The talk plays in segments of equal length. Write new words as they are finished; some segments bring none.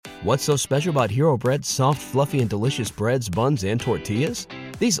What's so special about Hero Bread's soft, fluffy, and delicious breads, buns, and tortillas?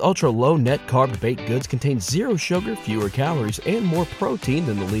 These ultra-low net-carb baked goods contain zero sugar, fewer calories, and more protein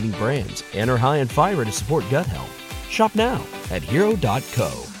than the leading brands, and are high in fiber to support gut health. Shop now at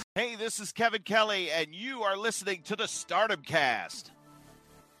Hero.co. Hey, this is Kevin Kelly, and you are listening to the Stardom Cast.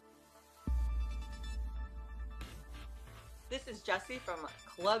 This is Jesse from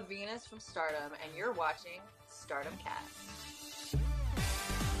Club Venus from Stardom, and you're watching Stardom Cast.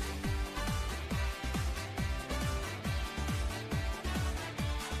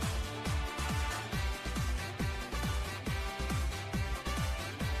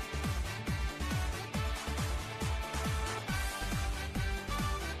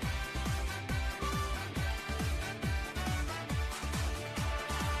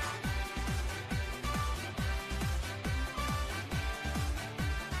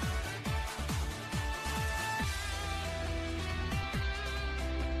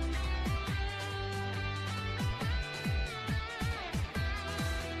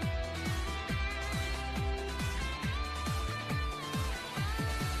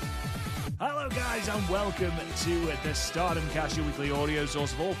 Hello guys and welcome to the Stardom Cast, your weekly audio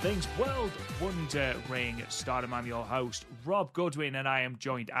source of all things World Wonder Ring Stardom. I'm your host, Rob Goodwin, and I am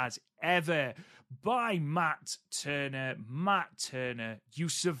joined as ever by Matt Turner. Matt Turner, you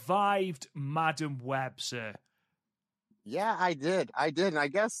survived Madam Web, sir. Yeah, I did. And I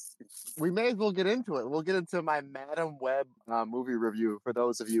guess we may as well get into it. We'll get into my Madam Web movie review for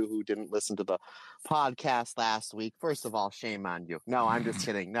those of you who didn't listen to the podcast last week. First of all, shame on you. No, I'm just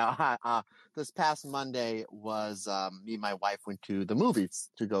kidding. No, this past Monday was me and my wife went to the movies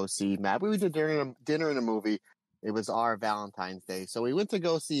to go see We did dinner and a movie. It was our Valentine's Day. So we went to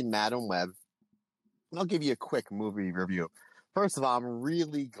go see Madam Web. I'll give you a quick movie review. First of all, I'm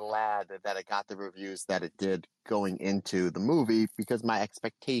really glad that it got the reviews that it did going into the movie because my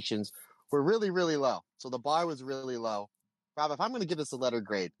expectations were really, really low. So the bar was really low. Rob, if I'm going to give this a letter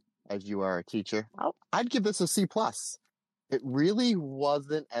grade, as you are a teacher, I'd give this a C+. It really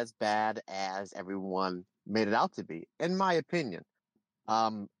wasn't as bad as everyone made it out to be, in my opinion.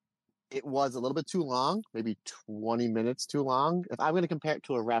 It was a little bit too long, maybe 20 minutes too long. If I'm going to compare it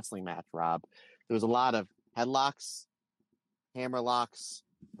to a wrestling match, Rob, there was a lot of headlocks, hammer locks,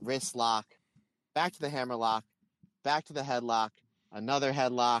 wrist lock, back to the hammer lock, back to the headlock, another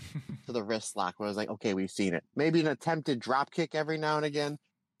headlock to the wrist lock, where I was like, okay, we've seen it. Maybe an attempted drop kick every now and again.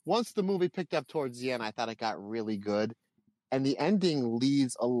 Once the movie picked up towards the end, I thought it got really good. And the ending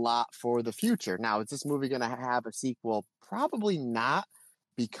leaves a lot for the future. Now, is this movie going to have a sequel? Probably not,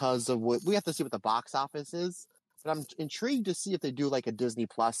 because of what we have to see what the box office is. But I'm intrigued to see if they do like a Disney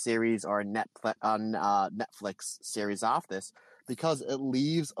Plus series or a Netflix series off this, because it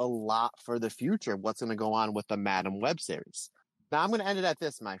leaves a lot for the future. What's going to go on with the Madam Web series? Now I'm going to end it at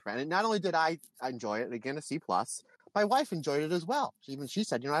this, my friend. And not only did I enjoy it, again a C+, my wife enjoyed it as well. She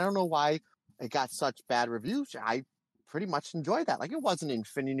said, I don't know why it got such bad reviews. I pretty much enjoyed that. Like, it wasn't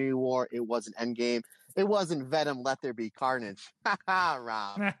Infinity War, it wasn't Endgame, it wasn't Venom, Let There Be Carnage. Ha ha,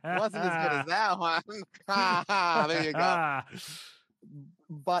 Rob. It wasn't as good as that one. Ha ha, there you go.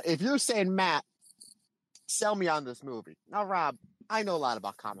 But if you're saying, Matt, sell me on this movie. Now, Rob, I know a lot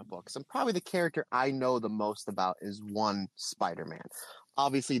about comic books, and probably the character I know the most about is one Spider-Man.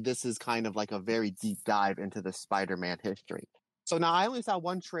 Obviously, this is kind of like a very deep dive into the Spider-Man history. So now I only saw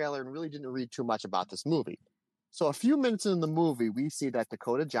one trailer and really didn't read too much about this movie. So a few minutes in the movie, we see that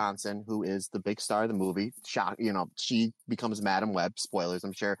Dakota Johnson, who is the big star of the movie, she becomes Madam Web. Spoilers,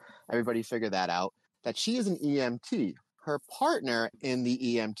 I'm sure everybody figured that out, that she is an EMT. Her partner in the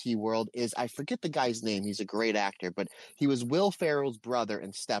EMT world is, I forget the guy's name. He's a great actor, but he was Will Ferrell's brother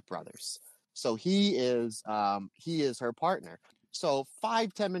in Step Brothers. So he is her partner. So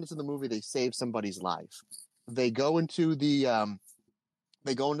 5-10 minutes in the movie, they save somebody's life. They go into the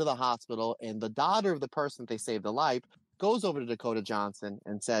hospital, and the daughter of the person that they saved the life goes over to Dakota Johnson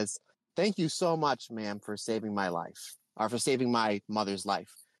and says, "Thank you so much, ma'am, for saving my life, or for saving my mother's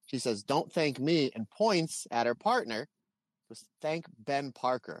life." She says, "Don't thank me," and points at her partner. Just thank Ben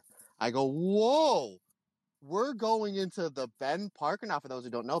Parker. I go, whoa, we're going into the Ben Parker. Now, for those who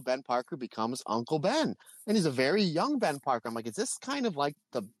don't know, Ben Parker becomes Uncle Ben, and he's a very young Ben Parker. I'm like, is this kind of like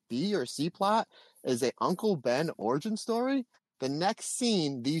the B or C plot? Is a Uncle Ben origin story? The next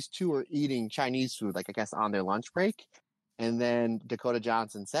scene, these two are eating Chinese food, like I guess on their lunch break. And then Dakota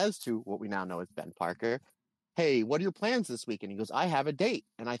Johnson says to what we now know as Ben Parker, "Hey, what are your plans this week?" And he goes, "I have a date,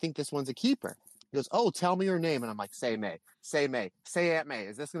 and I think this one's a keeper." He goes, "Oh, tell me her name." And I'm like, "Say May, say May, say Aunt May.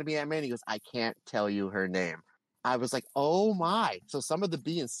 Is this going to be Aunt May?" And he goes, "I can't tell you her name." I was like, oh my. So some of the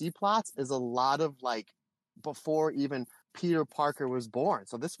B and C plots is a lot of like, before even Peter Parker was born.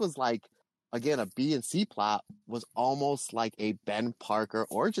 So this was like, again, a B and C plot was almost like a Ben Parker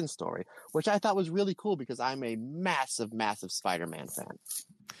origin story, which I thought was really cool because I'm a massive, massive Spider-Man fan.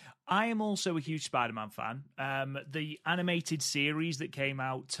 I am also a huge Spider-Man fan. The animated series that came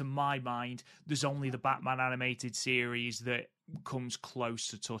out, to my mind, there's only the Batman animated series that comes close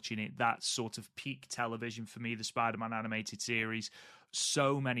to touching it. That's sort of peak television for me, the Spider-Man animated series.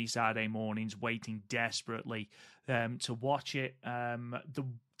 So many Saturday mornings waiting desperately to watch it. The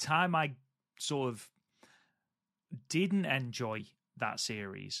time I sort of didn't enjoy that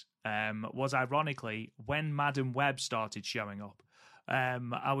series was ironically when Madam Web started showing up.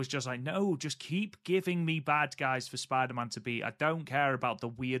 I was just like, no, just keep giving me bad guys for Spider-Man to beat. I don't care about the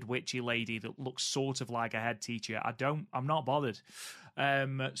weird witchy lady that looks sort of like a head teacher. I'm not bothered.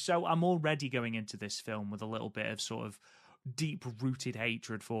 So I'm already going into this film with a little bit of sort of deep-rooted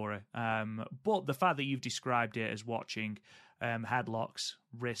hatred for it. But the fact that you've described it as watching headlocks,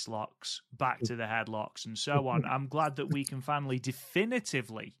 wrist locks, back to the headlocks, and so on, I'm glad that we can finally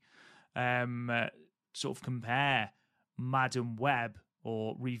definitively sort of compare Madam Web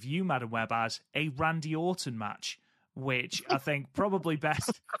or review Madam Web as a Randy Orton match, which I think probably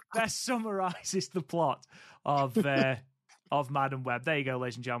best summarizes the plot of Madam Web. There you go,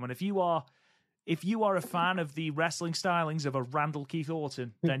 ladies and gentlemen. If you are a fan of the wrestling stylings of a Randall Keith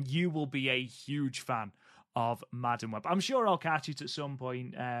Orton, then you will be a huge fan of Madam Web. I'm sure I'll catch it at some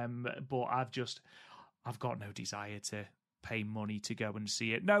point, but I've got no desire to pay money to go and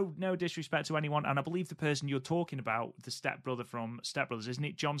see it. No disrespect to anyone, and I believe the person you're talking about, the stepbrother from Step Brothers, isn't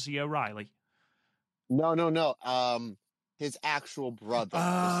it John C. O'Reilly? No. His actual brother,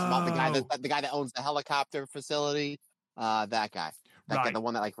 the guy that owns the helicopter facility. That guy, the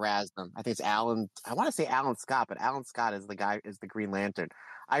one that like razzed him. I think it's Alan. I want to say Alan Scott, but Alan Scott is the Green Lantern.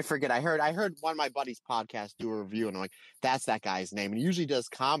 I forget. I heard one of my buddies' podcasts do a review, and I'm like, that's that guy's name. And he usually does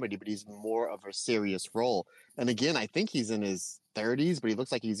comedy, but he's more of a serious role. And again, I think he's in his 30s, but he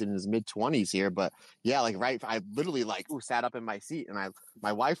looks like he's in his mid 20s here. But yeah, like I literally sat up in my seat, and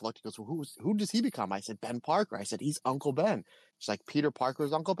my wife looked and goes, well, who does he become? I said Ben Parker. I said he's Uncle Ben. She's like, Peter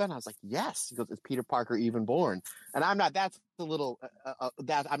Parker's Uncle Ben? I was like, yes. He goes, is Peter Parker even born? And I'm not. That's a little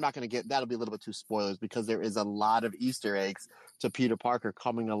I'm not going to get. That'll be a little bit too spoilers because there is a lot of Easter eggs to Peter Parker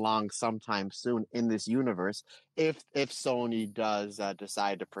coming along sometime soon in this universe if Sony does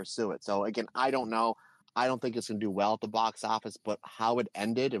decide to pursue it. So again, I don't know. I don't think it's going to do well at the box office, but how it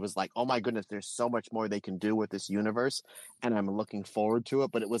ended, it was like, oh my goodness, there's so much more they can do with this universe, and I'm looking forward to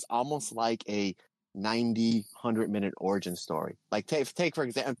it. But it was almost like a 100-minute origin story. Like take for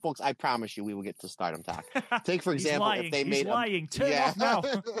example, folks, I promise you we will get to Stardom talk. Take for example, lying. If they He's made lying. Turn off now.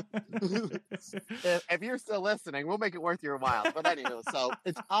 if you're still listening, we'll make it worth your while. But anyway, so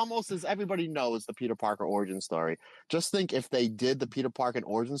it's almost as everybody knows the Peter Parker origin story. Just think if they did the Peter Parker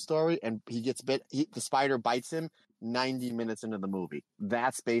origin story and he gets bit, the spider bites him 90 minutes into the movie.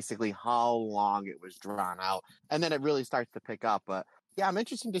 That's basically how long it was drawn out. And then it really starts to pick up. But yeah, I'm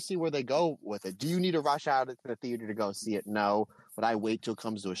interested to see where they go with it. Do you need to rush out to the theater to go see it? No. Would I wait till it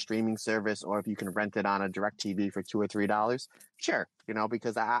comes to a streaming service, or if you can rent it on a DirecTV for $2 or $3? Sure,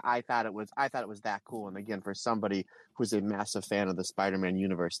 because I thought it was that cool. And again, for somebody who's a massive fan of the Spider-Man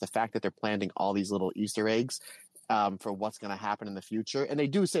universe, the fact that they're planting all these little Easter eggs for what's going to happen in the future, and they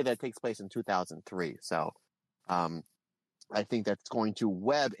do say that it takes place in 2003. So I think that's going to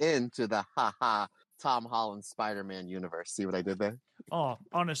web into the Tom Holland Spider-Man universe. See what I did there? Oh,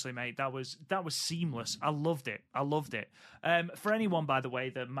 honestly, mate, that was seamless. I loved it. For anyone, by the way,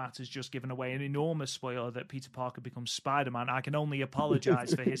 that Matt has just given away an enormous spoiler that Peter Parker becomes Spider-Man, I can only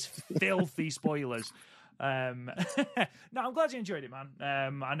apologize for his filthy spoilers. No, I'm glad you enjoyed it,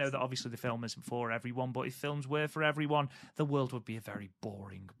 man. I know that obviously the film isn't for everyone, but if films were for everyone, the world would be a very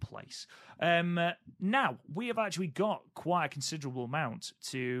boring place. Now, we have actually got quite a considerable amount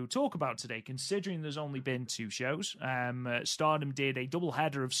to talk about today, considering there's only been 2 shows. Stardom did a double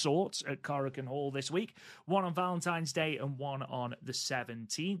header of sorts at Korakuen Hall this week, one on Valentine's Day and one on the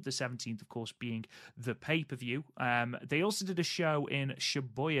 17th. The 17th, of course, being the pay-per-view. They also did a show in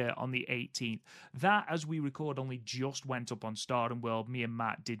Shibuya on the 18th. That, as we record, only just went up on Stardom World. Me and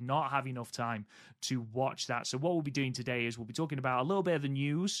Matt did not have enough time to watch that. So what we'll be doing today is we'll be talking about a little bit of the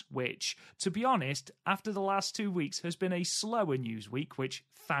news, which, to be honest, after the last 2 weeks has been a slower news week, which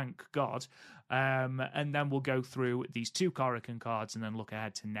thank God. And then we'll go through these 2 Korakuen cards and then look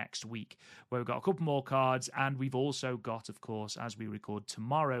ahead to next week, where we've got a couple more cards. And we've also got, of course, as we record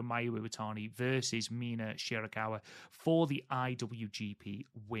tomorrow, Mayu Iwatani versus Mina Shirakawa for the IWGP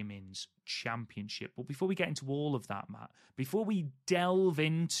Women's Championship. But before we get into all of that, Matt, before we delve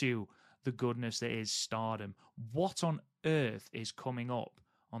into the goodness that is Stardom, what on earth is coming up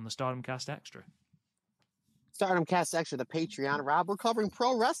on the Stardom Cast Extra? Stardom Cast Extra, the Patreon. Rob, we're covering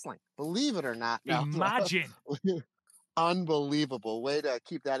pro wrestling. Believe it or not. No. Imagine. Unbelievable. Way to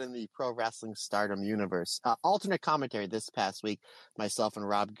keep that in the pro wrestling Stardom universe. Alternate commentary this past week. Myself and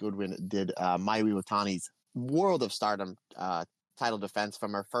Rob Goodwin did Mayu Iwatani's World of Stardom title defense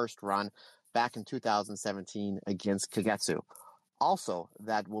from her first run back in 2017 against Kagetsu. Also,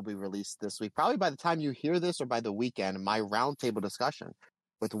 that will be released this week. Probably by the time you hear this or by the weekend, my roundtable discussion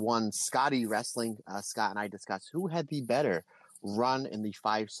with one Scotty Wrestling. Scott and I discussed who had the better run in the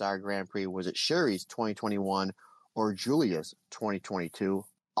 5-star Grand Prix. Was it Shuri's 2021 or Julia's 2022?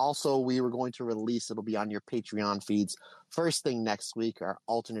 Also, we were going to release, it'll be on your Patreon feeds. First thing next week, our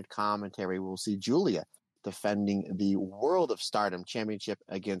alternate commentary, we'll see Julia defending the World of Stardom Championship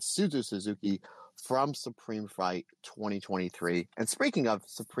against Suzu Suzuki from Supreme Fight 2023. And speaking of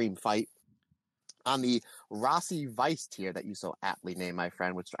Supreme Fight, on the Rossi Vice tier that you so aptly named, my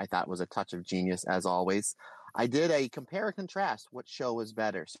friend, which I thought was a touch of genius as always, I did a compare and contrast. What show was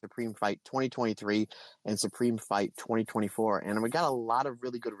better, Supreme Fight 2023 and Supreme Fight 2024? And we got a lot of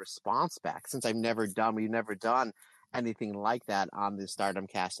really good response back since we've never done anything like that on the Stardom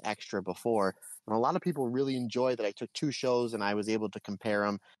Cast Extra before. And a lot of people really enjoyed that I took two shows and I was able to compare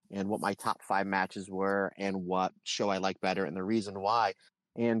them and what my top 5 matches were and what show I like better and the reason why.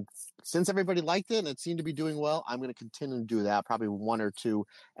 And since everybody liked it and it seemed to be doing well, I'm going to continue to do that, probably 1 or 2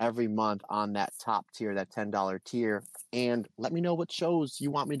 every month on that top tier, that $10 tier. And let me know what shows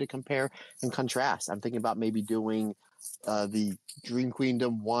you want me to compare and contrast. I'm thinking about maybe doing the Dream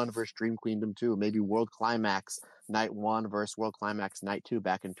Queendom 1 versus Dream Queendom 2, maybe World Climax Night 1 versus World Climax Night 2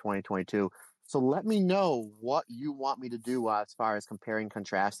 back in 2022. So let me know what you want me to do as far as comparing,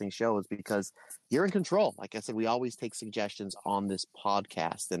 contrasting shows, because you're in control. Like I said, we always take suggestions on this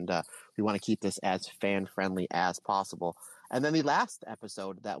podcast, and we want to keep this as fan-friendly as possible. And then the last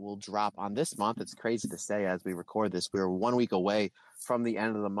episode that will drop on this month, it's crazy to say as we record this, we're 1 week away from the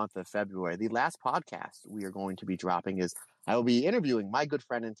end of the month of February. The last podcast we are going to be dropping is I will be interviewing my good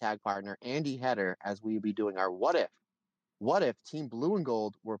friend and tag partner, Andy Heder, as we will be doing our What If. What if Team Blue and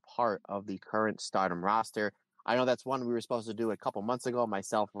Gold were part of the current Stardom roster? I know that's one we were supposed to do a couple months ago.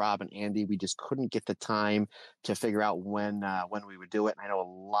 Myself, Rob, and Andy, we just couldn't get the time to figure out when we would do it. And I know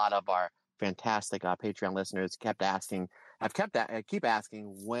a lot of our fantastic Patreon listeners kept asking. I keep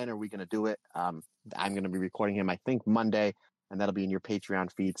asking, when are we going to do it? I'm going to be recording him, I think, Monday, and that'll be in your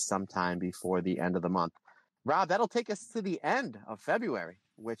Patreon feed sometime before the end of the month. Rob, that'll take us to the end of February,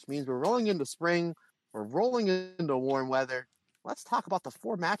 which means we're rolling into spring. We're rolling into warm weather. Let's talk about the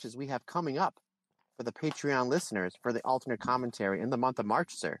 4 matches we have coming up for the Patreon listeners for the alternate commentary in the month of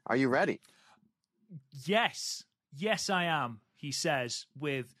March, sir. Are you ready? Yes. Yes, I am, he says,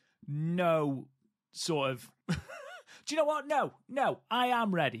 with no sort of... Do you know what? No, I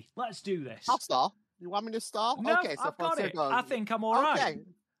am ready. Let's do this. I'll stall. You want me to stall? No, okay, so I've got it. I think I'm all okay. right.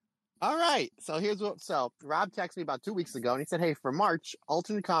 All right. So Rob texted me about 2 weeks ago, and he said, hey, for March,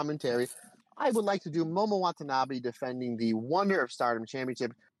 alternate commentary, I would like to do Momo Watanabe defending the Wonder of Stardom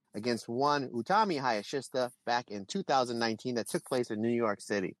Championship against one Utami Hayashishita back in 2019 that took place in New York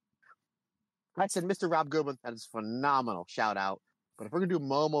City. I said, Mr. Rob Goodwin, that is phenomenal. Shout out. But if we're going to do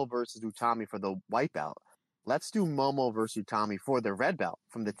Momo versus Utami for the white belt, let's do Momo versus Utami for the red belt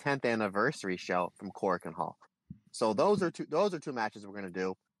from the 10th anniversary show from Korakuen Hall. So those are two matches we're going to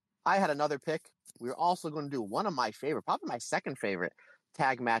do. I had another pick. We're also going to do one of my favorite, probably my second favorite,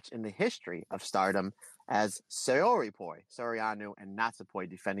 tag match in the history of Stardom as Soriano and Natsupoi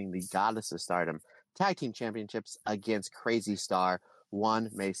defending the Goddess of Stardom tag team championships against Crazy Star,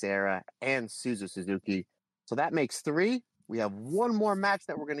 Mei Seira, and Suzu Suzuki. So that makes 3. We have one more match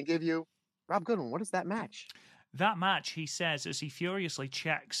that we're going to give you. Rob Goodwin, what is that match? That match, he says, as he furiously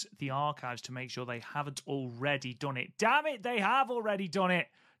checks the archives to make sure they haven't already done it. Damn it, they have already done it.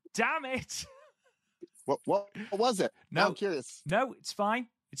 Damn it. What was it? No, I'm curious. No, it's fine.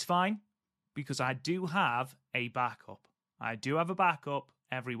 It's fine because I do have a backup. I do have a backup,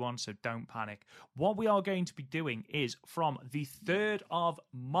 everyone, so don't panic. What we are going to be doing is from the 3rd of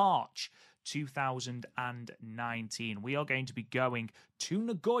March 2019, we are going to be going to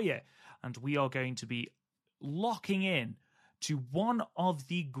Nagoya and we are going to be locking in to one of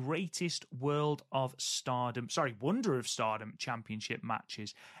the greatest Wonder of Stardom championship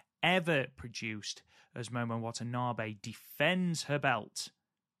matches ever produced, as Momo Watanabe defends her belt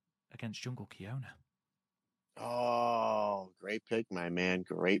against Jungle Kyona. Oh, great pick, my man.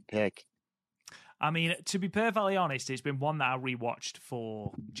 Great pick. I mean, to be perfectly honest, it's been one that I rewatched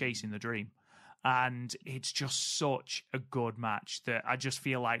for Chasing the Dream. And it's just such a good match that I just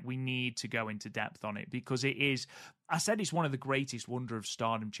feel like we need to go into depth on it, because it is, I said it's one of the greatest Wonder of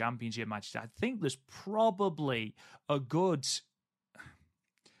Stardom Championship matches. I think there's probably a good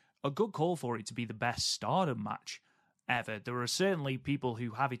call for it to be the best Stardom match ever. There are certainly people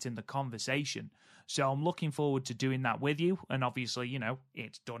who have it in the conversation. So I'm looking forward to doing that with you. And obviously, you know,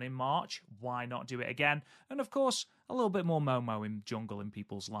 it's done in March. Why not do it again? And of course, a little bit more Momo in Jungle in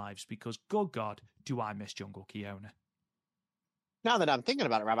people's lives, because good God, do I miss Jungle Kiona. Now that I'm thinking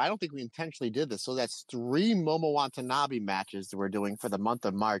about it, Rob, I don't think we intentionally did this. So that's 3 Momo Watanabe matches that we're doing for the month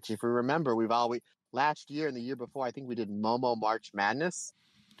of March. If we remember, last year and the year before, I think we did Momo March Madness.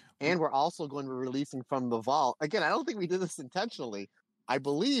 And we're also going to be releasing from the Vault. Again, I don't think we did this intentionally. I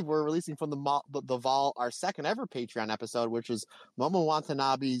believe we're releasing from the Vault our second ever Patreon episode, which is Momo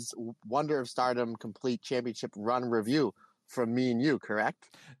Watanabe's Wonder of Stardom Complete Championship Run Review from me and you,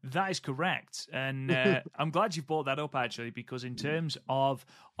 correct? That is correct. And I'm glad you brought that up, actually, because in terms of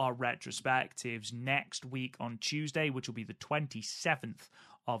our retrospectives, next week on Tuesday, which will be the 27th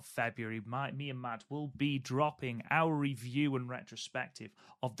of February, me and Matt will be dropping our review and retrospective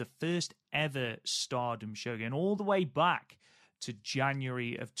of the first ever Stardom show, going all the way back to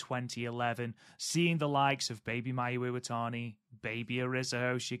January of 2011, seeing the likes of Baby Mayu Iwatani, Baby Arisa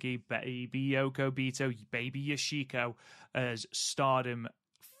Hoshiki, Baby Yoko Bito, Baby Yoshiko, as Stardom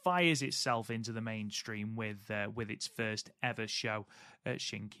fires itself into the mainstream with its first ever show at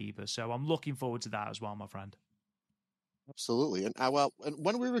Shinkiba. So I'm looking forward to that as well, my friend. Absolutely. And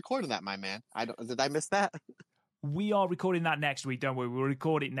when are we recording that, my man? Did I miss that? We are recording that next week, don't we? We'll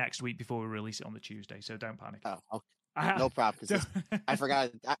record it next week before we release it on the Tuesday, so don't panic. Oh, okay. No problem. Because I forgot.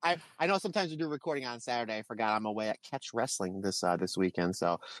 I know sometimes we do recording on Saturday. I forgot I'm away at Catch Wrestling this weekend.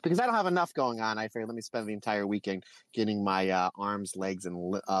 So because I don't have enough going on, I figured let me spend the entire weekend getting my arms, legs, and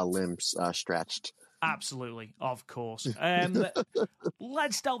limbs stretched. Absolutely, of course.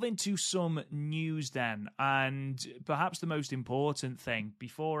 Let's delve into some news then, and perhaps the most important thing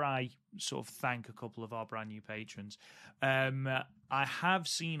before I sort of thank a couple of our brand new patrons. I have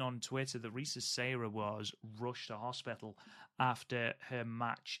seen on Twitter that Risa Sera was rushed to hospital after her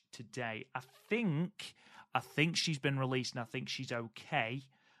match today. I think she's been released and I think she's okay.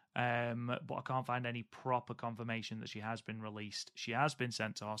 But I can't find any proper confirmation that she has been released. She has been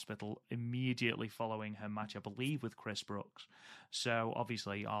sent to hospital immediately following her match, I believe, with Chris Brooks. So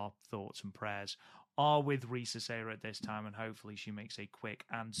obviously our thoughts and prayers are with Risa Sera at this time, and hopefully she makes a quick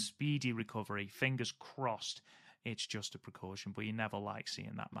and speedy recovery. Fingers crossed it's just a precaution, but you never like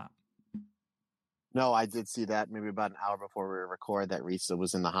seeing that, Matt. No, I did see that maybe about an hour before we record that Risa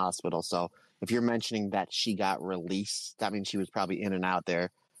was in the hospital. So if you're mentioning that she got released, that means she was probably in and out there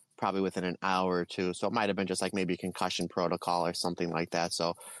probably within an hour or two. So it might have been just like maybe a concussion protocol or something like that.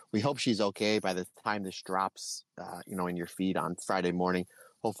 So we hope she's okay by the time this drops, in your feed on Friday morning.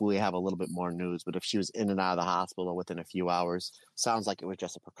 Hopefully we have a little bit more news. But if she was in and out of the hospital within a few hours, sounds like it was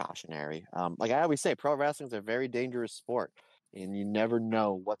just a precautionary. Like I always say, pro wrestling is a very dangerous sport. And you never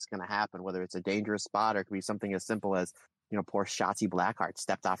know what's going to happen, whether it's a dangerous spot or it could be something as simple as, poor Shotzi Blackheart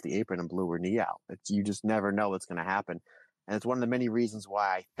stepped off the apron and blew her knee out. You just never know what's going to happen. And it's one of the many reasons why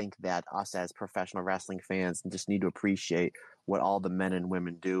I think that us as professional wrestling fans just need to appreciate what all the men and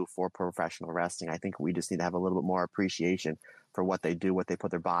women do for professional wrestling. I think we just need to have a little bit more appreciation for what they do, what they put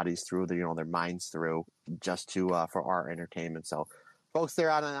their bodies through, their minds through, just for our entertainment. So folks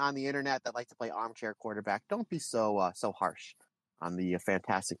there on the internet that like to play armchair quarterback, don't be so harsh on the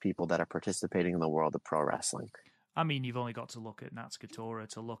fantastic people that are participating in the world of pro wrestling. I mean, you've only got to look at Natsukatora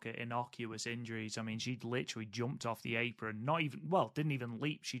to look at innocuous injuries. I mean, she literally jumped off the apron, didn't even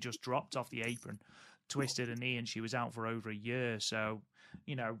leap. She just dropped off the apron, twisted her knee, and she was out for over a year. So,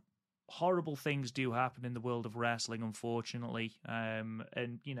 horrible things do happen in the world of wrestling, unfortunately. And,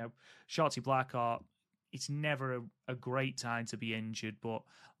 Shotzi Blackheart, it's never a great time to be injured, but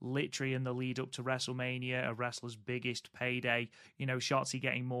literally in the lead up to WrestleMania, a wrestler's biggest payday, Shotzi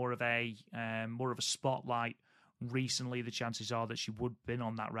getting more of a spotlight recently, the chances are that she would have been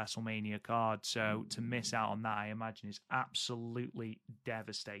on that WrestleMania card. So to miss out on that, I imagine, is absolutely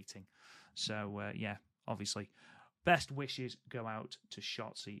devastating. So, obviously, best wishes go out to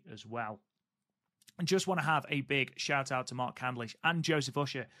Shotzi as well. And just want to have a big shout out to Mark Candlish and Joseph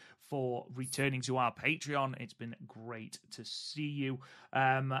Usher for returning to our Patreon. It's been great to see you.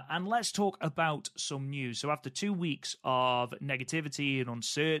 And let's talk about some news. So after 2 weeks of negativity and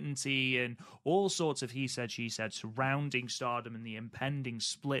uncertainty and all sorts of he said, she said surrounding Stardom and the impending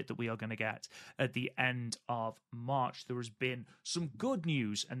split that we are going to get at the end of March, there has been some good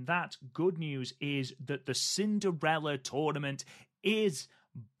news. And that good news is that the Cinderella tournament is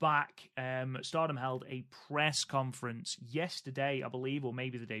back. Stardom held a press conference yesterday, I believe, or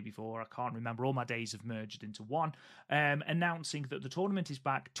maybe the day before. I can't remember. All my days have merged into one. Announcing that the tournament is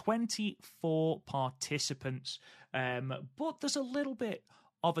back. 24 participants. But there's a little bit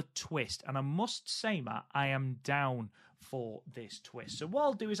of a twist. And I must say, Matt, I am down for this twist. So what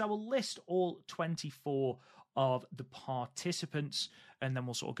I'll do is I will list all 24 of the participants, and then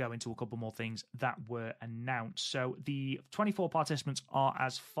we'll sort of go into a couple more things that were announced. So the 24 participants are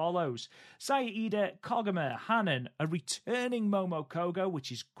as follows: Saida Koguma Hanan, a returning Momo Kogo,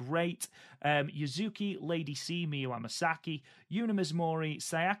 which is great. Yuzuki, Lady C, Miyu Amasaki, Yuna Mizumori,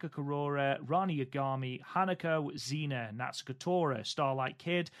 Sayaka Kurora, Rani Yagami, Hanako, Xena, Natsuko Tora, Starlight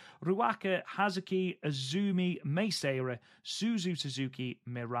Kid, Ruaka, Hazuki, Azumi, Meisera, Suzu Suzuki,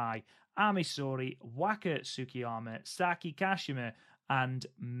 Mirai, Amisori, Waka Tsukiyama, Saki Kashima, and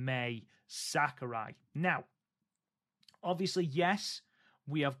Mei Sakurai. Now, obviously, yes,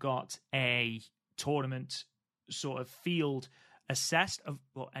 we have got a tournament sort of field assessed.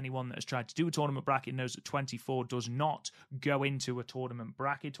 Well, anyone that has tried to do a tournament bracket knows that 24 does not go into a tournament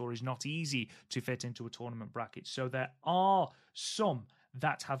bracket, or is not easy to fit into a tournament bracket. So there are some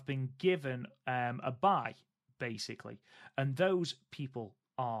that have been given a bye, basically. And those people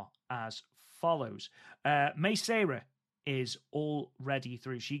are as follows. Mei Seira is already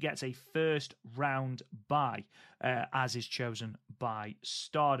through. She gets a first round bye, as is chosen by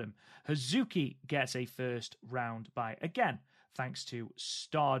Stardom. Hazuki gets a first round bye, again, thanks to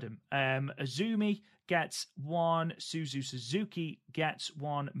Stardom. Azumi gets one, Suzu Suzuki gets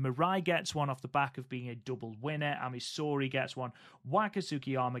one, Mirai gets one off the back of being a double winner, Amisori gets one, Waka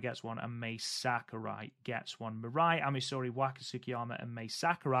Tsukiyama gets one, and Mei Sakurai gets one. Mirai, Amisori, Waka Tsukiyama, and Mei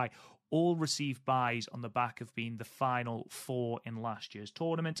Sakurai all receive buys on the back of being the final four in last year's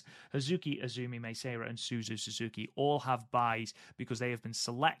tournament. Hazuki, Azumi, Meisera, and Suzu Suzuki all have buys because they have been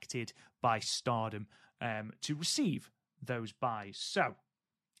selected by Stardom to receive those buys. So,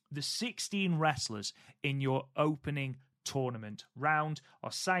 the 16 wrestlers in your opening tournament round are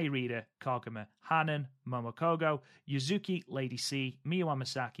Sairida, Kaguma, Hanan, Momokogo, Yuzuki, Lady C, Miyu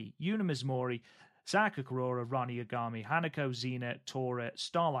Amasaki, Yuna Mizumori, Sayaka Kurora, Rani Yagami, Hanako, Xena, Tora,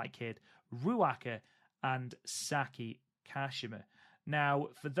 Starlight Kid, Ruaka, and Saki Kashima. Now,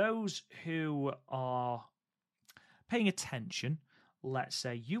 for those who are paying attention, let's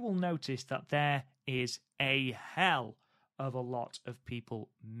say, you will notice that there is a hell of a lot of people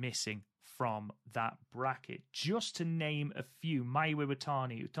missing from that bracket. Just to name a few: Mayu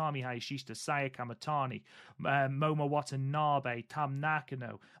Iwatani, Utami Hayashishita, Sayaka Matani, Momo Watanabe, Tam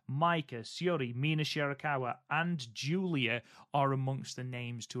Nakano, Maika, Syuri, Mina Shirakawa, and Julia are amongst the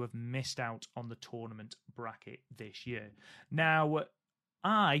names to have missed out on the tournament bracket this year. Now,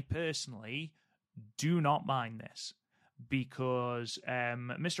 I personally do not mind this, because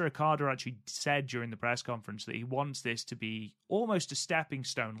Mr. Okada actually said during the press conference that he wants this to be almost a stepping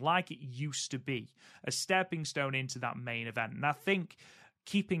stone, like it used to be, a stepping stone into that main event. And I think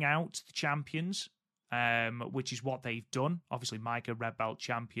keeping out the champions, which is what they've done, obviously Micah, Red Belt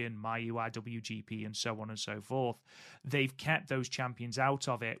champion, Mayu, IWGP, and so on and so forth, they've kept those champions out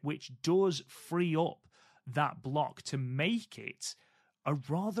of it, which does free up that block to make it a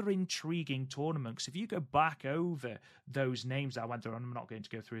rather intriguing tournament. Because if you go back over those names that I went through, and I'm not going to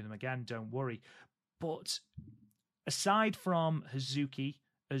go through them again, don't worry, but aside from Hazuki,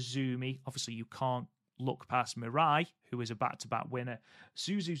 Azumi, obviously you can't look past Mirai, who is a back-to-back winner,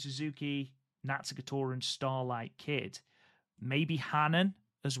 Suzu Suzuki, Natsuko Tora, and Starlight Kid, maybe Hanan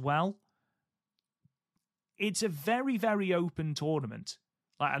as well. It's a very, very open tournament.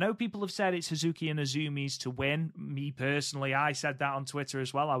 Like, I know people have said it's Hazuki and Azumi's to win. Me personally, I said that on Twitter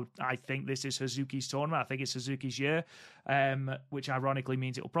as well. I think this is Hazuki's tournament. I think it's Hazuki's year, which ironically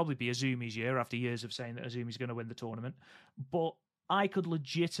means it will probably be Azumi's year after years of saying that Azumi's going to win the tournament. But I could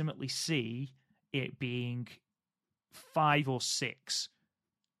legitimately see it being 5 or 6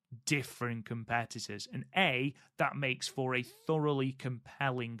 different competitors. And A, that makes for a thoroughly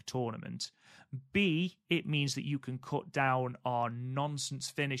compelling tournament. B, it means that you can cut down on nonsense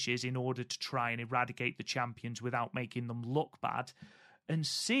finishes in order to try and eradicate the champions without making them look bad. And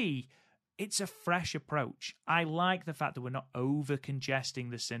C, it's a fresh approach. I like the fact that we're not over-congesting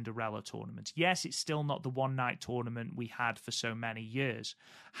the Cinderella tournament. Yes, it's still not the one-night tournament we had for so many years.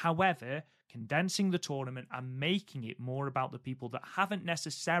 However, condensing the tournament and making it more about the people that haven't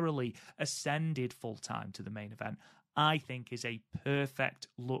necessarily ascended full-time to the main event, I think is a perfect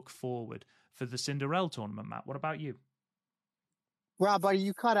look forward for the Cinderella tournament, Matt. What about you? Rob, buddy,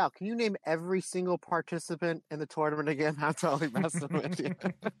 you cut out. Can you name every single participant in the tournament again? I'm totally messing with you.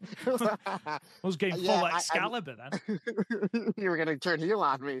 I was getting full Excalibur then. You were going to turn heel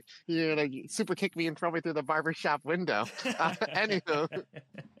on me. You're going to super kick me and throw me through the barbershop window. Anywho,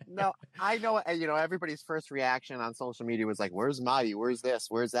 no, I know, everybody's first reaction on social media was like, where's Mayu? Where's this?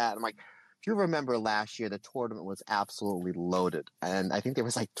 Where's that? I'm like, if you remember last year, the tournament was absolutely loaded. And I think there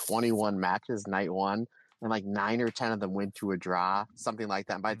was like 21 matches night one. And like 9 or 10 of them went to a draw, something like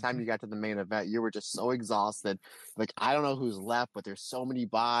that. And by the time you got to the main event, you were just so exhausted. Like, I don't know who's left, but there's so many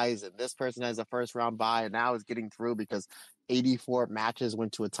buys, and this person has a first round buy and now is getting through because 84 matches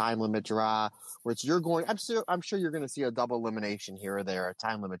went to a time limit draw. Which I'm sure you're going to see a double elimination here or there, a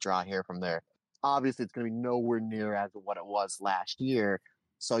time limit draw here from there. Obviously, it's going to be nowhere near as what it was last year.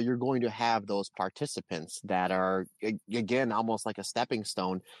 So you're going to have those participants that are, again, almost like a stepping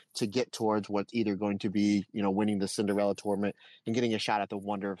stone to get towards what's either going to be, winning the Cinderella tournament and getting a shot at the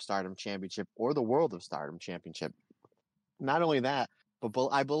Wonder of Stardom Championship or the World of Stardom Championship. Not only that, but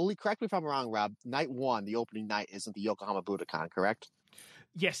I believe, correct me if I'm wrong, Rob, night one, the opening night, isn't the Yokohama Budokan, correct?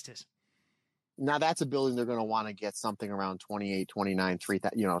 Yes, it is. Now that's a building they're going to want to get something around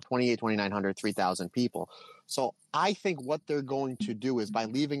 2,900, 3,000 people. So I think what they're going to do is by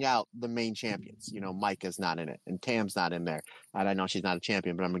leaving out the main champions, Micah's not in it and Tam's not in there. And I know she's not a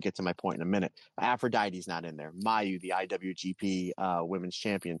champion, but I'm going to get to my point in a minute. Aphrodite's not in there. Mayu, the IWGP women's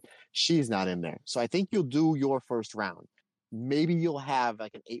champion, she's not in there. So I think you'll do your first round. Maybe you'll have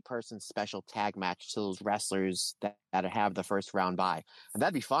like an 8-person special tag match to those wrestlers that have the first round bye. And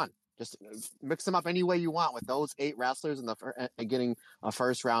that'd be fun. Just mix them up any way you want with those 8 wrestlers and getting a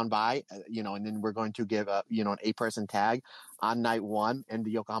first round bye, and then we're going to give an 8-person tag on night one in the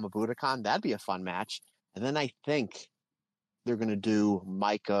Yokohama Budokan. That'd be a fun match. And then I think they're going to do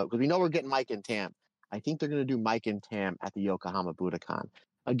Micah, because we know we're getting Micah and Tam. I think they're going to do Micah and Tam at the Yokohama Budokan.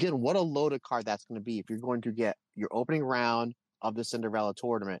 Again, what a loaded card that's going to be if you're going to get your opening round of the Cinderella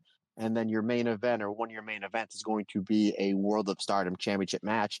tournament. And then your main event, or one of your main events, is going to be a World of Stardom championship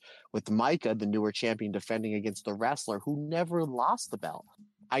match with Micah, the newer champion, defending against the wrestler who never lost the belt.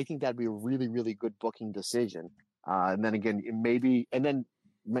 I think that'd be a really, really good booking decision. And then again, and then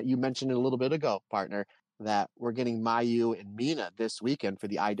you mentioned it a little bit ago, partner, that we're getting Mayu and Mina this weekend for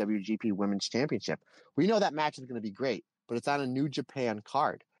the IWGP Women's Championship. We know that match is going to be great, but it's on a New Japan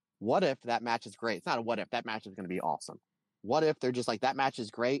card. What if that match is great? It's not a what if. That match is going to be awesome. What if they're just like, that match is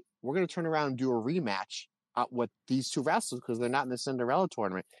great, we're going to turn around and do a rematch with these 2 wrestlers because they're not in the Cinderella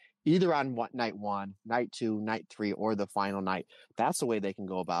tournament, either on night 1, night 2, night 3, or the final night. That's the way they can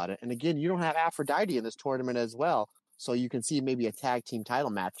go about it. And again, you don't have Aphrodite in this tournament as well, so you can see maybe a tag team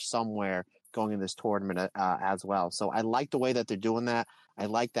title match somewhere going in this tournament as well. So I like the way that they're doing that. I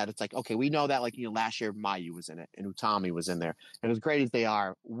like that. It's like, okay, we know that, like, last year Mayu was in it and Utami was in there. And as great as they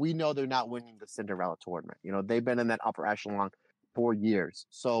are, we know they're not winning the Cinderella tournament. They've been in that upper echelon for years.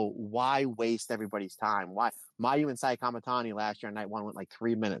 So why waste everybody's time? Why? Mayu and Sai Kamatani last year on night 1 went like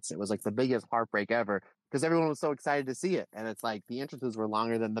 3 minutes. It was like the biggest heartbreak ever because everyone was so excited to see it. And it's like the entrances were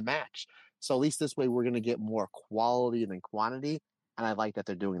longer than the match. So at least this way we're going to get more quality than quantity. And I like that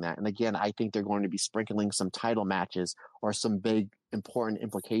they're doing that. And again, I think they're going to be sprinkling some title matches or some big, important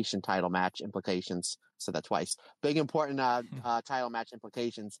title match implications. So that twice. Big, important title match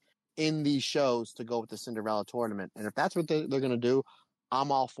implications in these shows to go with the Cinderella tournament. And if that's what they're going to do,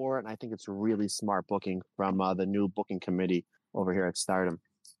 I'm all for it. And I think it's really smart booking from the new booking committee over here at Stardom.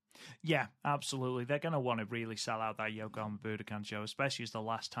 Yeah, absolutely. They're going to want to really sell out that Yokohama Budokan show, especially as the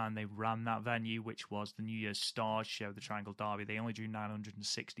last time they ran that venue, which was the New Year's Stars show, the Triangle Derby. They only drew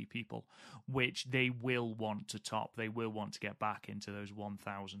 960 people, which they will want to top. They will want to get back into those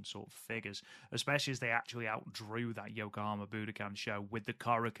 1,000 sort of figures, especially as they actually outdrew that Yokohama Budokan show with the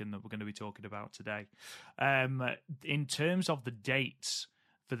Korakuen that we're going to be talking about today. In terms of the dates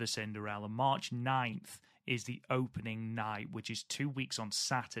for the Cinderella, March 9th is the opening night, which is 2 weeks on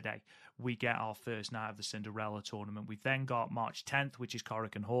Saturday. We get our first night of the Cinderella tournament. We've then got March 10th, which is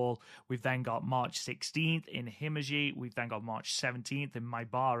Korakuen Hall. We've then got March 16th in Himeji. We've then got March 17th in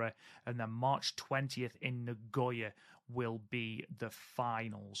Maibara. And then March 20th in Nagoya will be the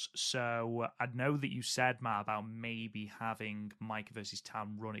finals. So I know that you said, Matt, about maybe having Micah versus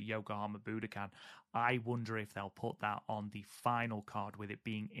Tam run at Yokohama Budokan. I wonder if they'll put that on the final card with it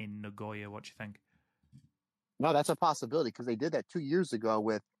being in Nagoya. What do you think? No, that's a possibility because they did that 2 years ago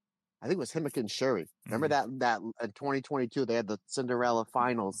with, I think it was Himika and Shuri. Remember that in 2022, they had the Cinderella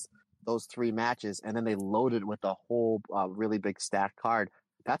finals, those 3 matches, and then they loaded with a whole really big stacked card.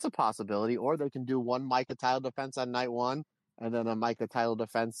 That's a possibility. Or they can do one Micah title defense on night 1 and then a Micah title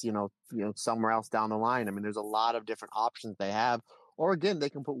defense, somewhere else down the line. I mean, there's a lot of different options they have. Or again, they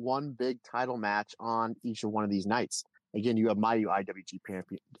can put one big title match on each of one of these nights. Again, you have Mayu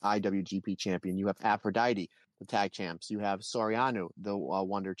IWGP champion. You have Aphrodite, the tag champs. You have Soriano, the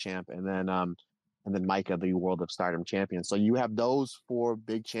Wonder champ, and then Micah, the World of Stardom champion. So you have those four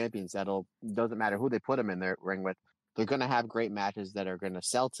big champions doesn't matter who they put them in their ring with. They're going to have great matches that are going to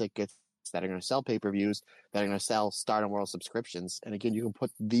sell tickets, that are going to sell pay-per-views, that are going to sell Stardom World subscriptions. And again, you can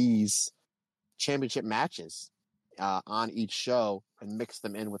put these championship matches on each show and mix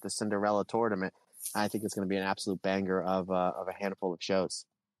them in with the Cinderella tournament. I think it's going to be an absolute banger of a handful of shows.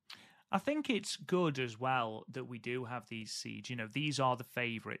 I think it's good as well that we do have these seeds. You know, these are the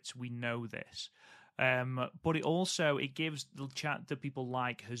favourites. We know this. But it gives the people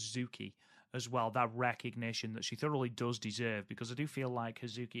like Hazuki as well that recognition that she thoroughly does deserve, because I do feel like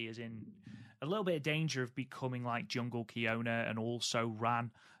Hazuki is in a little bit of danger of becoming like Jungle Kiona and also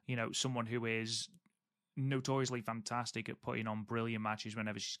Ran, you know, someone who is notoriously fantastic at putting on brilliant matches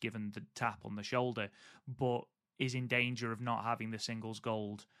whenever she's given the tap on the shoulder, but is in danger of not having the singles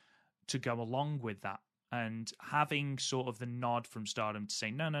gold to go along with that. And having sort of the nod from Stardom to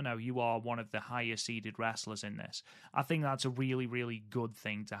say, no, you are one of the higher seeded wrestlers in this. I think that's a really, really good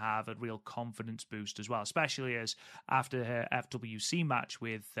thing to have, a real confidence boost as well, especially as after her FWC match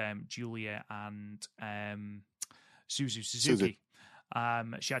with Julia and Suzuki.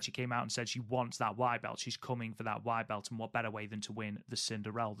 She actually came out and said she wants that white belt. She's coming for that white belt, and what better way than to win the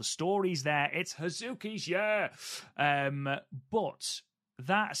Cinderella? The story's there. It's Hazuki's year. But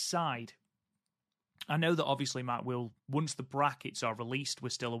that aside, I know that obviously, Matt, once the brackets are released, we're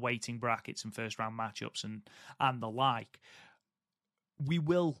still awaiting brackets and first round matchups and the like. We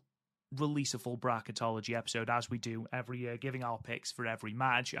will release a full bracketology episode as we do every year, giving our picks for every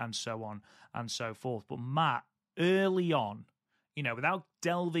match and so on and so forth. But Matt, early on, you know, without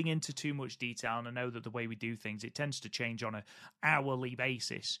delving into too much detail, and I know that the way we do things, it tends to change on an hourly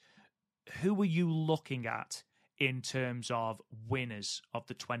basis. Who are you looking at in terms of winners of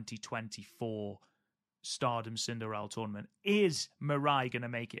the 2024 Stardom Cinderella tournament? Is Mirai going to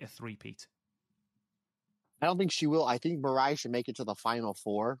make it a three-peat? I don't think she will. I think Mirai should make it to the final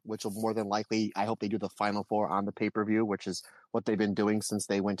four, which will more than likely, I hope they do the final four on the pay-per-view, which is what they've been doing since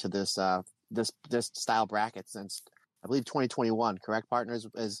they went to this style bracket since, I believe, 2021, correct, partners?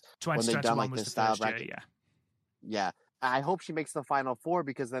 Is when they've done like this style bracket. Year, yeah. I hope she makes the final four,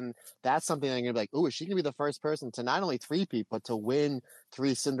 because then that's something I'm going to be like, oh, is she going to be the first person to not only three-peat, but to win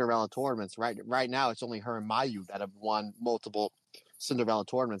 3 Cinderella tournaments? Right now, it's only her and Mayu that have won multiple Cinderella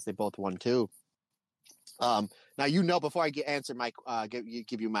tournaments. They both won 2. Now, you know, before I give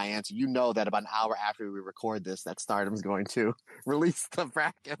you my answer, you know that about an hour after we record this, that Stardom's going to release the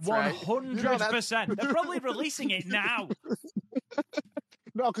brackets, 100%. They're probably releasing it now.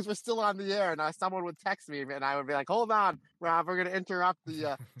 No, because we're still on the air, and someone would text me, and I would be like, hold on, Rob, we're going to interrupt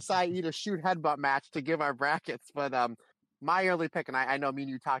the Saida shoot headbutt match to give our brackets. But my early pick, and I know me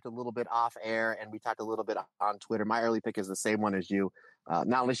and you talked a little bit off air, and we talked a little bit on Twitter. My early pick is the same one as you.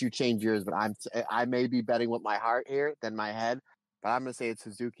 Not unless you change yours, but I may be betting with my heart here than my head, but I'm going to say it's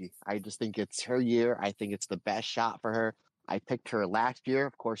Suzuki. I just think it's her year. I think it's the best shot for her. I picked her last year.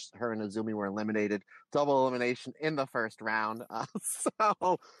 Of course, her and Azumi were eliminated, double elimination in the first round.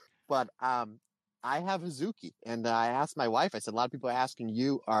 But I have Hazuki, and I asked my wife, I said, a lot of people are asking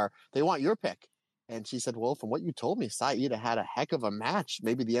they want your pick. And she said, well, from what you told me, Saida had a heck of a match,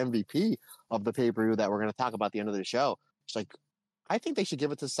 maybe the MVP of the pay-per-view that we're going to talk about at the end of the show. She's like, I think they should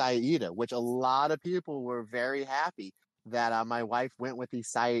give it to Saida, which a lot of people were very happy that my wife went with the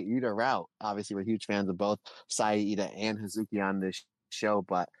Saida route. Obviously, we're huge fans of both Saida and Hazuki on this show.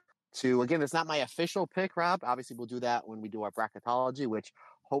 But again, it's not my official pick, Rob. Obviously, we'll do that when we do our bracketology, which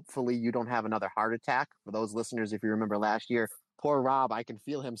hopefully you don't have another heart attack. For those listeners, if you remember last year, poor Rob, I can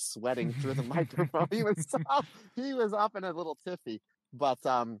feel him sweating through the microphone. He was up in a little tiffy. But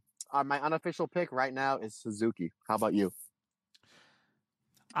my unofficial pick right now is Suzuki. How about you?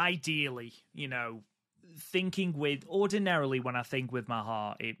 Ideally, you know, ordinarily when I think with my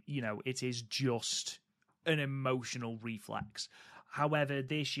heart, it is just an emotional reflex. However,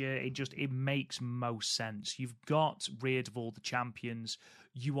 this year it makes most sense. You've got rid of all the champions.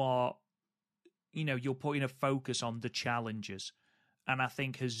 You're putting a focus on the challengers. And I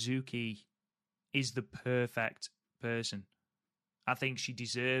think Hazuki is the perfect person. I think she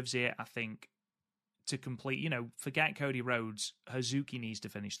deserves it. I think to complete, forget Cody Rhodes, Hazuki needs to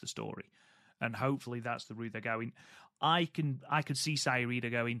finish the story. And hopefully that's the route they're going. I could see Saida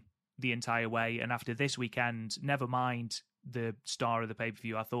going the entire way. And after this weekend, never mind the star of the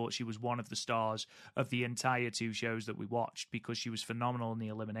pay-per-view. I thought she was one of the stars of the entire 2 shows that we watched because she was phenomenal in the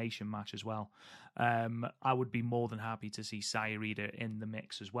elimination match as well. I would be more than happy to see Sayurida in the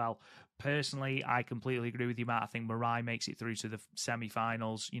mix as well. Personally, I completely agree with you, Matt. I think Mirai makes it through to the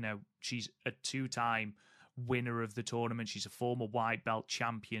semi-finals. You know, she's a 2-time winner of the tournament. She's a former white belt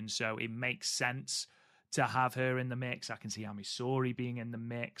champion, so it makes sense to have her in the mix. I can see Amisori being in the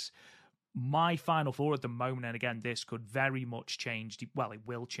mix. My final 4 at the moment, and again, this could very much change. Well, it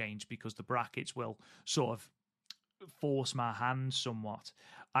will change because the brackets will sort of force my hand somewhat.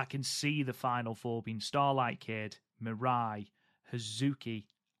 I can see the final 4 being Starlight Kid, Mirai, Hazuki,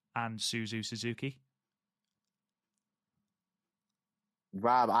 and Suzu Suzuki.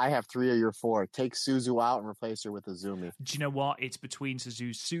 Rob, I have 3 of your 4. Take Suzu out and replace her with Azumi. Do you know what? It's between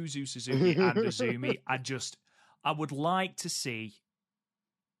Suzu Suzuki and Azumi. I would like to see,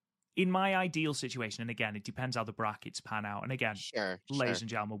 in my ideal situation, and again, it depends how the brackets pan out. And again, ladies and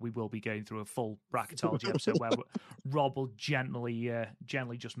gentlemen, we will be going through a full bracketology episode where Rob will gently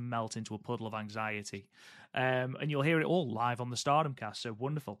just melt into a puddle of anxiety. And you'll hear it all live on the Stardom cast. So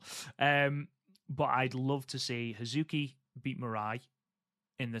wonderful. But I'd love to see Hazuki beat Mirai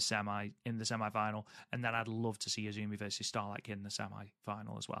in the semi-final, and then I'd love to see Azumi versus Starlight Kid in the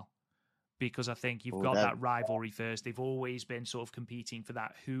semi-final as well, because I think you've got that rivalry first. They've always been sort of competing for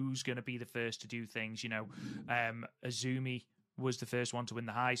that. Who's going to be the first to do things? You know, Azumi was the first one to win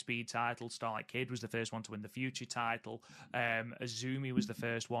the high-speed title. Starlight Kid was the first one to win the future title. Azumi was the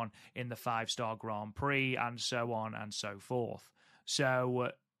first one in the 5-star Grand Prix, and so on and so forth. So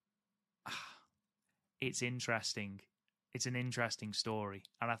it's interesting. It's an interesting story,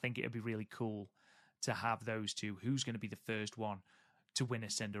 and I think it would be really cool to have those two. Who's going to be the first one to win a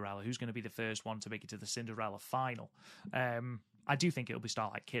Cinderella? Who's going to be the first one to make it to the Cinderella final? I do think it'll be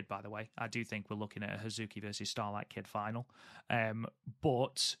Starlight Kid, by the way. I do think we're looking at a Hazuki versus Starlight Kid final.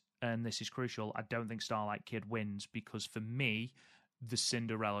 But, and this is crucial, I don't think Starlight Kid wins, because for me, the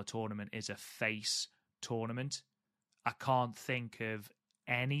Cinderella tournament is a face tournament. I can't think of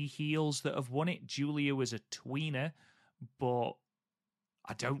any heels that have won it. Julia was a tweener, but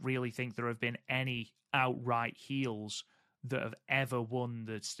I don't really think there have been any outright heels that have ever won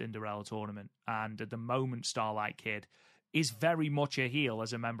the Cinderella tournament. And at the moment, Starlight Kid is very much a heel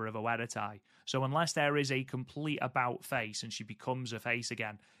as a member of Oedetai. So unless there is a complete about face and she becomes a face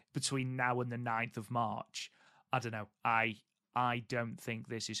again between now and the 9th of March, I don't know. I don't think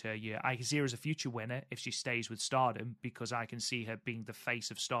this is her year. I can see her as a future winner if she stays with Stardom, because I can see her being the face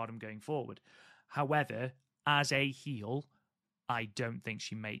of Stardom going forward. However, as a heel, I don't think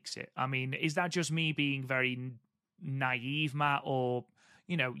she makes it. I mean, is that just me being very naive, Matt? Or,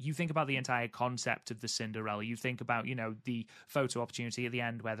 you know, you think about the entire concept of the Cinderella. You think about, you know, the photo opportunity at the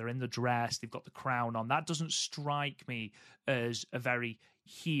end where they're in the dress, they've got the crown on. That doesn't strike me as a very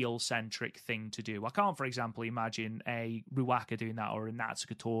heel-centric thing to do. I can't, for example, imagine a Ruaka doing that, or a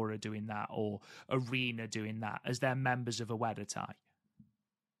Natsuko Tora doing that, or Arena doing that as they're members of a Oedetai.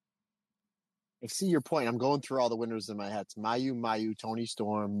 I see your point. I'm going through all the winners in my head. It's Mayu, Toni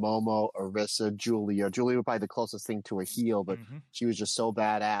Storm, Momo, Arisa, Julia. Julia was probably the closest thing to a heel, but she was just so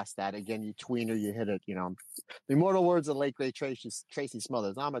badass that, again, you tweener, you hit it. You know, the immortal words of late great Tracy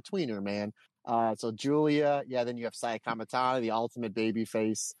Smothers. I'm a tweener, man. So Julia, yeah. Then you have Saya Kamatani, the ultimate baby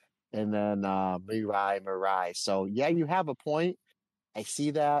face, and then Mirai. So yeah, you have a point. I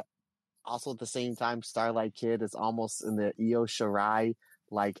see that. Also, at the same time, Starlight Kid is almost in the Io Shirai,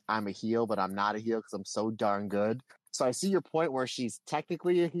 like, I'm a heel, but I'm not a heel because I'm so darn good. So I see your point where she's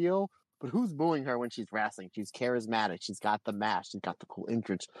technically a heel, but who's booing her when she's wrestling? She's charismatic. She's got the mask. She's got the cool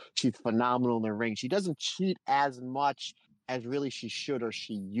entrance. She's phenomenal in the ring. She doesn't cheat as much as really she should or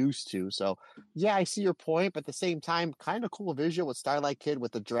she used to. So, yeah, I see your point, but at the same time, kind of cool visual with Starlight Kid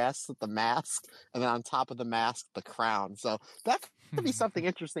with the dress, with the mask, and then on top of the mask, the crown. So that could be something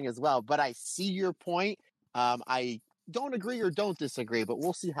interesting as well. But I see your point. I don't agree or don't disagree, but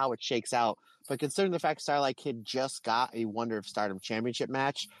we'll see how it shakes out. But considering the fact Starlight Kid just got a Wonder of Stardom championship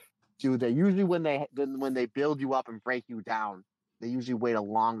match, do they usually, when they build you up and break you down, they usually wait a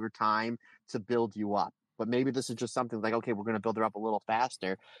longer time to build you up. But maybe this is just something like, okay, we're going to build her up a little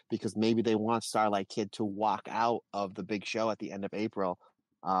faster because maybe they want Starlight Kid to walk out of the big show at the end of April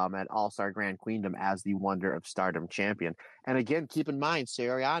at All-Star Grand Queendom as the Wonder of Stardom champion. And again, keep in mind,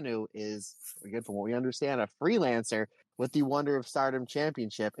 Soriano is, again, from what we understand, a freelancer with the Wonder of Stardom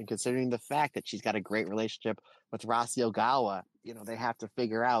championship. And considering the fact that she's got a great relationship with Rasi Ogawa, you know, they have to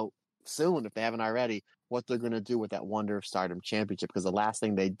figure out soon, if they haven't already, what they're going to do with that Wonder of Stardom championship, because the last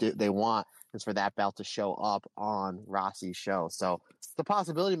thing they want is for that belt to show up on Rossi's show. So the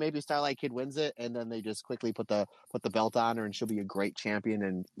possibility maybe Starlight Kid wins it, and then they just quickly put the belt on her, and she'll be a great champion.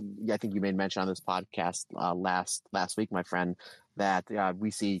 And I think you made mention on this podcast last week, my friend, that we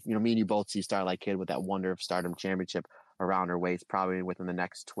see, me and you both see Starlight Kid with that Wonder of Stardom championship around her waist, probably within the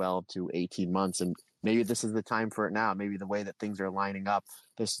next 12 to 18 months. And maybe this is the time for it now. Maybe the way that things are lining up,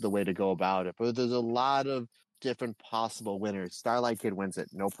 this is the way to go about it. But there's a lot of different possible winners. Starlight Kid wins it,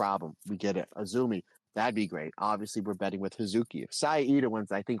 no problem. We get it. Azumi, that'd be great. Obviously, we're betting with Hazuki. If Saida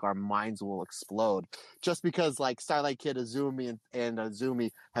wins, I think our minds will explode. Just because, like, Starlight Kid, Azumi, and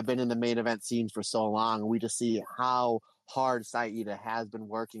Azumi have been in the main event scenes for so long, and we just see how hard Saida has been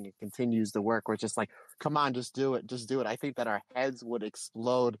working and continues to work. We're just like, come on, just do it. Just do it. I think that our heads would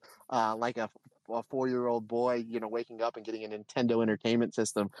explode like a 4-year-old boy, waking up and getting a Nintendo Entertainment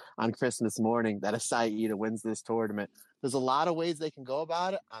System on Christmas morning, that Saida wins this tournament. There's a lot of ways they can go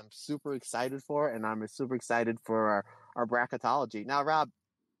about it. I'm super excited for it, and I'm super excited for our bracketology. Now, Rob,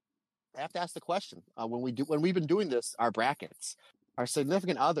 I have to ask the question. When we've been doing this, our brackets, our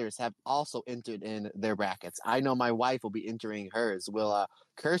significant others have also entered in their brackets. I know my wife will be entering hers. Will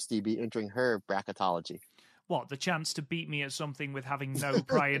Kirsty be entering her bracketology? What, the chance to beat me at something with having no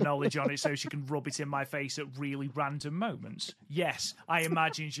prior knowledge on it so she can rub it in my face at really random moments? Yes, I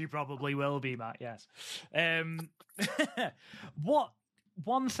imagine she probably will be, Matt, yes.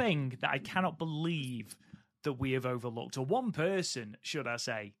 One thing that I cannot believe that we have overlooked, or one person, should I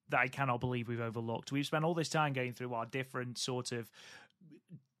say, that I cannot believe we've overlooked. We've spent all this time going through our different sort of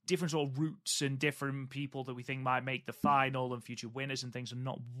routes and different people that we think might make the final and future winners and things, and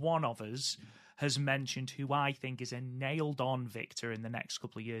not one of us has mentioned who I think is a nailed-on victor in the next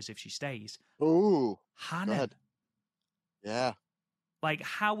couple of years if she stays. Ooh, Hannah. good. Yeah. Like,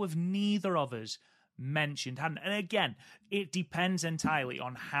 how have neither of us mentioned Hannah? And again, it depends entirely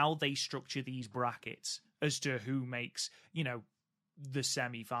on how they structure these brackets as to who makes, the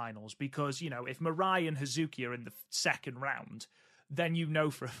semi-finals. Because, if Mirai and Hazuki are in the second round, then you know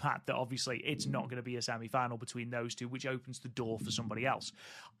for a fact that obviously it's not going to be a semi-final between those two, which opens the door for somebody else.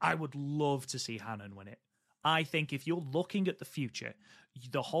 I would love to see Hanan win it. I think if you're looking at the future,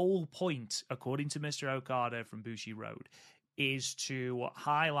 the whole point, according to Mr. Okada from Bushi Road, is to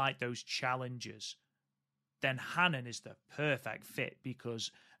highlight those challengers. Then Hanan is the perfect fit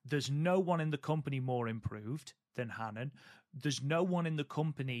because there's no one in the company more improved than Hanan. There's no one in the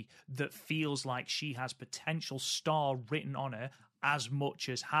company that feels like she has potential star written on her as much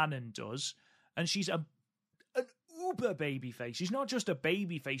as Hanan does. And she's an uber babyface. She's not just a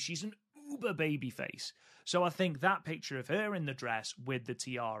babyface, she's an uber babyface. So I think that picture of her in the dress with the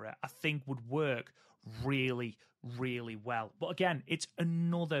tiara, I think would work really, really well. But again, it's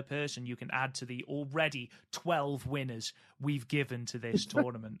another person you can add to the already 12 winners we've given to this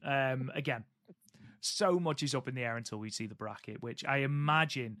tournament. Again, so much is up in the air until we see the bracket, which I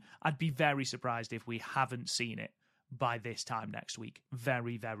imagine I'd be very surprised if we haven't seen it by this time next week.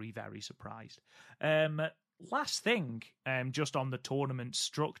 Very, very, very surprised. Last thing, just on the tournament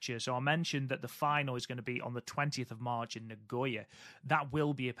structure. So I mentioned that the final is going to be on the 20th of March in Nagoya. That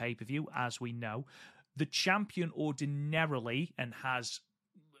will be a pay-per-view, as we know. The champion ordinarily, and has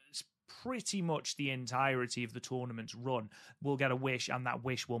pretty much the entirety of the tournament's run, will get a wish, and that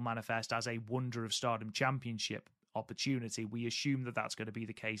wish will manifest as a Wonder of Stardom Championship opportunity. We assume that that's going to be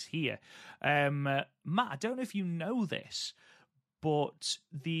the case here. Matt, I don't know if you know this, but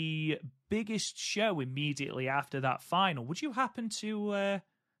the biggest show immediately after that final, would you happen to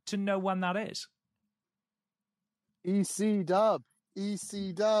know when that is? EC Dub.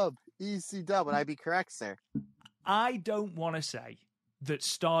 Would I be correct, sir? I don't want to say that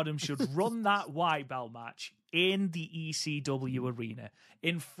Stardom should run that white belt match in the ECW arena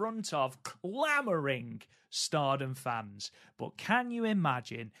in front of clamoring Stardom fans. But can you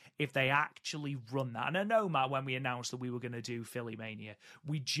imagine if they actually run that? And I know, Matt, when we announced that we were going to do Philly Mania,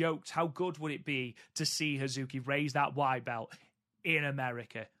 we joked how good would it be to see Hazuki raise that white belt in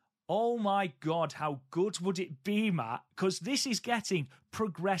America. Oh my God, how good would it be, Matt? Because this is getting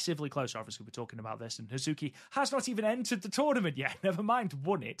progressively closer. Obviously, we're talking about this, and Hazuki has not even entered the tournament yet, never mind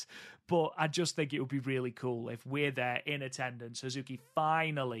won it. But I just think it would be really cool if we're there in attendance. Hazuki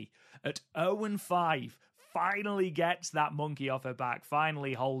finally, at 0-5, finally gets that monkey off her back,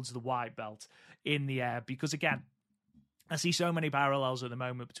 finally holds the white belt in the air. Because again, I see so many parallels at the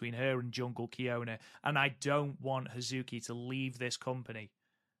moment between her and Jungle Kiona, and I don't want Hazuki to leave this company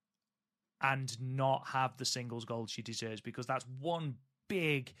and not have the singles gold she deserves, because that's one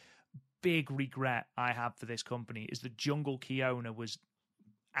big regret I have for this company, is that Jungle Kiona was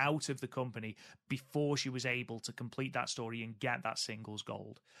out of the company before she was able to complete that story and get that singles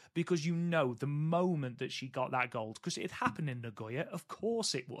gold. Because you know, the moment that she got that gold, because it happened in Nagoya, of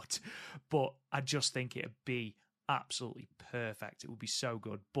course it would. But I just think it'd be absolutely perfect. It would be so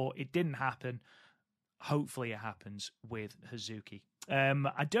good. But it didn't happen. Hopefully it happens with Hazuki.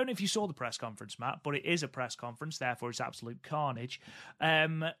 I don't know if you saw the press conference, Matt, but it is a press conference, therefore it's absolute carnage.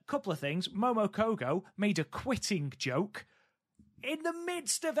 Couple of things. Momo Kogo made a quitting joke in the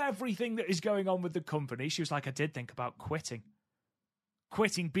midst of everything that is going on with the company. She was like, I did think about quitting.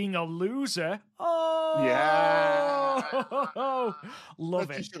 Quitting being a loser. Oh, Yeah.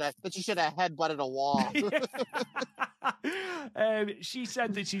 Love it. But you should have headbutted a wall. She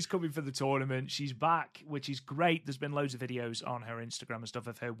said that she's coming for the tournament. She's back, which is great. There's been loads of videos on her Instagram and stuff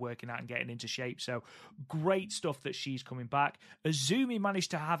of her working out and getting into shape. So great stuff that she's coming back. Azumi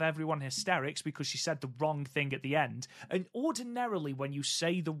managed to have everyone hysterics because she said the wrong thing at the end. And ordinarily, when you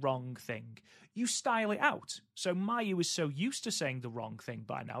say the wrong thing, you style it out. So Mayu is so used to saying the wrong thing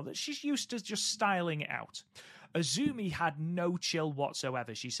by now that she's used to just styling it out. Azumi had no chill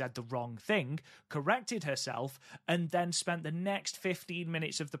whatsoever. She said the wrong thing, corrected herself, and then spent the next 15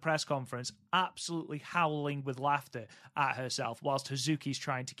 minutes of the press conference absolutely howling with laughter at herself whilst Hazuki's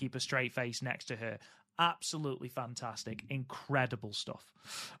trying to keep a straight face next to her. Absolutely fantastic. Incredible stuff.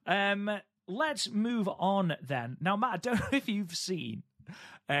 Let's move on then. Now, Matt, I don't know if you've seen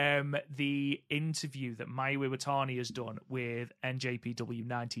the interview that Mayu Iwatani has done with NJPW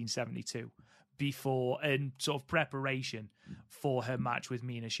 1972 before, in sort of preparation for her match with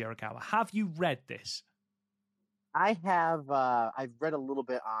Mina Shirakawa. Have you read this? I have. I've read a little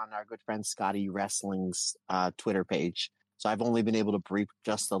bit on our good friend Scotty Wrestling's Twitter page, so I've only been able to brief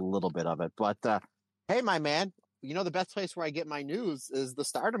just a little bit of it. But hey, my man, you know the best place where I get my news is the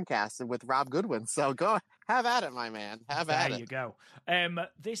Stardom Cast with Rob Goodwin. So go have at it, my man. Have at it. There you go.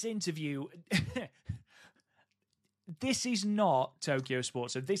 This interview. This is not Tokyo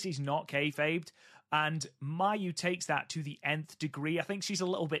Sports, so this is not kayfabed, and Mayu takes that to the nth degree. I think she's a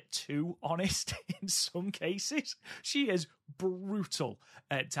little bit too honest in some cases. She is brutal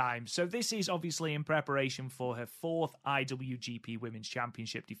at times. So this is obviously in preparation for her fourth IWGP Women's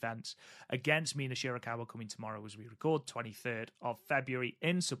Championship defense against Mina Shirakawa, coming tomorrow as we record, 23rd of February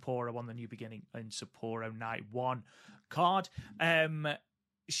in Sapporo on the New Beginning in Sapporo Night 1 card.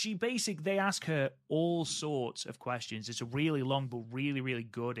 They ask her all sorts of questions. It's a really long but really, really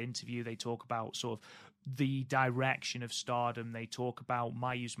good interview. They talk about sort of the direction of Stardom. They talk about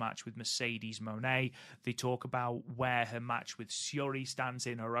Mayu's match with Mercedes Moné. They talk about where her match with Syuri stands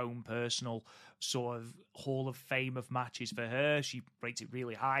in her own personal sort of Hall of Fame of matches for her. She rates it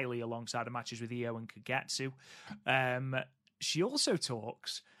really highly alongside her matches with Io and Kagetsu. She also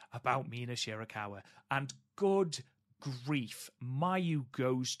talks about Mina Shirakawa, and good grief, Mayu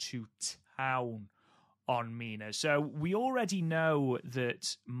goes to town on Mina. So we already know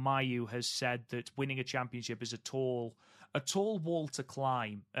that Mayu has said that winning a championship is a tall wall to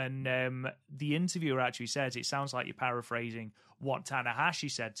climb. And the interviewer actually says, it sounds like you're paraphrasing what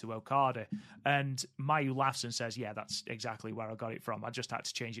Tanahashi said to Okada. And Mayu laughs and says, yeah, that's exactly where I got it from. I just had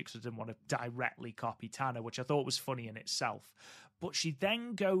to change it because I didn't want to directly copy Tana, which I thought was funny in itself. But she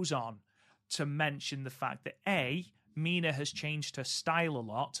then goes on to mention the fact that Mina has changed her style a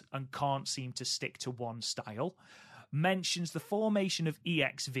lot and can't seem to stick to one style. Mentions the formation of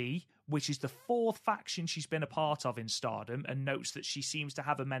EXV, which is the fourth faction she's been a part of in Stardom, and notes that she seems to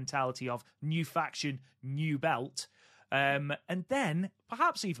have a mentality of new faction, new belt. And then,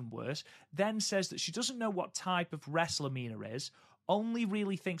 perhaps even worse, then says that she doesn't know what type of wrestler Mina is, only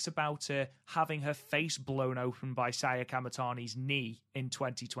really thinks about her having her face blown open by Saya Kamitani's knee in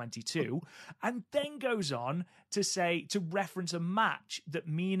 2022, and then goes on to reference a match that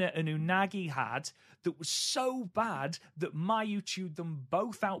Mina and Unagi had that was so bad that Mayu chewed them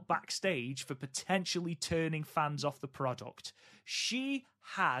both out backstage for potentially turning fans off the product. She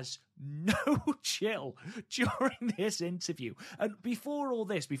has no chill during this interview. And before all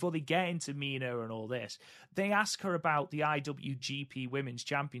this, before they get into Mina and all this, they ask her about the IWGP Women's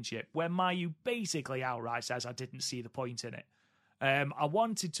Championship, where Mayu basically outright says, I didn't see the point in it. I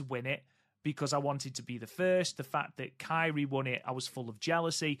wanted to win it because I wanted to be the first. The fact that Kairi won it, I was full of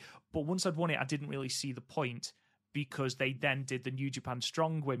jealousy. But once I'd won it, I didn't really see the point, because they then did the New Japan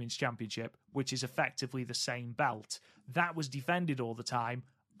Strong Women's Championship, which is effectively the same belt. That was defended all the time.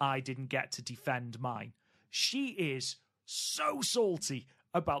 I didn't get to defend mine. She is so salty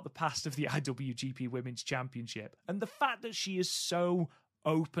about the past of the IWGP Women's Championship. And the fact that she is so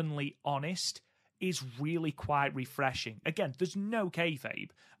openly honest is really quite refreshing. Again, there's no kayfabe,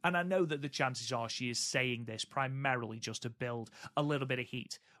 and I know that the chances are she is saying this primarily just to build a little bit of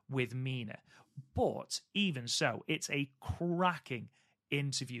heat with Mina. But even so, it's a cracking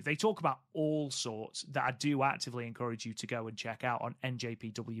interview. They talk about all sorts that I do actively encourage you to go and check out on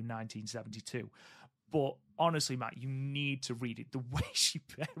NJPW 1972. But honestly, Matt, you need to read it. The way she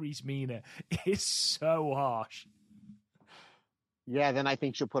buries Mina is so harsh. Yeah, then I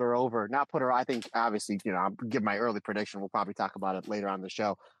think she'll put her over. Not put her. I think obviously, I'll give my early prediction. We'll probably talk about it later on the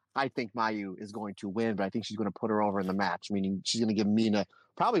show. I think Mayu is going to win, but I think she's going to put her over in the match, meaning she's going to give Mina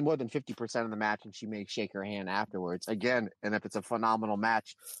probably more than 50% of the match, and she may shake her hand afterwards. Again, and if it's a phenomenal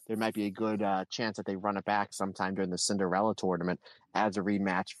match, there might be a good chance that they run it back sometime during the Cinderella tournament as a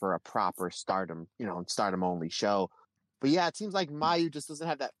rematch for a proper Stardom, Stardom only show. But yeah, it seems like Mayu just doesn't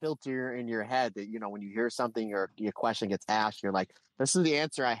have that filter in your head that, when you hear something or your question gets asked, you're like, this is the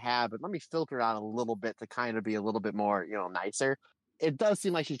answer I have, but let me filter it out a little bit to kind of be a little bit more, nicer. It does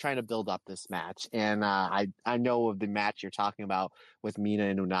seem like she's trying to build up this match. And I know of the match you're talking about with Mina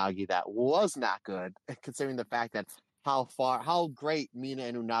and Unagi that was not good, considering the fact that how great Mina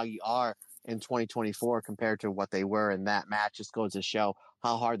and Unagi are in 2024 compared to what they were in that match. Just goes to show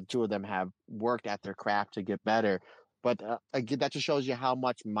how hard the two of them have worked at their craft to get better. But again, that just shows you how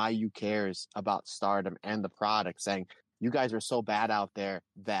much Mayu cares about Stardom and the product, saying, you guys are so bad out there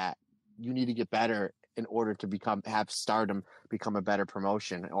that you need to get better in order to have Stardom become a better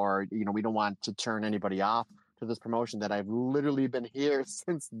promotion. Or, we don't want to turn anybody off to this promotion that I've literally been here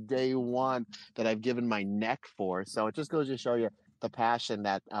since day one, that I've given my neck for. So it just goes to show you the passion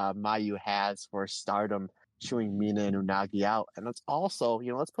that Mayu has for Stardom, chewing Mina and Unagi out. And let's also,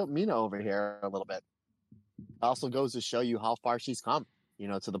 let's put Mina over here a little bit. Also goes to show you how far she's come,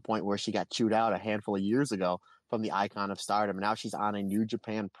 to the point where she got chewed out a handful of years ago from the icon of Stardom. Now she's on a New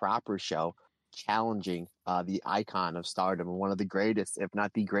Japan proper show, challenging the icon of Stardom, one of the greatest, if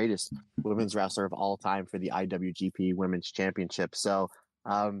not the greatest, women's wrestler of all time for the IWGP Women's Championship. So,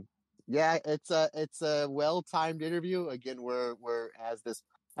 yeah, it's a well-timed interview. Again, we're as this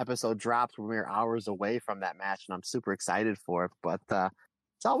episode drops, we're mere hours away from that match, and I'm super excited for it. But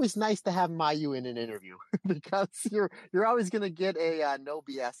it's always nice to have Mayu in an interview because you're always going to get a no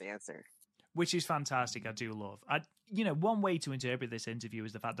BS answer. Which is fantastic. I do love. One way to interpret this interview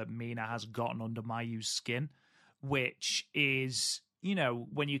is the fact that Mina has gotten under Mayu's skin, which is,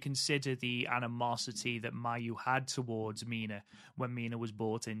 when you consider the animosity that Mayu had towards Mina when Mina was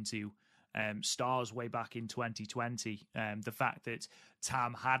brought into Stars way back in 2020. The fact that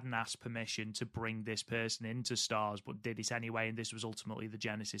Tam hadn't asked permission to bring this person into Stars, but did it anyway, and this was ultimately the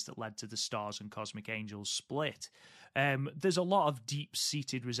genesis that led to the Stars and Cosmic Angels split. There's a lot of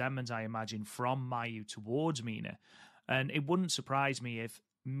deep-seated resentment, I imagine, from Mayu towards Mina, and it wouldn't surprise me if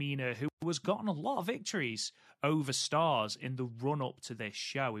Mina, who has gotten a lot of victories over Stars in the run-up to this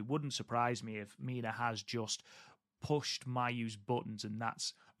show, it wouldn't surprise me if Mina has just pushed Mayu's buttons, and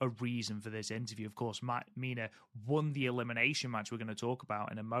that's a reason for this interview. Of course, Mina won the elimination match we're going to talk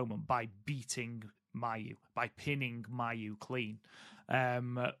about in a moment by beating Mayu, by pinning Mayu clean.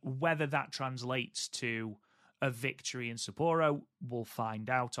 Whether that translates to a victory in Sapporo, we'll find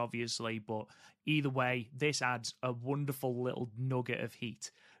out, obviously, but either way, this adds a wonderful little nugget of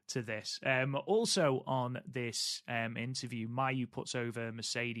heat to this. Also on this interview, Mayu puts over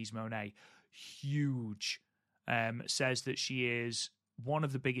Mercedes Moné huge. Says that she is one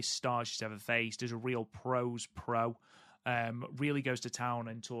of the biggest stars she's ever faced, is a real pro's pro. Really goes to town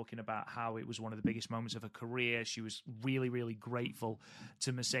and talking about how it was one of the biggest moments of her career. She was really, really grateful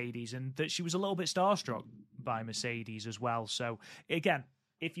to Mercedes, and that she was a little bit starstruck by Mercedes as well. So again,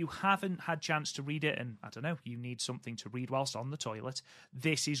 if you haven't had chance to read it, and I don't know, you need something to read whilst on the toilet,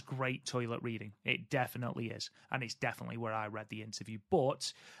 this is great toilet reading. It definitely is. And it's definitely where I read the interview.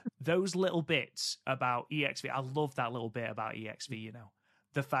 But those little bits about EXV, I love that little bit about EXV,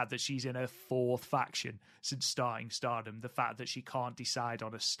 the fact that she's in her fourth faction since starting Stardom, the fact that she can't decide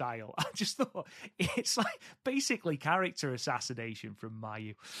on a style. I just thought it's like basically character assassination from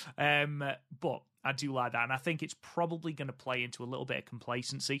Mayu. But I do like that, and I think it's probably going to play into a little bit of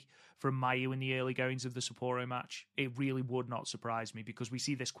complacency from Mayu in the early goings of the Sapporo match. It really would not surprise me, because we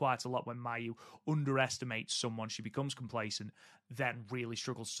see this quite a lot when Mayu underestimates someone. She becomes complacent, then really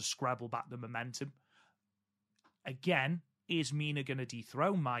struggles to scrabble back the momentum. Again, is Mina going to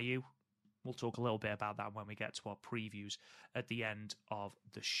dethrone Mayu? We'll talk a little bit about that when we get to our previews at the end of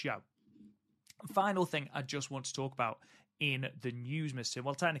the show. Final thing I just want to talk about in the news, Mr.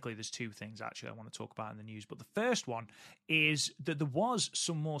 Well, technically there's two things actually I want to talk about in the news, but the first one is that there was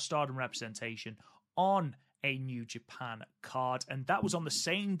some more Stardom representation on a New Japan card, and that was on the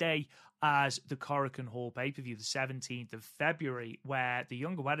same day as the Korakuen Hall pay-per-view, the 17th of February, where the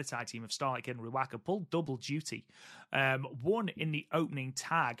Young Uedatai team of Starlight Kid and Ruaka pulled double duty. Won in the opening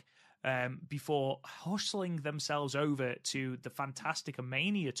tag before hustling themselves over to the Fantastica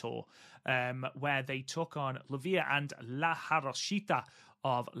Mania tour, where they took on Lavia and La Jarochita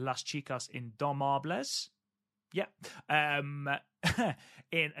of Las Chicas Indomables. Yeah.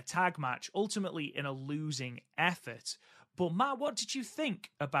 In a tag match, ultimately in a losing effort. But Matt, what did you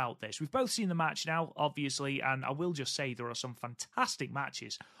think about this? We've both seen the match now, obviously, and I will just say there are some fantastic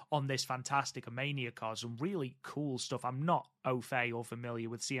matches on this Fantastica Mania card, some really cool stuff. I'm not au fait or familiar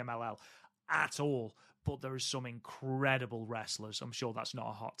with CMLL at all, but there is some incredible wrestlers. I'm sure that's not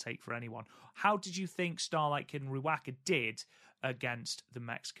a hot take for anyone. How did you think Starlight Kid and Ruaka did against the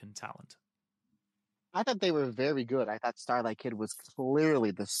Mexican talent? I thought they were very good. I thought Starlight Kid was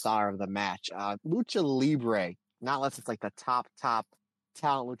clearly the star of the match. Lucha Libre, not unless it's like the top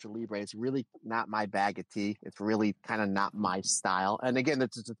talent Lucha Libre, it's really not my bag of tea. It's really kind of not my style. And again,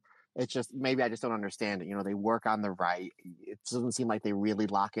 it's just maybe I just don't understand it. You know, they work on the right. It doesn't seem like they really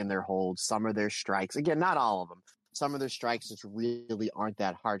lock in their holds. Some of their strikes, again, not all of them. Some of their strikes just really aren't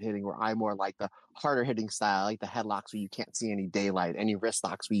that hard hitting, where I more like the harder hitting style, like the headlocks where you can't see any daylight, any wrist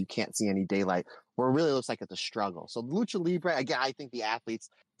locks where you can't see any daylight, where it really looks like it's a struggle. So Lucha Libre, again, I think the athletes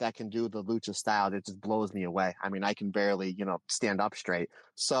that can do the Lucha style, it just blows me away. I mean, I can barely, stand up straight.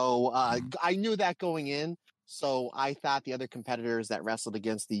 So I knew that going in. So I thought the other competitors that wrestled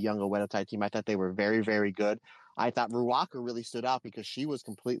against the Young Uedatai team, I thought they were very, very good. I thought Ruaka really stood out because she was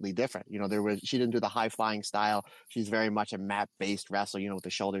completely different. She didn't do the high flying style. She's very much a mat based wrestler, with the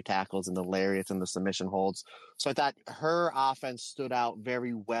shoulder tackles and the lariats and the submission holds. So I thought her offense stood out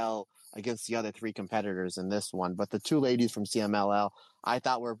very well against the other three competitors in this one. But the two ladies from CMLL, I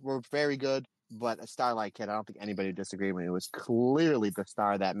thought were very good. But a Starlight Kid, I don't think anybody would disagree with me. It was clearly the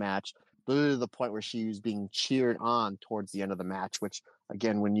star of that match, literally to the point where she was being cheered on towards the end of the match, which,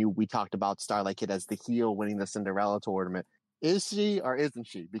 again, we talked about Starlight Kid as the heel winning the Cinderella tournament. Is she or isn't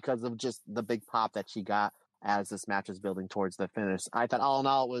she? Because of just the big pop that she got as this match is building towards the finish. I thought all in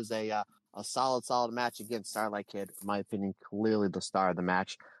all it was a solid match against Starlight Kid. In my opinion, clearly the star of the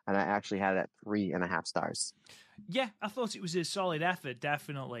match. And I actually had it at 3.5 stars. Yeah, I thought it was a solid effort,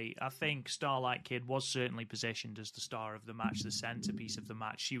 definitely. I think Starlight Kid was certainly positioned as the star of the match, the centerpiece of the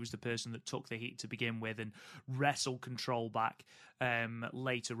match. She was the person that took the heat to begin with and wrestled control back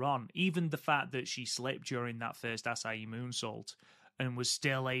later on. Even the fact that she slipped during that first Acai moonsault and was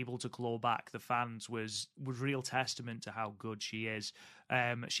still able to claw back the fans was real testament to how good she is.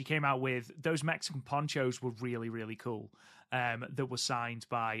 She came out with those Mexican ponchos were really, really cool. That were signed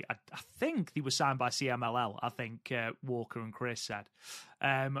by, I think they were signed by CMLL, I think Walker and Chris said.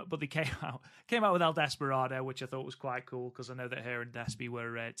 But they came out with El Desperado, which I thought was quite cool because I know that her and Despy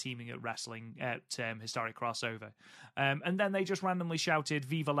were teaming at wrestling at Historic Crossover. And then they just randomly shouted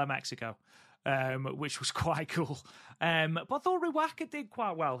Viva la Mexico, which was quite cool. But I thought Ruaka did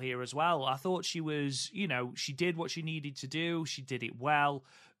quite well here as well. I thought she was, she did what she needed to do. She did it well.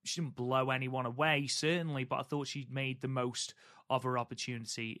 She didn't blow anyone away, certainly, but I thought she made the most of her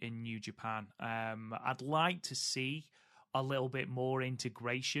opportunity in New Japan. I'd like to see a little bit more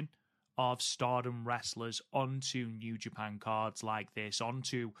integration of Stardom wrestlers onto New Japan cards like this,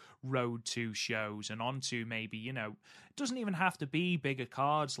 onto Road 2 shows, and onto maybe, it doesn't even have to be bigger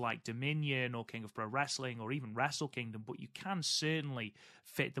cards like Dominion or King of Pro Wrestling or even Wrestle Kingdom, but you can certainly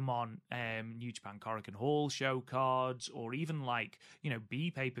fit them on New Japan Korakuen Hall show cards, or even like,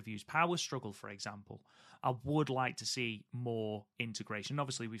 B pay-per-views, Power Struggle, for example. I would like to see more integration.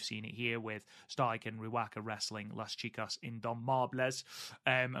 Obviously, we've seen it here with Starlight and Ruaka wrestling Las Chicas Indomables,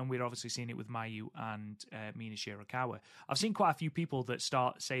 and we're obviously seeing it with Mayu and Mina Shirakawa. I've seen quite a few people that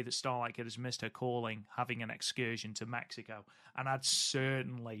say that Starlight Kid has missed her calling, having an excursion to Mexico, and I'd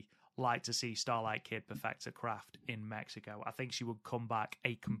certainly like to see Starlight Kid perfect her craft in Mexico. I think she would come back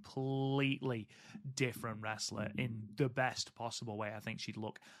a completely different wrestler in the best possible way. I think she'd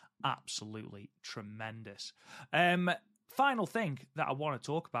look absolutely tremendous. Final thing that I want to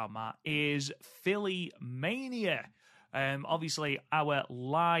talk about, Matt, is Philly Mania. Obviously, our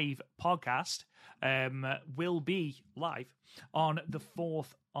live podcast will be live on the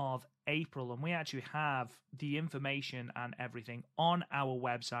 4th of April, and we actually have the information and everything on our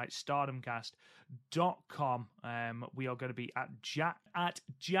website, stardomcast.com. We are going to be at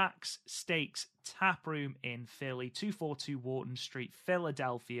Jack's Steaks Tap Room in Philly, 242 Wharton Street,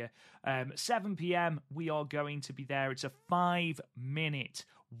 Philadelphia. 7 p.m. we are going to be there. It's a 5-minute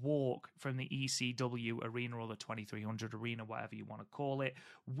walk from the ECW arena or the 2300 arena, whatever you want to call it.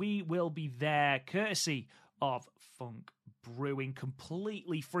 We will be there courtesy of Funk Brewing,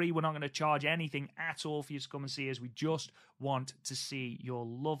 completely free. We're not going to charge anything at all for you to come and see us. We just want to see your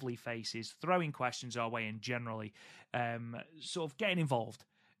lovely faces, throwing questions our way, and generally sort of getting involved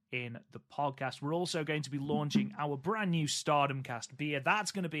in the podcast. We're also going to be launching our brand new Stardom Cast beer.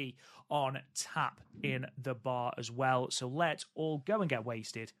 That's going to be on tap in the bar as well. So let's all go and get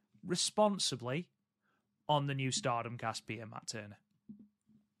wasted responsibly on the new Stardom Cast beer, Matt Turner.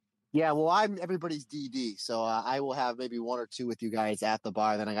 Yeah, well, I'm everybody's DD, so I will have maybe one or two with you guys at the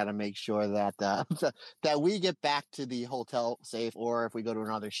bar. Then I got to make sure that that we get back to the hotel safe, or if we go to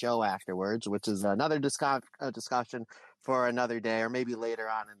another show afterwards, which is another discussion for another day, or maybe later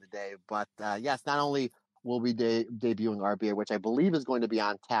on in the day. But yes, not only will we debuting our beer, which I believe is going to be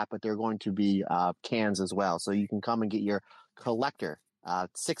on tap, but they're going to be cans as well, so you can come and get your collector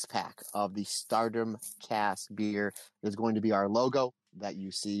 6-pack of the Stardom Cast beer. Is going to be our logo that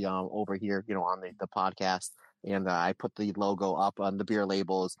you see over here, on the podcast. And I put the logo up on the beer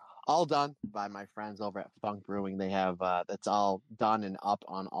labels, all done by my friends over at Funk Brewing. They have that's all done and up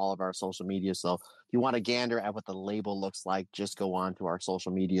on all of our social media. So if you want to gander at what the label looks like, just go on to our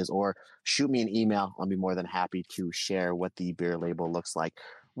social medias or shoot me an email. I'll be more than happy to share what the beer label looks like.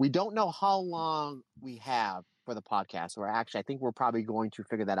 We don't know how long we have for the podcast, or actually, I think we're probably going to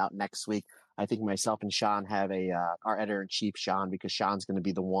figure that out next week. I think myself and Sean have our editor-in-chief, Sean, because Sean's going to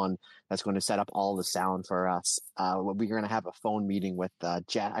be the one that's going to set up all the sound for us. We're going to have a phone meeting with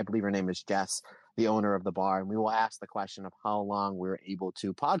Jess, I believe her name is Jess, the owner of the bar, and we will ask the question of how long we're able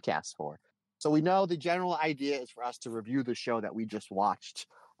to podcast for. So we know the general idea is for us to review the show that we just watched,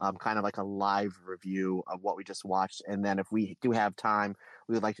 kind of like a live review of what we just watched. And then if we do have time,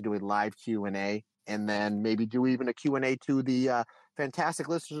 we would like to do a live Q&A, and then maybe do even a Q&A to the fantastic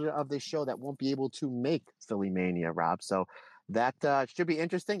listeners of this show that won't be able to make Philly Mania, Rob. So that should be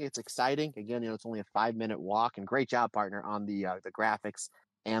interesting. It's exciting. Again, it's only a 5-minute walk, and great job, partner, on the graphics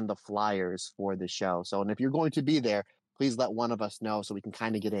and the flyers for the show. So, and if you're going to be there, please let one of us know so we can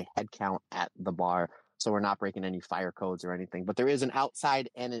kind of get a head count at the bar, so we're not breaking any fire codes or anything. But there is an outside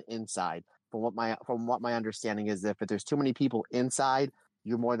and an inside. From what my understanding is, if there's too many people inside,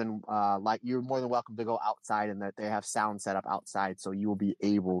 you're more than welcome to go outside, and that they have sound set up outside, so you will be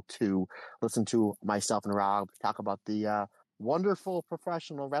able to listen to myself and Rob talk about the wonderful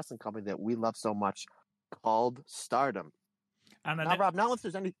professional wrestling company that we love so much, called Stardom. And now, Rob, now if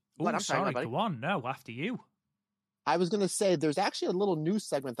there's any, I'm sorry, go on. No, after you. I was going to say, there's actually a little news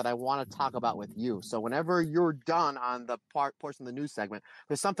segment that I want to talk about with you. So whenever you're done on the portion of the news segment,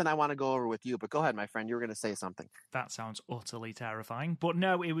 there's something I want to go over with you. But go ahead, my friend. You were going to say something. That sounds utterly terrifying. But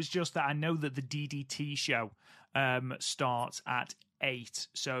no, it was just that I know that the DDT show starts at 8.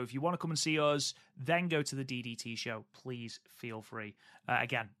 So if you want to come and see us, then go to the DDT show, please feel free.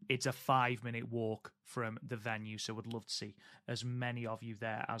 Again, it's a 5-minute walk from the venue, so would love to see as many of you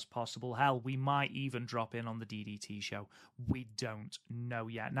there as possible. Hell, we might even drop in on the DDT show. We don't know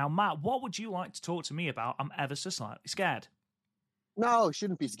yet. Now, Matt, what would you like to talk to me about? I'm ever so slightly scared. No,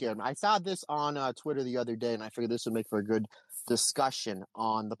 shouldn't be scared. I saw this on Twitter the other day, and I figured this would make for a good discussion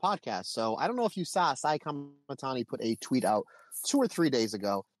on the podcast. So I don't know if you saw, Sai Kamatani put a tweet out 2 or 3 days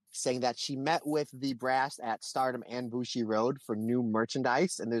ago saying that she met with the brass at Stardom and Bushi Road for new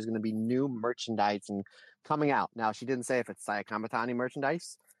merchandise, and there's going to be new merchandising coming out. Now, she didn't say if it's Saya Kamatani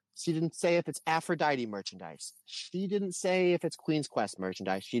merchandise. She didn't say if it's Aphrodite merchandise. She didn't say if it's Queen's Quest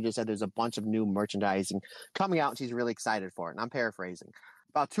merchandise. She just said there's a bunch of new merchandising coming out, and she's really excited for it. And I'm paraphrasing.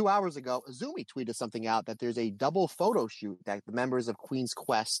 About 2 hours ago, Azumi tweeted something out that there's a double photo shoot that the members of Queen's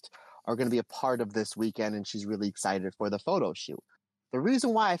Quest are going to be a part of this weekend, and she's really excited for the photo shoot. The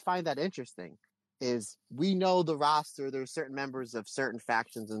reason why I find that interesting is we know the roster. There's certain members of certain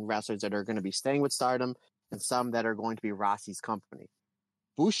factions and wrestlers that are going to be staying with Stardom, and some that are going to be Rossi's company.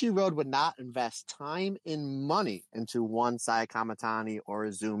 Bushi Road would not invest time and money into one Saya Kamatani or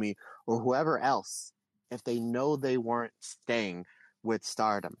Azumi or whoever else if they know they weren't staying with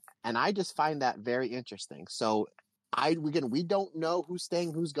Stardom. And I just find that very interesting. So we don't know who's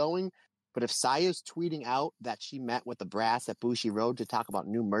staying, who's going, but if Saya's tweeting out that she met with the brass at Bushi Road to talk about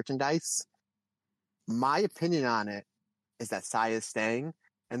new merchandise, my opinion on it is that Saya's staying.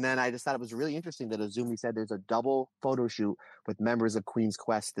 And then I just thought it was really interesting that Azumi said there's a double photo shoot with members of Queen's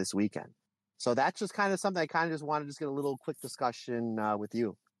Quest this weekend. So that's just kind of something I kind of just wanted to get a little quick discussion with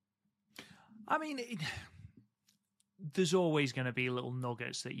you. I mean, there's always going to be little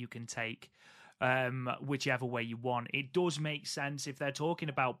nuggets that you can take whichever way you want. It does make sense if they're talking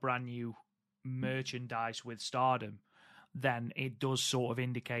about brand new merchandise with Stardom, then it does sort of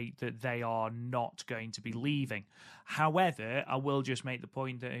indicate that they are not going to be leaving. However, I will just make the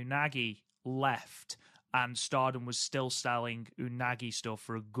point that Unagi left and Stardom was still selling Unagi stuff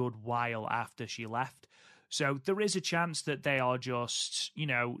for a good while after she left. So there is a chance that they are just,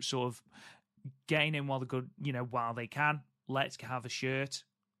 sort of getting in while they're good, while they can. Let's have a shirt.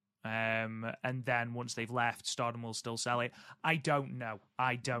 And then once they've left, Stardom will still sell it. I don't know.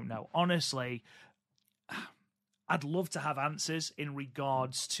 Honestly, I'd love to have answers in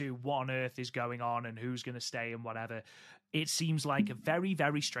regards to what on earth is going on and who's going to stay and whatever. It seems like a very,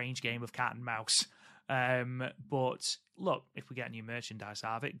 very strange game of cat and mouse. But look, if we get new merchandise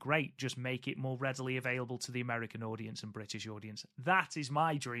out of it, great. Just make it more readily available to the American audience and British audience. That is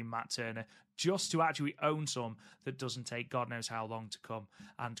my dream, Matt Turner, just to actually own some that doesn't take God knows how long to come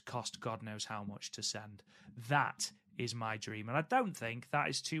and cost God knows how much to send. That is my dream. And I don't think that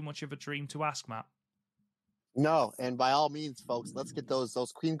is too much of a dream to ask, Matt. No, and by all means, folks, let's get those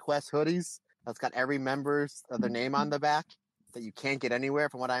Queen Quest hoodies that's got every member's their name on the back that you can't get anywhere.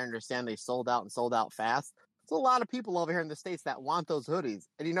 From what I understand, they sold out fast. There's a lot of people over here in the States that want those hoodies.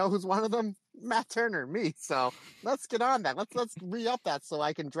 And you know who's one of them? Matt Turner, me. So let's get on that. Let's re-up that so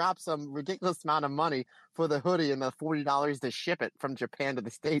I can drop some ridiculous amount of money for the hoodie and the $40 to ship it from Japan to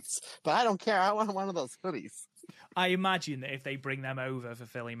the States. But I don't care. I want one of those hoodies. I imagine that if they bring them over for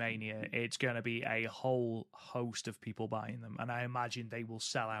Philly Mania, it's going to be a whole host of people buying them, and I imagine they will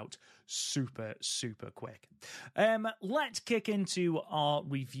sell out super, super quick. Let's kick into our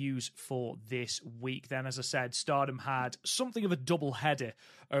reviews for this week then. As I said, Stardom had something of a double header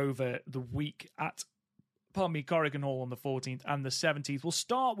over the week at Korakuen Hall on the 14th and the 17th. We'll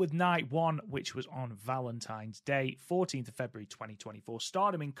start with night one, which was on Valentine's Day, 14th of February 2024.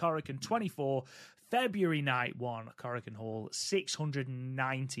 Stardom in Korakuen 24, February night one, Korakuen Hall,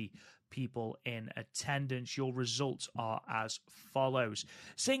 690 people in attendance. Your results are as follows.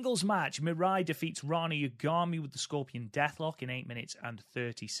 Singles match, Mirai defeats Rana Yagami with the Scorpion Deathlock in 8 minutes and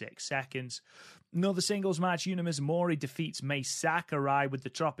 36 seconds. Another singles match, Yuna Mizumori defeats Mei Sakurai with the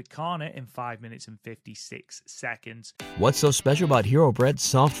Tropicana in 5 minutes and 56 seconds. What's so special about Hero Bread's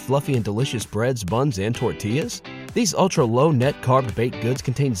soft, fluffy, and delicious breads, buns, and tortillas? These ultra-low net-carb baked goods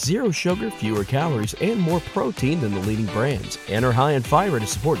contain zero sugar, fewer calories, and more protein than the leading brands, and are high in fiber to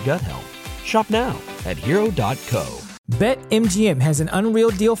support gut health. Shop now at hero.co. BetMGM has an unreal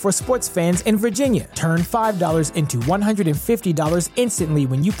deal for sports fans in Virginia. Turn $5 into $150 instantly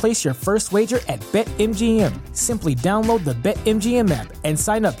when you place your first wager at BetMGM. Simply download the BetMGM app and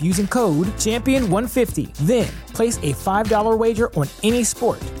sign up using code Champion150. Then, place a $5 wager on any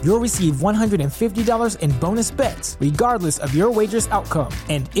sport. You'll receive $150 in bonus bets, regardless of your wager's outcome.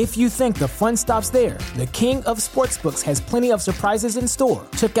 And if you think the fun stops there, the King of Sportsbooks has plenty of surprises in store.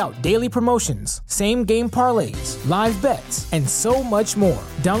 Check out daily promotions, same-game parlays, live bets, and so much more.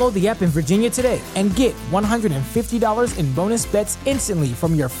 Download the app in Virginia today and get $150 in bonus bets instantly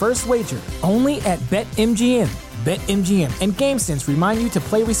from your first wager. Only at BetMGM. BetMGM and GameSense remind you to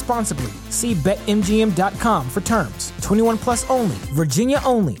play responsibly. See BetMGM.com for terms. 21 plus only. Virginia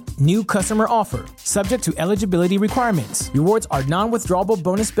only. New customer offer. Subject to eligibility requirements. Rewards are non-withdrawable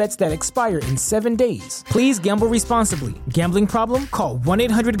bonus bets that expire in 7 days. Please gamble responsibly. Gambling problem? Call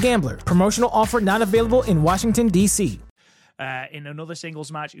 1-800-GAMBLER. Promotional offer not available in Washington, D.C. In another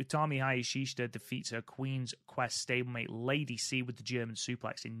singles match, Utami Hayashishita defeats her Queen's Quest stablemate Lady C with the German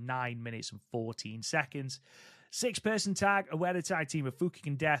suplex in 9 minutes and 14 seconds. Six-person tag, Ueda tag team of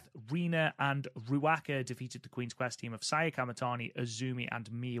Fukigen Death, Rina and Ruaka defeated the Queen's Quest team of Saya Kamatani, Azumi,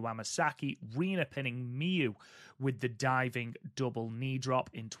 and Miyu Amasaki. Rina pinning Miyu with the diving double knee drop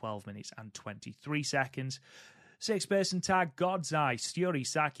in 12 minutes and 23 seconds. Six-person tag, God's Eye, Syuri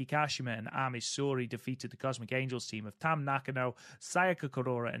Saki Kashima and Ami Suri defeated the Cosmic Angels team of Tam Nakano, Sayaka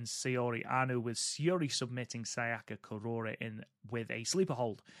Kurora, and Sayori Anu, with Syuri submitting Sayaka Kurora in with a sleeper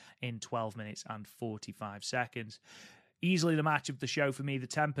hold in 12 minutes and 45 seconds. Easily the match of the show for me, the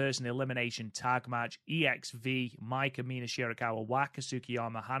 10-person elimination tag match, EXV, Maika, Mina Shirakawa, Waka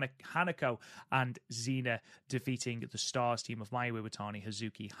Tsukiyama, Hanako, and Xena defeating the Stars team of Mayu Iwatani,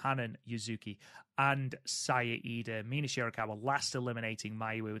 Hazuki, Hanan, Yuzuki, and Saya Ida. Mina Shirakawa last eliminating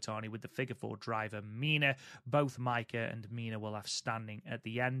Mayu Iwatani with the figure 4 driver Mina. Both Maika and Mina will have standing at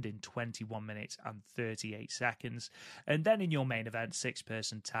the end in 21 minutes and 38 seconds. And then in your main event,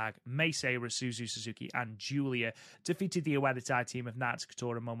 6-person tag, Meisei, Suzu Suzuki, and Julia defeated the Ueda tag team of Natsuko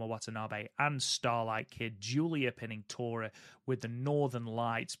Tora, Momo Watanabe, and Starlight Kid. Julia pinning Tora with the Northern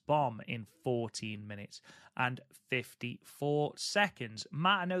Lights bomb in 14 minutes and 54 seconds.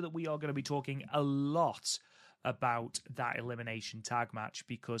 Matt, I know that we are going to be talking a lot about that elimination tag match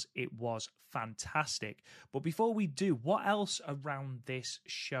because it was fantastic. But before we do, what else around this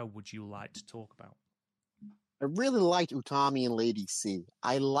show would you like to talk about? I really liked Utami and Lady C.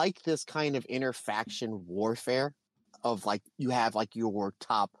 I like this kind of interfaction warfare of like you have like your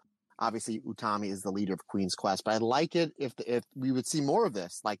top. Obviously, Utami is the leader of Queen's Quest, but I like it if we would see more of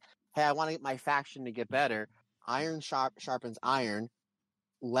this. Like, hey, I want to get my faction to get better. Iron sharpens iron.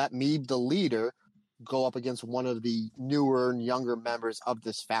 Let me, the leader, go up against one of the newer and younger members of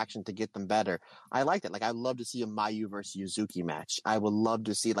this faction to get them better. I like that. Like, I'd love to see a Mayu versus Yuzuki match. I would love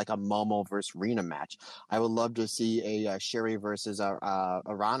to see like a Momo versus Rina match. I would love to see a Sherry versus a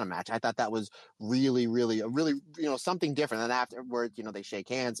Rana match. I thought that was really, something different. And afterwards, they shake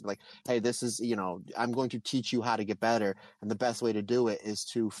hands and be like, hey, this is, I'm going to teach you how to get better. And the best way to do it is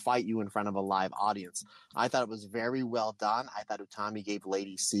to fight you in front of a live audience. I thought it was very well done. I thought Utami gave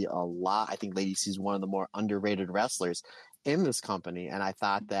Lady C a lot. I think Lady C is one of the more underrated wrestlers in this company. And I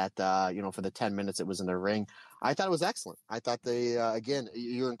thought that, for the 10 minutes it was in the ring, I thought it was excellent. I thought they, again,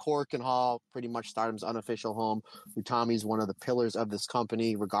 you're in Korakuen Hall, pretty much Stardom's unofficial home. Utami's one of the pillars of this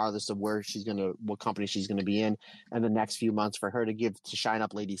company, regardless of what company she's going to be in the next few months. For her to shine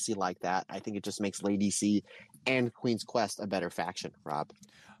up Lady C like that, I think it just makes Lady C and Queen's Quest a better faction, Rob.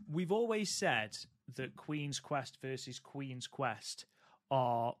 We've always said that Queen's Quest versus Queen's Quest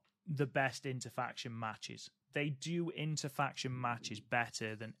are the best interfaction matches. They do interfaction matches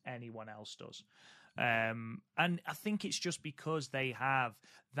better than anyone else does. And I think it's just because they have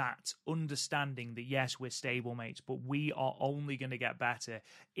that understanding that, yes, we're stablemates, but we are only going to get better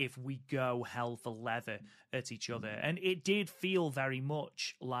if we go hell for leather at each other. And it did feel very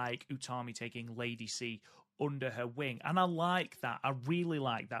much like Utami taking Lady C under her wing. And I like that. I really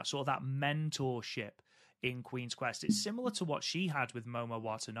like that. Sort of that mentorship in Queen's Quest. It's similar to what she had with Momo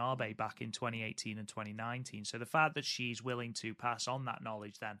Watanabe back in 2018 and 2019. So the fact that she's willing to pass on that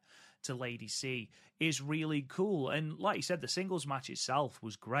knowledge then to Lady C is really cool. And like you said, the singles match itself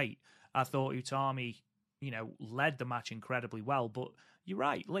was great. I thought Utami, led the match incredibly well. But you're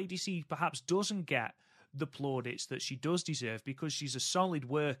right, Lady C perhaps doesn't get the plaudits that she does deserve because she's a solid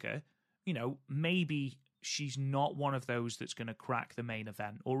worker. Maybe she's not one of those that's going to crack the main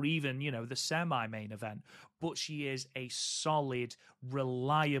event or even, the semi-main event, but she is a solid,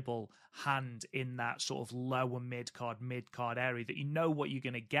 reliable hand in that sort of lower mid-card area that you know what you're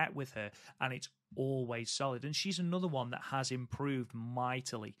going to get with her, and it's always solid. And she's another one that has improved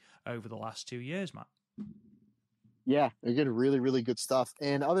mightily over the last 2 years, Matt. Yeah, they're getting really, really good stuff.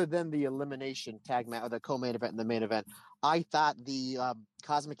 And other than the elimination tag match, or the co-main event and the main event, I thought the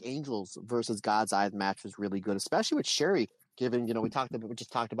Cosmic Angels versus God's Eye match was really good, especially with Sherry giving, we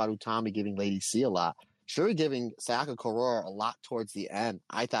just talked about Utami giving Lady C a lot. Sherry giving Sayaka Korora a lot towards the end.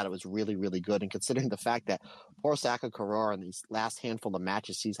 I thought it was really, really good. And considering the fact that poor Sayaka Korora in these last handful of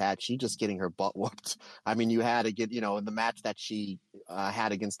matches she's had, she's just getting her butt whooped. I mean, you had to get, in the match that she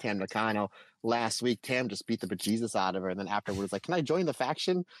had against Tam Nakano last week, Tam just beat the bejesus out of her. And then afterwards, like, can I join the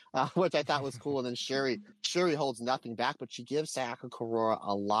faction? Which I thought was cool. And then Sherry holds nothing back, but she gives Sayaka Korora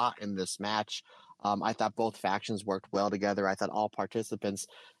a lot in this match. I thought both factions worked well together. I thought all participants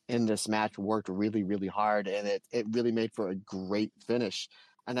in this match worked really, really hard, and it really made for a great finish.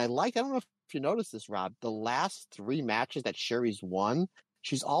 And I don't know if you noticed this, Rob, the last 3 matches that Sherry's won,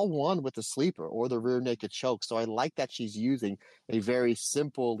 she's all won with the sleeper or the rear naked choke. So I like that she's using a very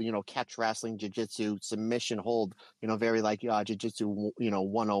simple, catch wrestling, jiu-jitsu, submission hold, very like jiu-jitsu,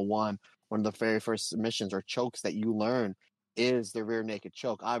 101. One of the very first submissions or chokes that you learn is the rear naked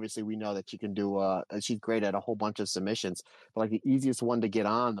choke. Obviously, we know that she can do, she's great at a whole bunch of submissions, but like the easiest one to get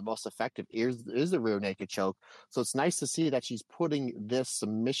on, the most effective is the rear naked choke. So it's nice to see that she's putting this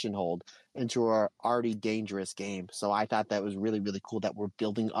submission hold into her already dangerous game. So I thought that was really, really cool that we're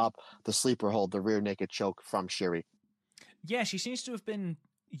building up the sleeper hold, the rear naked choke from Sherry. Yeah, she seems to have been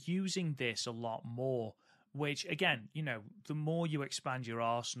using this a lot more, which again, the more you expand your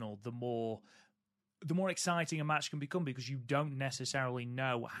arsenal, the more exciting a match can become because you don't necessarily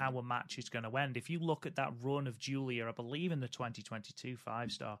know how a match is going to end. If you look at that run of Julia, I believe in the 2022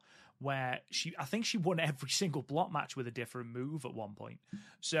 5-star, where I think she won every single block match with a different move at one point.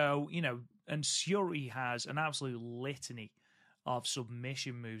 So, and Shuri has an absolute litany of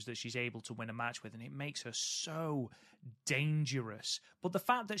submission moves that she's able to win a match with, and it makes her so dangerous. But the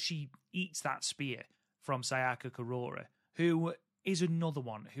fact that she eats that spear from Sayaka Korora, who is another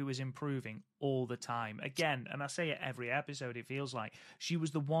one who is improving all the time. Again, and I say it every episode, it feels like she was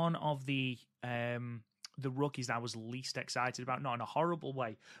the one of the rookies that I was least excited about, not in a horrible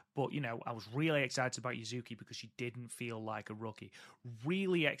way, but, I was really excited about Yuzuki because she didn't feel like a rookie.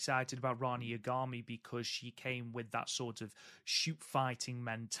 Really excited about Rani Yagami because she came with that sort of shoot-fighting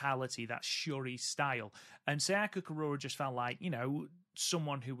mentality, that Shuri style. And Sayaka Korora just felt like,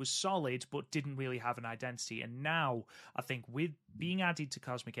 someone who was solid but didn't really have an identity. And now I think with being added to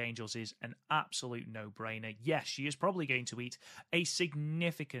Cosmic Angels is an absolute no-brainer. Yes, she is probably going to eat a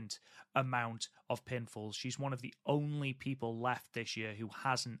significant amount of pinfalls. She's one of the only people left this year who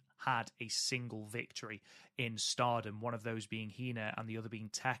hasn't had a single victory in Stardom, one of those being Hina and the other being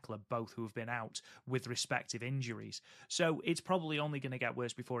Tekla, both who have been out with respective injuries. So it's probably only going to get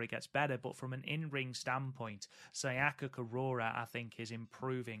worse before it gets better, but from an in-ring standpoint, Sayaka Kurora, I think, is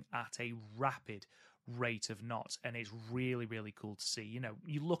improving at a rapid rate of knots, and it's really, really cool to see. You know,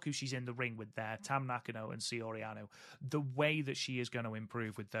 you look who she's in the ring with there, Tam Nakano and Sioriano. The way that she is going to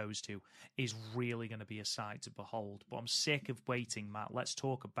improve with those two is really going to be a sight to behold. But I'm sick of waiting, Matt. Let's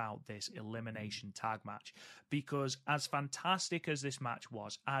talk about this elimination tag match, because as fantastic as this match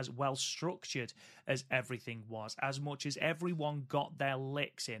was, as well structured as everything was, as much as everyone got their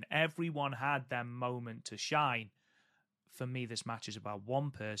licks in, everyone had their moment to shine, for me, this match is about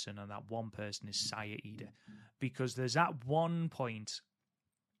one person, and that one person is Saya Ida. Because there's that one point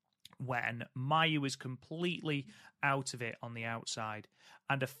when Mayu is completely out of it on the outside,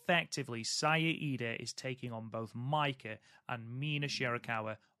 and effectively Saya Ida is taking on both Maika and Mina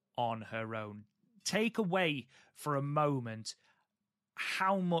Shirakawa on her own. Take away for a moment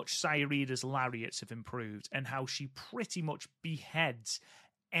how much Saya Ida's lariats have improved and how she pretty much beheads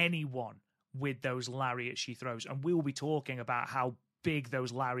anyone with those lariats she throws. And we'll be talking about how big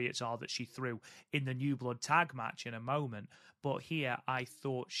those lariats are that she threw in the New Blood tag match in a moment. But here, I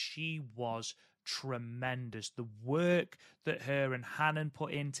thought she was tremendous. The work that her and Hanan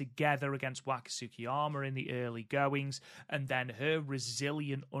put in together against Waka Tsukiyama in the early goings, and then her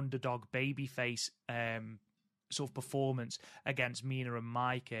resilient underdog babyface sort of performance against Mina and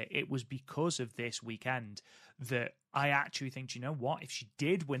Maika, it was because of this weekend that I actually think, you know what, if she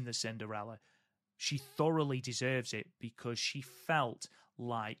did win the Cinderella, she thoroughly deserves it, because she felt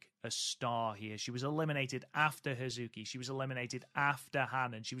like a star here. She was eliminated after Hazuki. She was eliminated after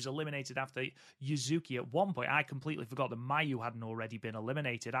Hanan. She was eliminated after Yuzuki. At one point, I completely forgot that Mayu hadn't already been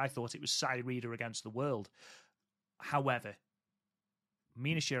eliminated. I thought it was Saya Ida against the world. However,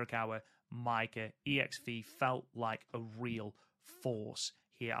 Mina Shirakawa, Maika, EXV felt like a real force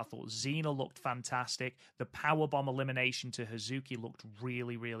here. I thought Xena looked fantastic. The powerbomb elimination to Hazuki looked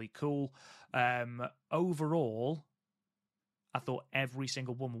really, really cool. Overall, I thought every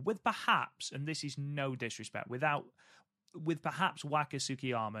single woman, with perhaps, and this is no disrespect, with perhaps Waka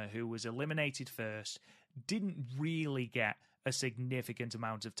Tsukiyama, who was eliminated first, didn't really get a significant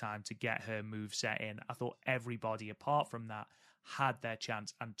amount of time to get her move set in. I thought everybody, apart from that, had their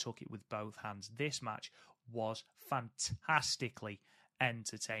chance and took it with both hands. This match was fantastically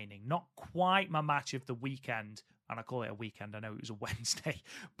entertaining. Not quite my match of the weekend, and I call it a weekend, I know it was a Wednesday,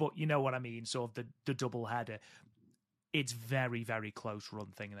 but you know what I mean, sort of the double header. It's very, very close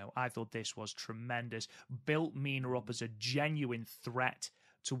run thing, though. I thought this was tremendous. Built Mina up as a genuine threat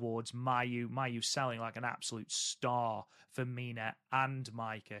towards Mayu. Mayu selling like an absolute star for Mina and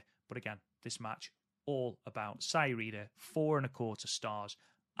Maika. But again, this match, all about Saya Ida, 4.25 stars.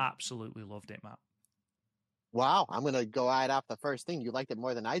 Absolutely loved it, Matt. Wow, I'm going to go right off the first thing. You liked it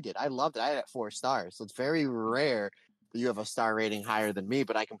more than I did. I loved it. I had it 4 stars. So it's very rare that you have a star rating higher than me,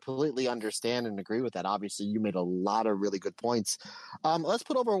 but I completely understand and agree with that. Obviously, you made a lot of really good points. Let's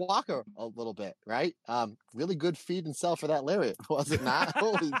put over Waka a little bit, right? Really good feed and sell for that lariat, was it not?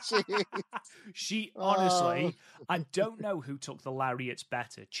 Holy shit. She, honestly, I don't know who took the lariats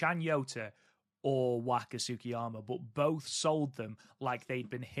better, Chanyota or Waka Tsukiyama, but both sold them like they'd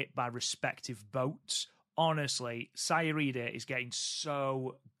been hit by respective boats. Honestly, Saya Ida is getting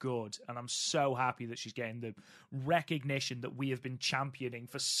so good, and I'm so happy that she's getting the recognition that we have been championing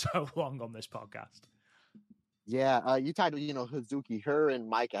for so long on this podcast. Yeah, you titled, Hazuki, her and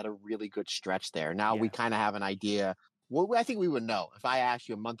Mike had a really good stretch there. Now we kind of have an idea. Well, I think we would know if I asked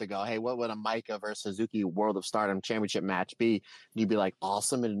you a month ago, hey, what would a Maika versus Hazuki World of Stardom Championship match be? You'd be like,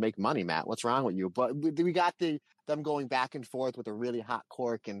 awesome, and make money, Matt. What's wrong with you? But we got them going back and forth with a really hot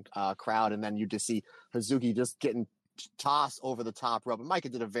cork and crowd, and then you just see Hazuki just getting tossed over the top rope. And Micah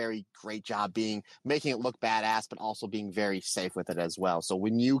did a very great job making it look badass, but also being very safe with it as well. So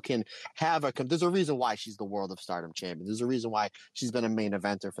when you can have there's a reason why she's the World of Stardom champion. There's a reason why she's been a main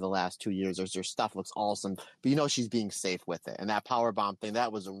eventer for the last 2 years. Her stuff looks awesome, but she's being safe with it. And that power bomb thing,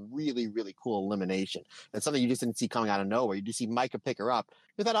 that was a really, really cool elimination. It's something you just didn't see coming out of nowhere. You just see Micah pick her up.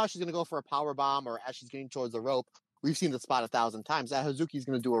 You thought, she's going to go for a power bomb, or as she's getting towards the rope, we've seen the spot 1,000 times. That Hazuki's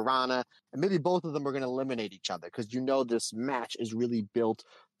going to do a Rana, and maybe both of them are going to eliminate each other, because this match is really built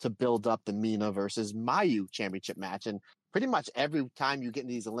to build up the Mina versus Mayu championship match. And pretty much every time you get in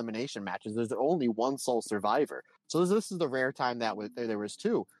these elimination matches, there's only one sole survivor. So this is the rare time that there was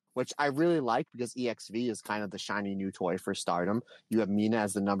two, which I really like because EXV is kind of the shiny new toy for Stardom. You have Mina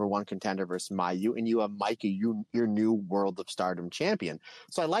as the number one contender versus Mayu, and you have Micah, your new World of Stardom champion.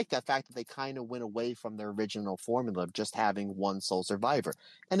 So I like that fact that they kind of went away from their original formula of just having one sole survivor.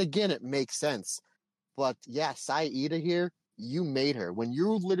 And again, it makes sense. But yeah, Saida here, you made her. When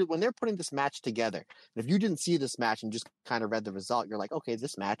they're putting this match together, and if you didn't see this match and just kind of read the result, you're like, okay,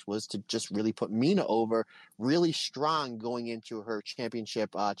 this match was to just really put Mina over, really strong going into her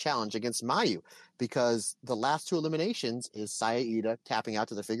championship challenge against Mayu, because the last two eliminations is Saida tapping out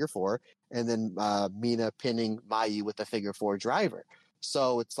to the figure four, and then Mina pinning Mayu with the figure four driver.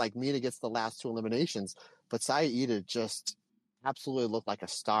 So it's like Mina gets the last two eliminations, but Saida just absolutely looked like a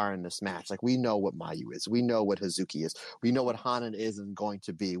star in this match. Like, we know what Mayu is. We know what Hazuki is. We know what Hanan is and going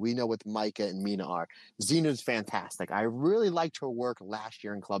to be. We know what Micah and Mina are. Xena's fantastic. I really liked her work last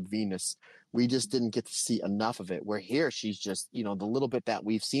year in Club Venus. We just didn't get to see enough of it. Where here, she's just, the little bit that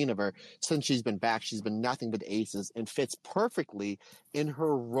we've seen of her since she's been back, she's been nothing but aces and fits perfectly in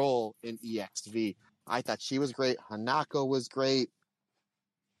her role in EXV. I thought she was great. Hanako was great.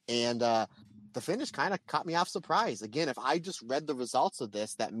 And, the finish kind of caught me off surprise. Again, if I just read the results of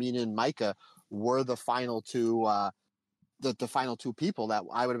this, that Mina and Micah were the final two, the final two people, that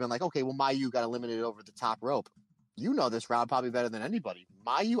I would have been like, okay, well, Mayu got eliminated over the top rope. You know this, Rob, probably better than anybody.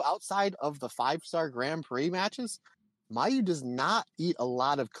 Mayu, outside of the 5-star Grand Prix matches, Mayu does not eat a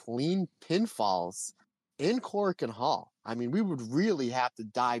lot of clean pinfalls in Korakuen Hall. I mean, we would really have to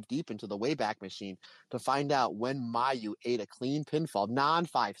dive deep into the Wayback Machine to find out when Mayu ate a clean pinfall,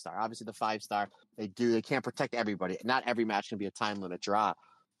 non-5-star. Obviously, the 5-star, they can't protect everybody. Not every match can be a time limit draw.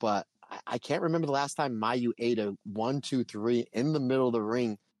 But I can't remember the last time Mayu ate a 1, 2, 3 in the middle of the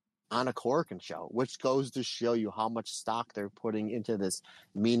ring on a Korakuen show, which goes to show you how much stock they're putting into this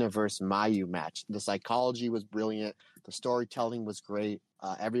Mina versus Mayu match. The psychology was brilliant. The storytelling was great.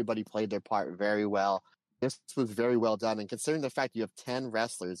 Everybody played their part very well. This was very well done. And considering the fact you have 10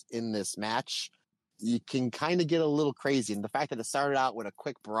 wrestlers in this match, you can kind of get a little crazy. And the fact that it started out with a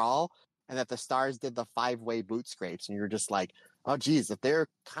quick brawl and that the Stars did the 5-way boot scrapes, and you're just like, oh, geez, if they're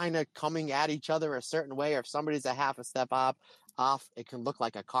kind of coming at each other a certain way, or if somebody's a half a step off, it can look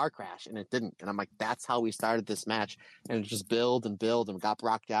like a car crash, and it didn't. And I'm like, that's how we started this match. And it just build and got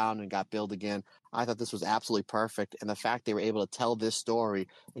brought down and got built again. I thought this was absolutely perfect. And the fact they were able to tell this story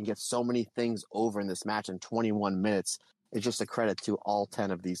and get so many things over in this match in 21 minutes is just a credit to all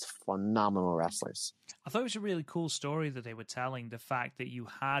 10 of these phenomenal wrestlers. I thought it was a really cool story that they were telling, the fact that you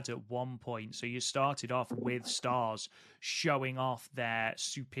had at one point, so you started off with Stars showing off their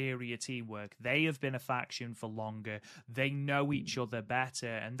superior teamwork. They have been a faction for longer. They know each other better,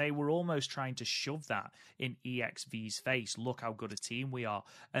 and they were almost trying to shove that in EXV's face. Look how good a team we are.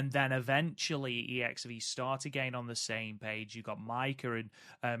 And then eventually EXV start again on the same page. You got Micah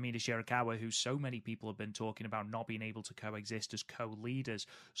and Mina Shirakawa, who so many people have been talking about not being able to coexist as co-leaders.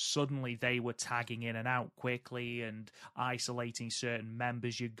 Suddenly they were tagging in and out quickly and isolating certain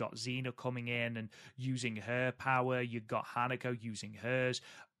members. You got Xena coming in and using her power. You got Hanako using hers.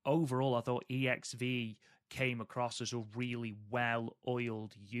 Overall, I thought EXV came across as a really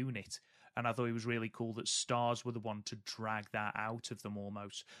well-oiled unit. And I thought it was really cool that Stars were the one to drag that out of them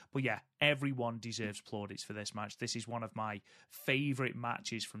almost. But yeah, everyone deserves plaudits for this match. This is one of my favourite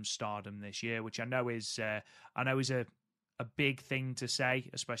matches from Stardom this year, which I know is a big thing to say,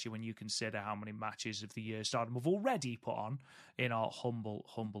 especially when you consider how many matches of the year Stardom have already put on, in our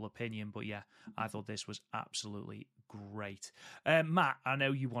humble opinion. But yeah, I thought this was absolutely great. Matt, I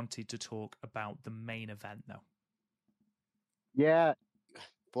know you wanted to talk about the main event, though. Yeah.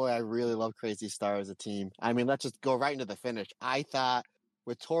 Boy, I really love Crazy Star as a team. I mean, let's just go right into the finish. I thought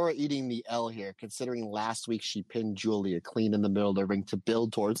with Tora eating the L here, considering last week she pinned Julia clean in the middle of the ring to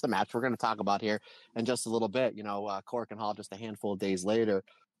build towards the match we're going to talk about here in just a little bit. Korakuen Hall just a handful of days later,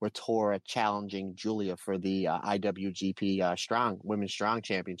 with Tora challenging Julia for the IWGP Women's Strong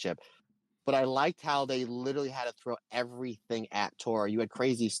Championship. But I liked how they literally had to throw everything at Tora. You had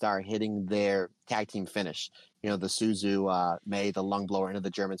Crazy Star hitting their tag team finish. The Suzu May, the lung blower into the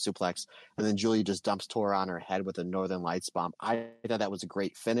German suplex. And then Julia just dumps Tora on her head with a Northern Lights bomb. I thought that was a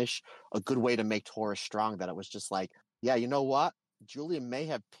great finish. A good way to make Tora strong, that it was just like, yeah, you know what? Julia may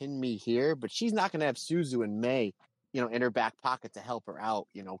have pinned me here, but she's not going to have Suzu and May, in her back pocket to help her out,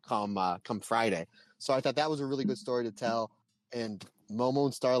 come Friday. So I thought that was a really good story to tell. And Momo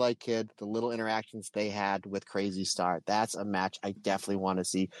and Starlight Kid, the little interactions they had with Crazy Star. That's a match I definitely want to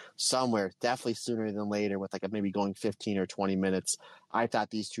see somewhere, definitely sooner than later, with like maybe going 15 or 20 minutes. I thought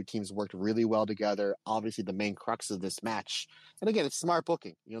these two teams worked really well together. Obviously, the main crux of this match. And again, it's smart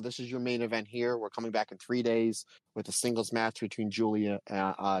booking. This is your main event here. We're coming back in 3 days with a singles match between Julia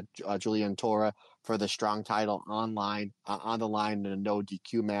and Tora for the strong title on the line in a no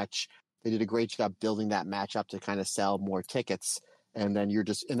DQ match. They did a great job building that match up to kind of sell more tickets. And then your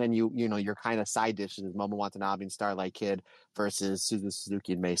kind of side dishes is Momo Watanabe and Starlight Kid versus Suzu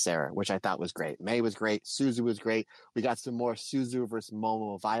Suzuki and Mei Sarah, which I thought was great. Mei was great. Suzu was great. We got some more Suzu versus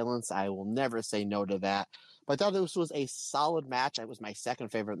Momo violence. I will never say no to that. But I thought this was a solid match. It was my second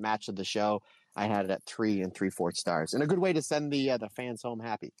favorite match of the show. I had it at 3 3/4 stars. And a good way to send the fans home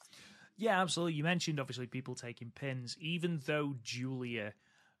happy. Yeah, absolutely. You mentioned, obviously, people taking pins. Even though Julia,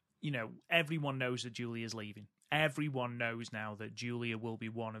 everyone knows that Julia's leaving. Everyone knows now that Julia will be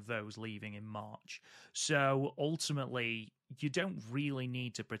one of those leaving in March. So ultimately, you don't really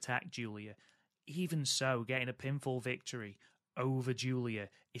need to protect Julia. Even so, getting a pinfall victory over Julia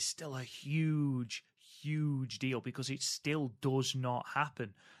is still a huge, huge deal because it still does not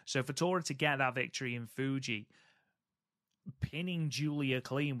happen. So for Tora to get that victory in Fuji, pinning Julia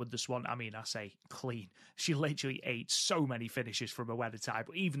clean with the Swan, I say clean. She literally ate so many finishes from a weather type.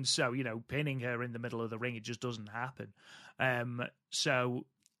 But even so, pinning her in the middle of the ring, it just doesn't happen. So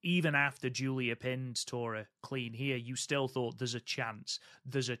even after Julia pinned Tora clean here, you still thought there's a chance.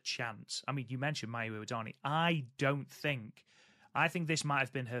 There's a chance. You mentioned Mayu Iwatani. I think this might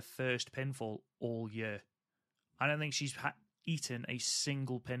have been her first pinfall all year. I don't think she's eaten a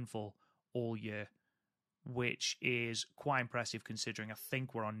single pinfall all year, which is quite impressive considering I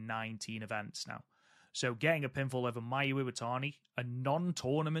think we're on 19 events now. So getting a pinfall over Mayu Iwatani, a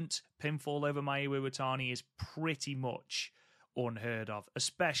non-tournament pinfall over Mayu Iwatani, is pretty much unheard of,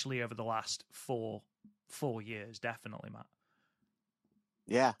 especially over the last four years, definitely, Matt.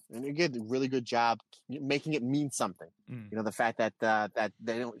 Yeah, and you did a really good job making it mean something. The fact that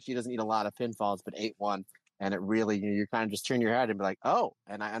she doesn't eat a lot of pinfalls, but ate one. And it really, you kind of just turn your head and be like, oh,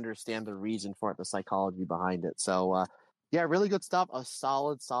 and I understand the reason for it, the psychology behind it. So, really good stuff. A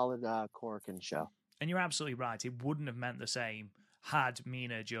solid Korakuen show. And you're absolutely right. It wouldn't have meant the same had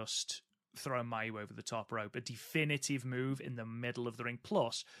Mina just thrown Mayu over the top rope. A definitive move in the middle of the ring.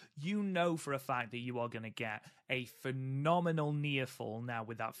 Plus, for a fact that you are going to get a phenomenal near fall now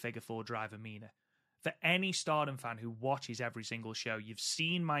with that figure 4 driver Mina. For any Stardom fan who watches every single show, you've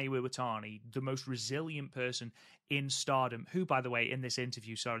seen Mayu Iwatani, the most resilient person in Stardom, who, by the way, in this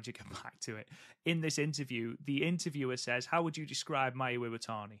interview, sorry to come back to it, in this interview, the interviewer says, how would you describe Mayu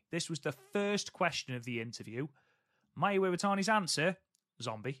Iwatani? This was the first question of the interview. Mayu Iwatani's answer,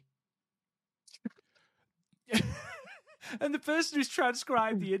 zombie. And the person who's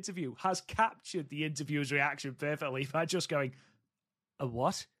transcribed the interview has captured the interviewer's reaction perfectly by just going, a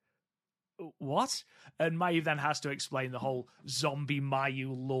what? What? And Mayu then has to explain the whole zombie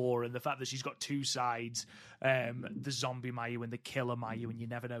Mayu lore and the fact that she's got two sides, the zombie Mayu and the killer Mayu, and you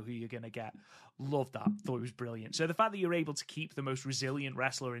never know who you're going to get. Love that. Thought it was brilliant. So the fact that you're able to keep the most resilient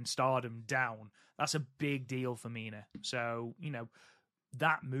wrestler in Stardom down, that's a big deal for Mina. So,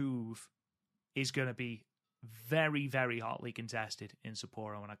 that move is going to be very, very hotly contested in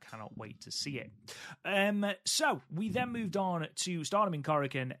Sapporo, and I cannot wait to see it. So we then moved on to Stardom in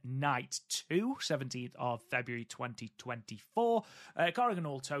Korakuen Night 2, 17th of February 2024. Korakuen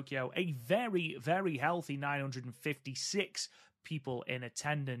Hall, Tokyo, a very, very healthy 956 people in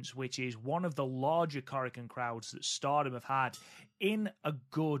attendance, which is one of the larger Korakuen crowds that Stardom have had in a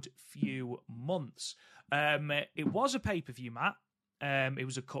good few months. It was a pay-per-view, Matt. It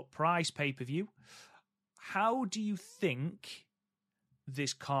was a cut price pay-per-view. How do you think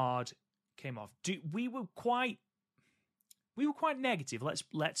this card came off? We were quite negative.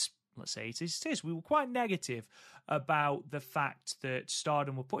 Let's say it is. We were quite negative about the fact that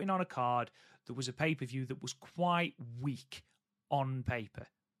Stardom were putting on a card that was a pay-per-view that was quite weak on paper.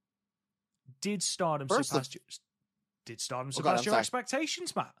 Did Stardom surpass your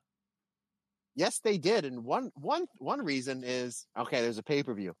expectations, Matt? Yes, they did. And one reason is, okay, there's a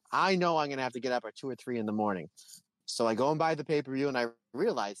pay-per-view. I know I'm going to have to get up at 2 or 3 in the morning. So I go and buy the pay-per-view and I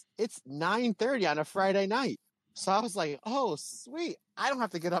realize it's 9:30 on a Friday night. So I was like, oh, sweet. I don't have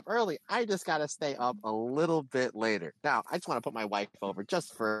to get up early. I just got to stay up a little bit later. Now, I just want to put my wife over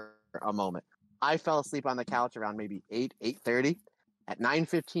just for a moment. I fell asleep on the couch around maybe 8:30. At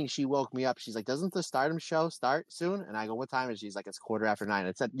 9:15, she woke me up. She's like, doesn't the Stardom show start soon? And I go, what time? And she's like, it's 9:15.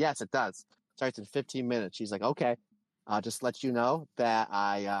 I said, yes, it does. Starts in 15 minutes. She's like, okay, just let you know that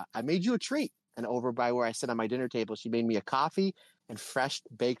I made you a treat. And over by where I sit on my dinner table, she made me a coffee and fresh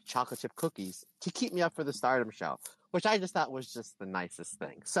baked chocolate chip cookies to keep me up for the Stardom show, which I just thought was just the nicest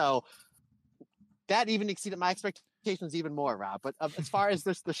thing. So that even exceeded my expectations even more, Rob. But as far as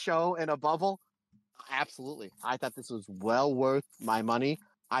this, the show and a bubble, absolutely. I thought this was well worth my money.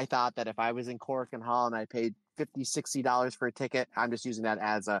 I thought that if I was in Korakuen Hall and I paid $50-$60 for a ticket, I'm just using that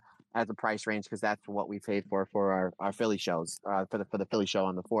as a price range because that's what we paid for our Philly shows, for the Philly show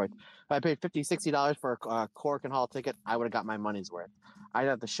on the 4th. If I paid $50-$60 for a Korakuen Hall ticket, I would have got my money's worth. I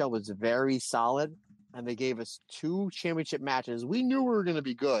thought the show was very solid, and they gave us 2 championship matches. We knew we were going to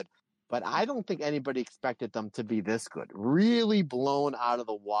be good, but I don't think anybody expected them to be this good. Really blown out of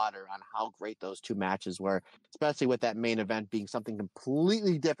the water on how great those 2 matches were, especially with that main event being something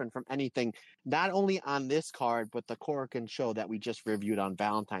completely different from anything, not only on this card, but the Korakuen show that we just reviewed on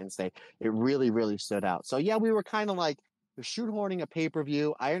Valentine's Day. It really, really stood out. So yeah, we were kind of like, we're shoehorning a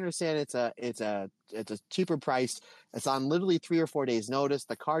pay-per-view. I understand it's a cheaper price. It's on literally 3 or 4 days notice.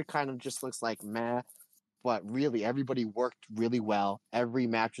 The card kind of just looks like meh. But really, everybody worked really well. Every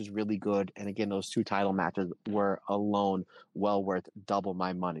match was really good. And again, those 2 title matches were alone well worth double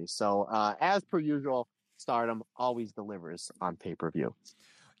my money. So as per usual, Stardom always delivers on pay-per-view.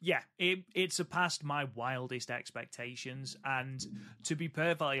 Yeah, it surpassed my wildest expectations. And to be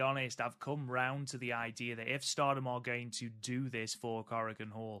perfectly honest, I've come round to the idea that if Stardom are going to do this for Korakuen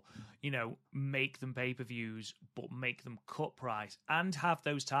Hall, make them pay-per-views, but make them cut price and have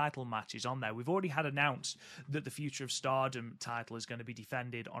those title matches on there. We've already had announced that the Future of Stardom title is going to be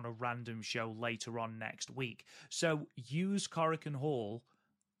defended on a random show later on next week. So use Korakuen Hall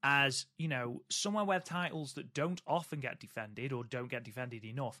as, somewhere where titles that don't often get defended or don't get defended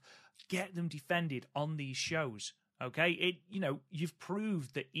enough, get them defended on these shows. Okay, you've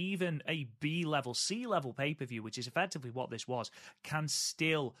proved that even a B-level, C-level pay-per-view, which is effectively what this was, can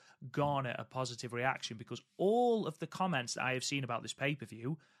still garner a positive reaction because all of the comments that I have seen about this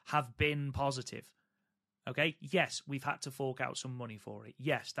pay-per-view have been positive. Okay, yes, we've had to fork out some money for it.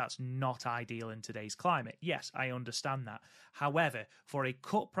 Yes, that's not ideal in today's climate. Yes, I understand that. However, for a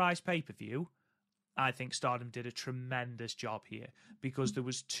cut price pay-per-view, I think Stardom did a tremendous job here because there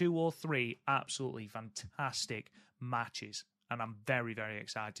was 2 or 3 absolutely fantastic matches. And I'm very, very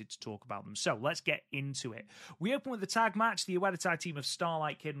excited to talk about them. So let's get into it. We open with the tag match. The Uedatai team of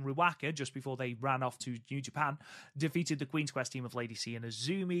Starlight Kid and Ruaka, just before they ran off to New Japan, defeated the Queen's Quest team of Lady C and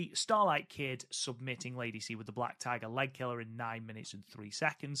Azumi. Starlight Kid submitting Lady C with the Black Tiger leg killer in 9 minutes and 3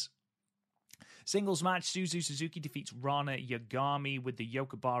 seconds. Singles match, Suzu Suzuki defeats Rana Yagami with the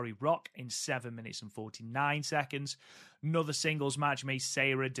Yokobari Rock in 7 minutes and 49 seconds. Another singles match, Mei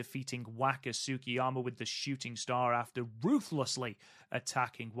Seira defeating Waka Tsukiyama with the Shooting Star after ruthlessly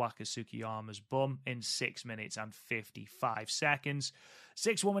attacking Waka Tsukiyama's bum in 6 minutes and 55 seconds.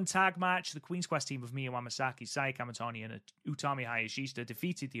 6-woman tag match, the Queen's Quest team of Miyu Amasaki, Saya Kamatani, and Utami Hayashishita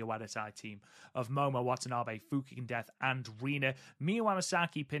defeated the Uedatai team of Momo Watanabe, Fukigen Death, and Rina. Miyu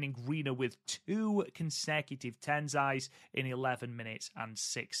Amasaki pinning Rina with 2 consecutive tenzais in 11 minutes and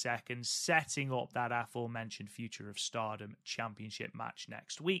 6 seconds, setting up that aforementioned Future of Stardom Championship match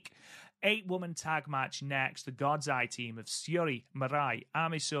next week. 8-woman tag match next. The God's Eye team of Syuri, Mirai,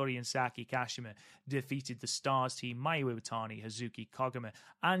 Amisori, and Saki Kashima defeated the Stars team, Mayu Iwatani, Hazuki Koguma,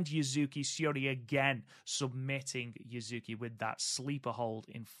 and Yuzuki Syuri again, submitting Yuzuki with that sleeper hold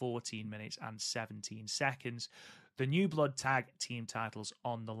in 14 minutes and 17 seconds. The New Blood tag team titles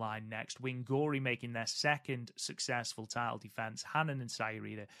on the line next. Wingori making their second successful title defense. Hanan and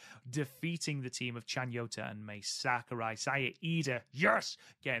Sayurita defeating the team of Chanyota and Mei Sakurai. Saya Ida, yes,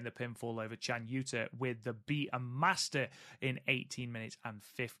 getting the pinfall over Chanyuta with the Beat and Master in 18 minutes and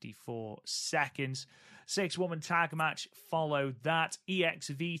 54 seconds. 6-woman tag match followed that.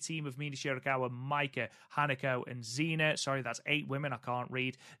 EXV team of Mina Shirakawa, Maika, Hanako, and Xena. Sorry, that's 8 women, I can't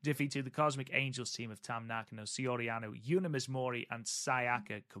read. Defeated the Cosmic Angels team of Tam Nakano, Shiori Ano, Yuna Mizumori, and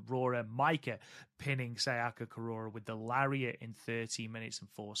Sayaka Kurora. Maika pinning Sayaka Kurora with the Lariat in 13 minutes and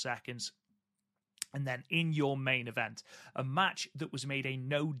 4 seconds. And then in your main event, a match that was made a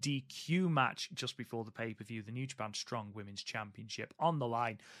no DQ match just before the pay-per-view, the New Japan Strong Women's Championship on the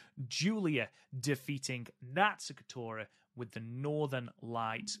line. Julia defeating Natsuko Tora with the Northern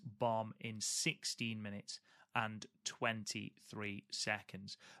Lights bomb in 16 minutes and 23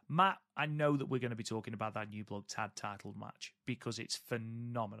 seconds. Matt, I know that we're going to be talking about that New Blood Tag title match because it's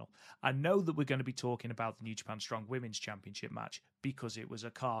phenomenal. I know that we're going to be talking about the New Japan Strong Women's Championship match because it was a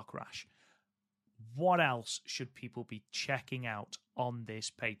car crash. What else should people be checking out on this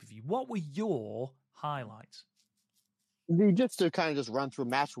pay-per-view? What were your highlights? Just to kind of just run through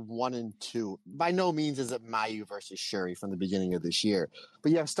match 1 and 2. By no means is it Mayu versus Shuri from the beginning of this year,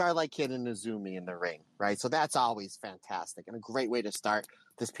 but you have Starlight Kid and Izumi in the ring, right? So that's always fantastic and a great way to start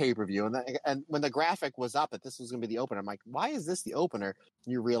this pay-per-view. And when the graphic was up that this was going to be the opener, I'm like, why is this the opener?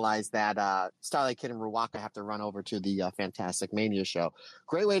 And you realize that Starlight Kid and Ruaka have to run over to the Fantastic Mania show.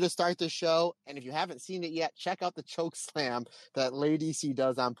 Great way to start the show. And if you haven't seen it yet, check out the choke slam that Lady C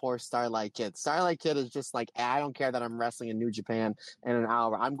does on poor Starlight Kid. Starlight Kid is just like, I don't care that I'm wrestling in New Japan in an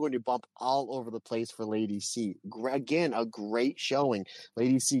hour. I'm going to bump all over the place for Lady C. Again, a great showing.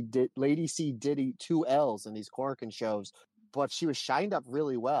 Lady C did eat 2 L's in these Korakuen shows, but she was shined up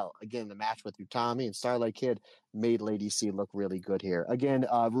really well. Again, the match with Utami and Starlight Kid made Lady C look really good here. Again,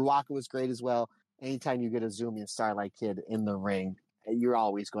 Ruaka was great as well. Anytime you get Izumi and Starlight Kid in the ring, you're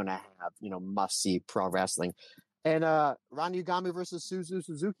always going to have, must-see pro wrestling. And Rana Yugami versus Suzu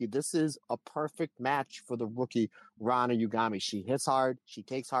Suzuki. This is a perfect match for the rookie Rana Yugami. She hits hard. She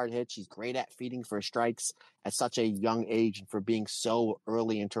takes hard hits. She's great at feeding for strikes at such a young age and for being so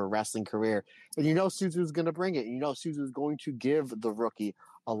early into her wrestling career. And Suzu's going to bring it. Suzu's going to give the rookie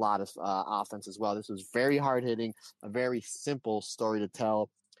a lot of offense as well. This was very hard-hitting, a very simple story to tell.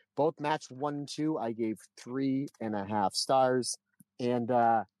 Both match 1 and 2, I gave 3.5 stars. And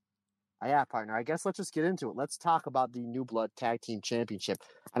yeah, partner, I guess let's just get into it. Let's talk about the New Blood Tag Team Championship.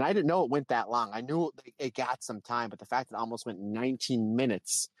 And I didn't know it went that long. I knew it got some time, but the fact that it almost went 19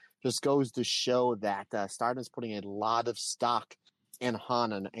 minutes just goes to show that Stardom's putting a lot of stock in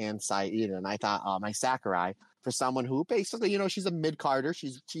Hanan and Saida. And I thought, my Sakurai, for someone who basically, she's a mid-carder.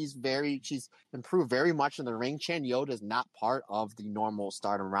 She's improved very much in the ring. Chan Yoda is not part of the normal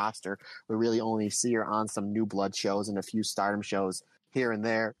Stardom roster. We really only see her on some New Blood shows and a few Stardom shows here and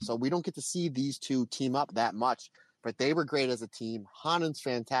there. So we don't get to see these two team up that much, but they were great as a team. Hanan's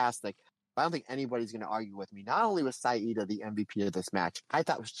fantastic. I don't think anybody's going to argue with me. Not only was Saida the MVP of this match, I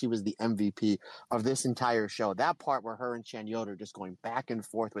thought she was the MVP of this entire show. That part where her and Chan Yoda are just going back and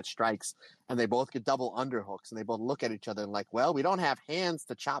forth with strikes, and they both get double underhooks, and they both look at each other and like, well, we don't have hands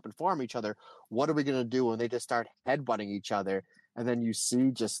to chop and form each other. What are we going to do? And they just start headbutting each other. And then you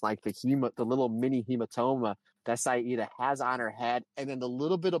see just like the little mini hematoma that Saida has on her head, and then the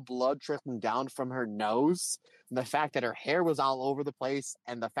little bit of blood trickling down from her nose, and the fact that her hair was all over the place,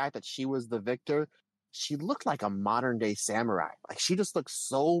 and the fact that she was the victor, she looked like a modern-day samurai. Like, she just looked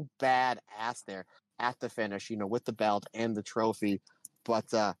so badass there at the finish, with the belt and the trophy.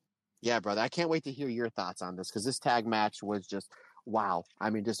 But, yeah, brother, I can't wait to hear your thoughts on this, because this tag match was just, wow.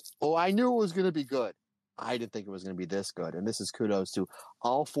 I mean, I knew it was going to be good. I didn't think it was going to be this good. And this is kudos to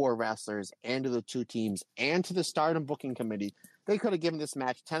all 4 wrestlers and to the 2 teams and to the Stardom booking committee. They could have given this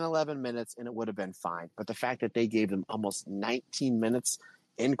match 10, 11 minutes and it would have been fine. But the fact that they gave them almost 19 minutes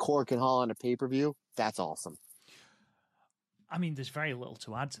in Korakuen Hall on a pay-per-view, that's awesome. I mean, there's very little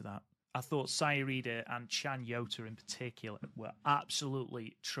to add to that. I thought Sairida and Chan Yota in particular were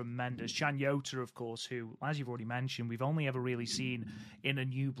absolutely tremendous. Chan Yota, of course, who, as you've already mentioned, we've only ever really seen in a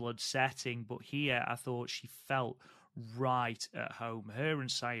New Blood setting, but here I thought she felt right at home. Her and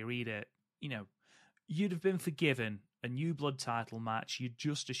Sairida, you'd have been forgiven a New Blood title match. You'd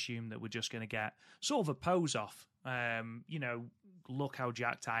just assume that we're just going to get sort of a pose off. Look how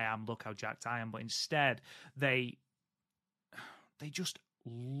jacked I am, look how jacked I am. But instead, they just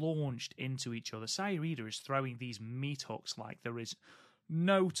launched into each other. Sairida is throwing these meat hooks like there is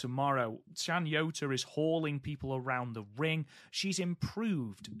no tomorrow. Chan Yota is hauling people around the ring. She's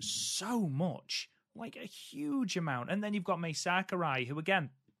improved so much, like a huge amount. And then you've got Mai Sakurai, who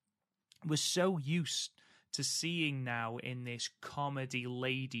again was so used to seeing now in this comedy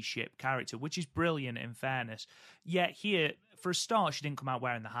ladyship character, which is brilliant in fairness. Yet here, for a start, she didn't come out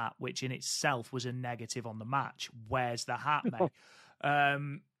wearing the hat, which in itself was a negative on the match. Where's the hat, May?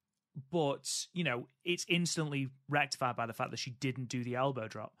 But, it's instantly rectified by the fact that she didn't do the elbow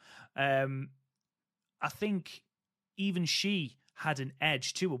drop. I think even she had an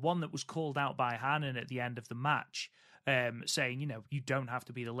edge too, one that was called out by Hanan at the end of the match, saying, you don't have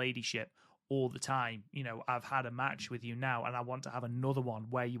to be the ladyship all the time. I've had a match with you now and I want to have another one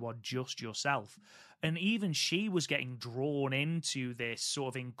where you are just yourself. And even she was getting drawn into this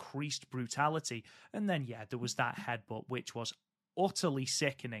sort of increased brutality. And then, there was that headbutt, which was utterly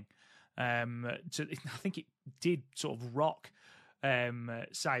sickening. I think it did sort of rock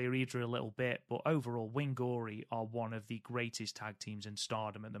Sairida a little bit, but overall, Wingori are one of the greatest tag teams in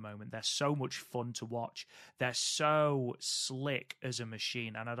Stardom at the moment. They're so much fun to watch. They're so slick as a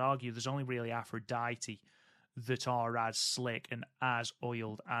machine, and I'd argue there's only really Aphrodite that are as slick and as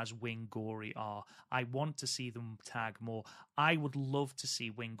oiled as Wingori are. I want to see them tag more. I would love to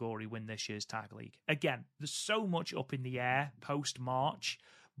see Wingori win this year's tag league. Again, there's so much up in the air post-March,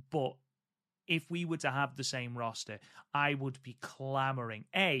 but if we were to have the same roster, I would be clamoring,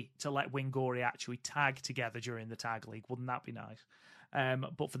 to let Wingori actually tag together during the tag league. Wouldn't that be nice?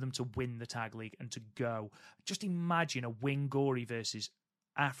 But for them to win the tag league and to go. Just imagine a Wingori versus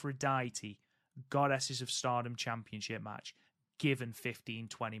Aphrodite, Goddesses of Stardom championship match, given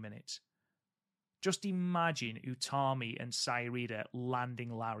 15-20 minutes. Just imagine Utami and Sairida landing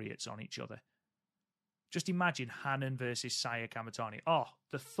lariats on each other. Just imagine Hanan versus Saya Kamatani. Oh,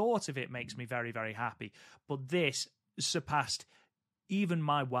 the thought of it makes me very, very happy. But this surpassed even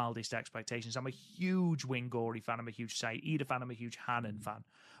my wildest expectations. I'm a huge Wingori fan. I'm a huge Saida fan. I'm a huge Hanan fan.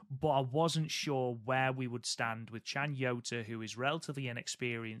 But I wasn't sure where we would stand with Chan Yota, who is relatively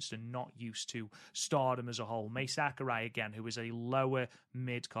inexperienced and not used to Stardom as a whole. Mei Sakurai, again, who is a lower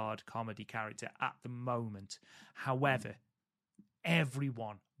mid-card comedy character at the moment. However,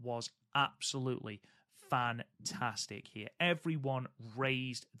 everyone was absolutely fantastic here. Everyone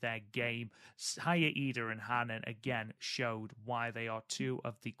raised their game. Saya Ida and Hanan again showed why they are two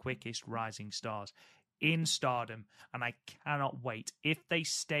of the quickest rising stars in Stardom, and I cannot wait. If they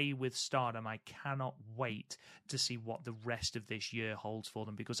stay with Stardom, I cannot wait to see what the rest of this year holds for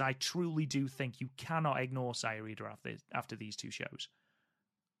them, because I truly do think you cannot ignore Saya Ida after these two shows.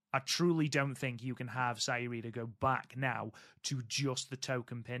 I truly don't think you can have Saya Ida go back now to just the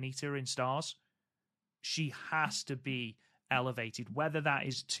token pin eater in Stars. She has to be elevated, whether that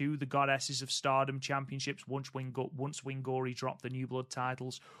is to the Goddesses of Stardom championships once Wingori drop the New Blood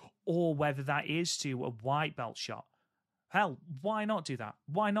titles, or whether that is to a white belt shot. Hell, why not do that?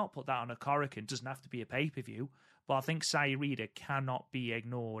 Why not put that on a Korakuen? Doesn't have to be a pay-per-view, but I think Saya Ida cannot be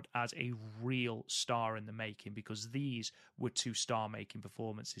ignored as a real star in the making, because these were two star-making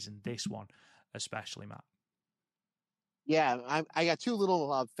performances, and this one especially, Matt. Yeah, I got two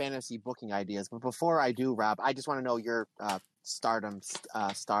little fantasy booking ideas, but before I do, Rob, I just want to know your Stardom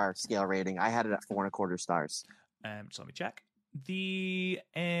star scale rating. I had it at 4.25 stars. So let me check. The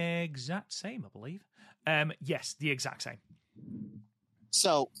exact same, I believe. Yes, the exact same.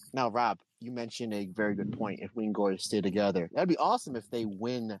 So now, Rob, you mentioned a very good point. If Wingori stay together, that'd be awesome if they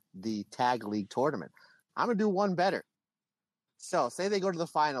win the tag league tournament. I'm gonna do one better. So, say they go to the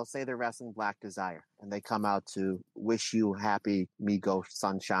final, say they're wrestling Black Desire, and they come out to wish you happy, me go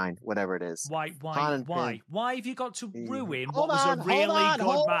sunshine, whatever it is. Why have you got to ruin Hold what was on, a really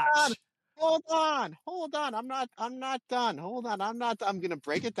good match? Hold on. I'm not done. Hold on. I'm going to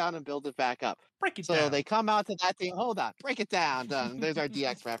break it down and build it back up. Break it down. down. So they come out to that thing. Hold on. Break it down. Done. There's our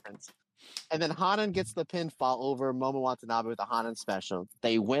DX reference. And then Hanan gets the pinfall over Momo Watanabe with a Hanan special.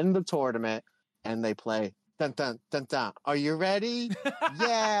 They win the tournament and they play dun dun dun dun. Are you ready?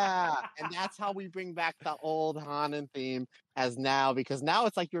 Yeah. And that's how we bring back the old Hanan theme because now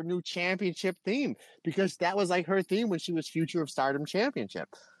it's like your new championship theme, because that was like her theme when she was Future of Stardom Championship.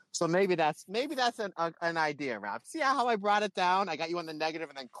 So maybe that's an idea, Rob. See how I brought it down? I got you on the negative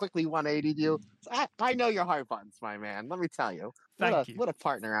and then quickly 180'd you. I know your heart buttons, my man. Let me tell you. Thank you. What a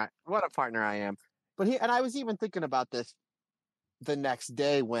partner I am. But I was even thinking about this the next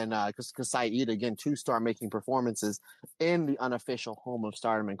day when because Saida, again, 2-star making performances in the unofficial home of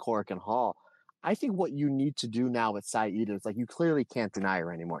Stardom in Korakuen Hall. I think what you need to do now with Saida is, like, you clearly can't deny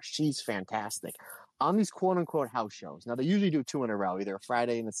her anymore. She's fantastic. On these quote-unquote house shows, now they usually do 2 in a row, either a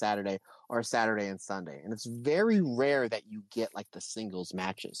Friday and a Saturday or a Saturday and Sunday. And it's very rare that you get, like, the singles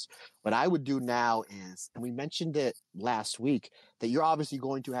matches. What I would do now is, and we mentioned it last week, that you're obviously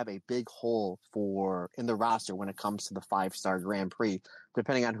going to have a big hole in the roster when it comes to the 5-star Grand Prix,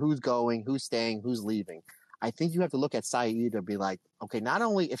 depending on who's going, who's staying, who's leaving. I think you have to look at Saida and be like, okay, not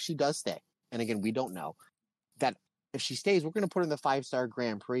only if she does stay, and again, we don't know, that if she stays, we're going to put her in the 5-star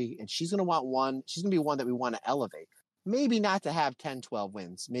Grand Prix, and she's going to be one that we want to elevate. Maybe not to have 10, 12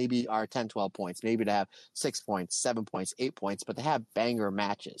 wins, maybe our 10, 12 points, maybe to have 6 points, 7 points, 8 points, but to have banger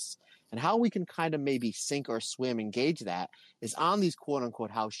matches. And how we can kind of maybe sink or swim, engage that, is on these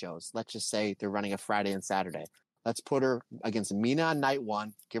quote-unquote house shows. Let's just say they're running a Friday and Saturday. Let's put her against Mina on night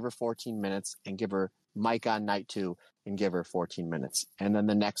 1, give her 14 minutes, and give her Mike on night 2 and give her 14 minutes. And then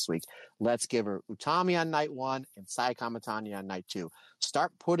the next week, let's give her Utami on night 1 and Sai Kamatani on night 2.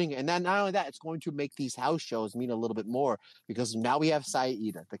 Start putting, and then not only that, it's going to make these house shows mean a little bit more, because now we have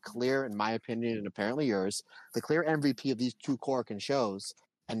Saida, the clear, in my opinion, and apparently yours, the clear MVP of these 2 Korakuen shows.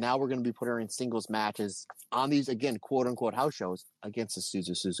 And now we're going to be putting her in singles matches on these, again, quote-unquote house shows against the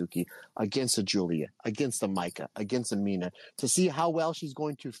Suzuki, against the Julia, against the Micah, against the Mina, to see how well she's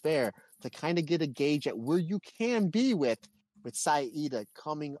going to fare, to kind of get a gauge at where you can be with Saida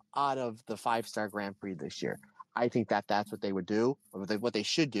coming out of the 5-star Grand Prix this year. I think that's what they would do, or what they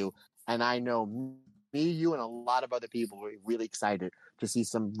should do. And I know me, you, and a lot of other people were really excited to see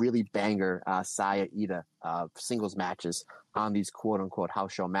some really banger Saya Ida singles matches on these quote-unquote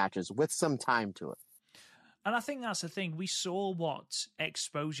house show matches with some time to it. And I think that's the thing. We saw what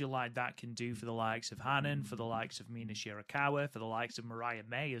exposure like that can do for the likes of Hanan, for the likes of Mina Shirakawa, for the likes of Mariah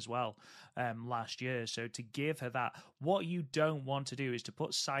May as well last year. So to give her that, what you don't want to do is to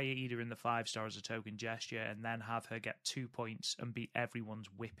put Saya Ida in the 5-star as a token gesture and then have her get 2 points and be everyone's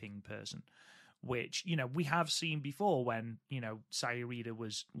whipping person. Which, we have seen before when, Saya Ida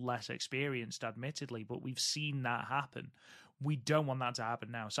was less experienced, admittedly, but we've seen that happen. We don't want that to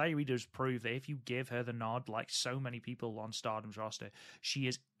happen now. Saya Ida has proved that if you give her the nod, like so many people on Stardom's roster, she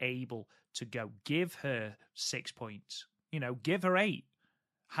is able to go. Give her 6 points. Give her 8.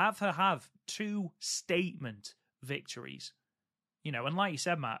 Have her have 2 statement victories. And like you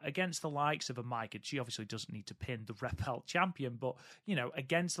said, Matt, against the likes of a Micah, she obviously doesn't need to pin the Red Belt champion, but,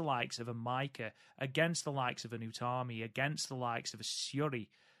 against the likes of a Micah, against the likes of an Utami, against the likes of a Syuri,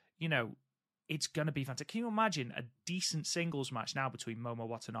 it's going to be fantastic. Can you imagine a decent singles match now between Momo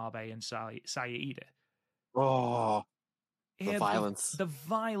Watanabe and Saya Ida? Oh, the violence. The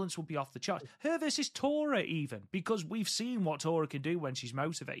violence will be off the charts. Her versus Tora even, because we've seen what Tora can do when she's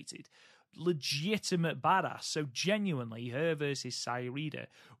motivated. Legitimate badass. So genuinely, her versus Saya Ida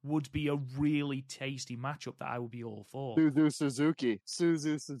would be a really tasty matchup that I would be all for. Suzu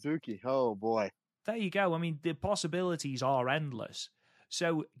Suzuki. Oh, boy. There you go. I mean, the possibilities are endless.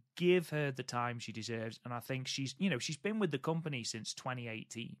 So give her the time she deserves. And I think she's been with the company since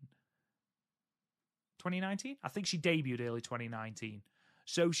 2018. 2019? I think she debuted early 2019.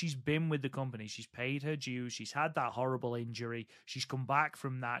 So she's been with the company. She's paid her dues. She's had that horrible injury. She's come back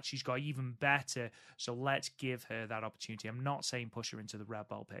from that. She's got even better. So let's give her that opportunity. I'm not saying push her into the red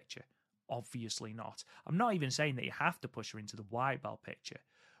belt picture. Obviously not. I'm not even saying that you have to push her into the white belt picture.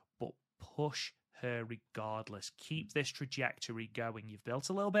 But push her regardless. Keep this trajectory going. You've built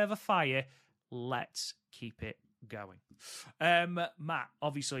a little bit of a fire. Let's keep it going. Matt,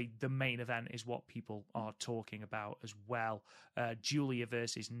 obviously the main event is what people are talking about as well. Julia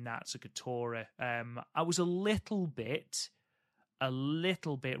versus Natsuko Tora. I was a little bit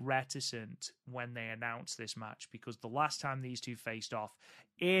reticent when they announced this match because the last time these two faced off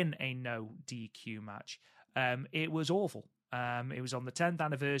in a no DQ match, it was awful. It was on the 10th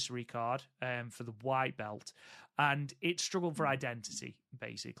anniversary card for the white belt, and it struggled for identity,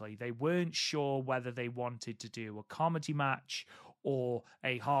 basically. They weren't sure whether they wanted to do a comedy match or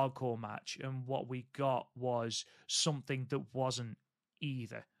a hardcore match, and what we got was something that wasn't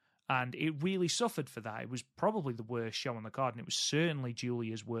either. And it really suffered for that. It was probably the worst show on the card, and it was certainly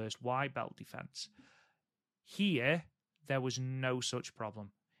Julia's worst white belt defense. Here, there was no such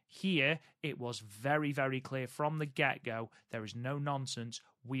problem. Here, it was very, very clear from the get-go, there is no nonsense.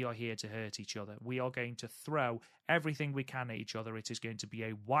 We are here to hurt each other. We are going to throw everything we can at each other. It is going to be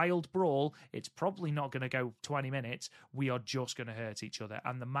a wild brawl. It's probably not going to go 20 minutes. We are just going to hurt each other.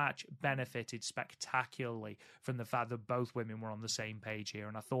 And the match benefited spectacularly from the fact that both women were on the same page here.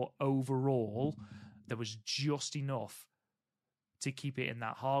 And I thought overall, there was just enough to keep it in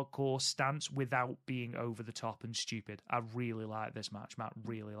that hardcore stance without being over the top and stupid. I really liked this match, Matt.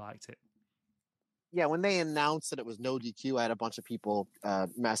 Really liked it. Yeah, when they announced that it was no DQ, I had a bunch of people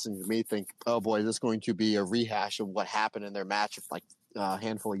messaging me think, oh boy, is this going to be a rehash of what happened in their match like a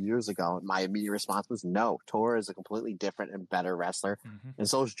handful of years ago? And my immediate response was no. Tora is a completely different and better wrestler, and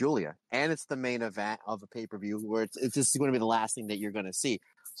so is Julia. And it's the main event of a pay-per-view where it's just going to be the last thing that you're going to see.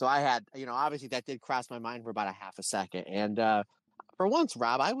 So I had, obviously that did cross my mind for about a half a second. And for once,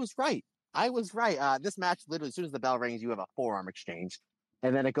 Rob, I was right. This match, literally, as soon as the bell rings, you have a forearm exchange.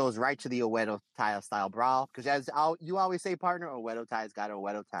 And then it goes right to the Oedo Tai style brawl. Because as you always say, partner, Oedo Tai's got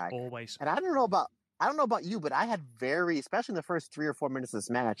Oedo Tai. Always. And I don't know about you, but I had especially in the first 3 or 4 minutes of this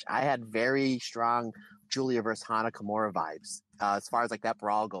match, I had very strong Julia versus Hana Kimura vibes. As far as like that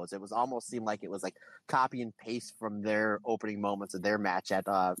brawl goes, it was almost seemed like it was like copy and paste from their opening moments of their match at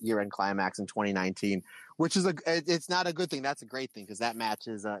year-end climax in 2019, which is it's not a good thing. That's a great thing because that match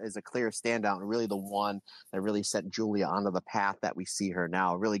is a clear standout and really the one that really set Julia onto the path that we see her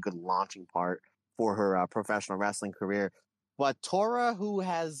now. A really good launching part for her professional wrestling career. But Tora, who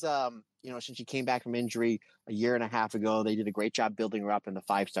has since she came back from injury a year and a half ago, they did a great job building her up in the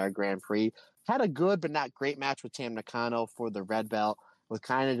 5-star Grand Prix. Had a good but not great match with Tam Nakano for the red belt. was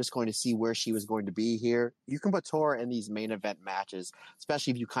kind of just going to see where she was going to be here. You can put Tora in these main event matches,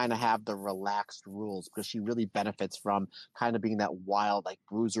 especially if you kind of have the relaxed rules, because she really benefits from kind of being that wild, like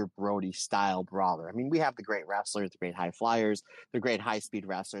Bruiser Brody style brawler. I mean, we have the great wrestlers, the great high flyers, the great high speed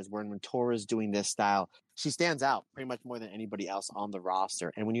wrestlers, when Tora's doing this style, she stands out pretty much more than anybody else on the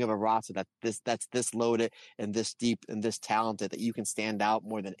roster. And when you have a roster that's this loaded and this deep and this talented, that you can stand out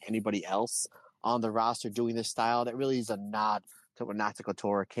more than anybody else on the roster doing this style, that really is a nod to what Natsuko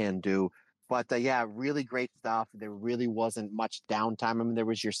Tora can do. But yeah, really great stuff. There really wasn't much downtime. I mean, there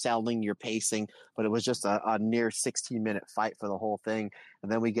was your selling, your pacing, but it was just a near 16-minute fight for the whole thing.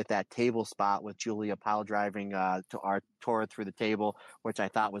 And then we get that table spot with Julia pile driving to our Tora through the table, which I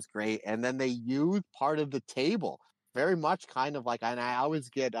thought was great. And then they used part of the table. Very much kind of like, and I always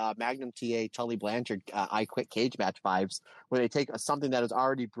get Magnum TA Tully Blanchard I Quit Cage Match vibes, where they take something that is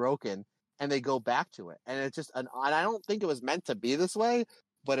already broken and they go back to it. And it's just, and I don't think it was meant to be this way,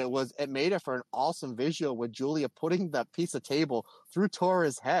 but it made it for an awesome visual with Julia putting that piece of table through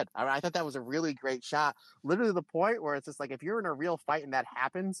Tora's head. I mean, I thought that was a really great shot, literally to the point where it's just like, if you're in a real fight and that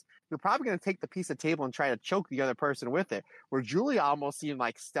happens, you're probably going to take the piece of table and try to choke the other person with it, where Julia almost seemed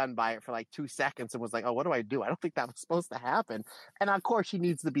like stunned by it for like 2 seconds and was like, oh, what do? I don't think that was supposed to happen. And of course she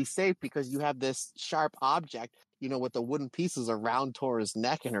needs to be safe because you have this sharp object, with the wooden pieces around Tora's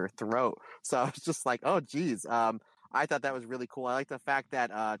neck and her throat. So it's just like, oh, geez. I thought that was really cool. I like the fact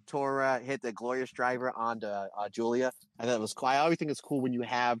that Tora hit the Glorious Driver onto Julia. I thought it was cool. I always think it's cool when you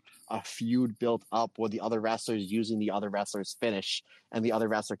have a feud built up where the other wrestlers using the other wrestler's finish and the other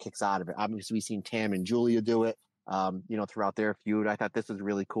wrestler kicks out of it. Obviously, we've seen Tam and Julia do it, throughout their feud. I thought this was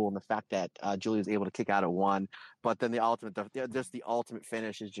really cool. And the fact that Julia was able to kick out of one, but then the ultimate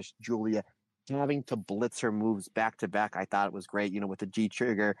finish is just Julia having to blitz her moves back to back. I thought it was great, with the G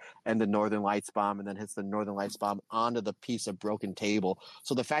trigger and the Northern Lights bomb, and then hits the Northern Lights bomb onto the piece of broken table.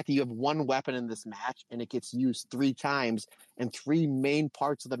 So the fact that you have one weapon in this match and it gets used 3 times in 3 main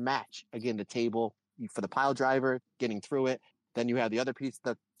parts of the match. Again, the table for the pile driver, getting through it. Then you have the other piece,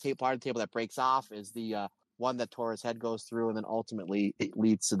 the part of the table that breaks off is the one that Tora's head goes through, and then ultimately it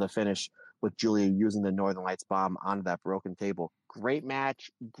leads to the finish with Julia using the Northern Lights bomb onto that broken table. Great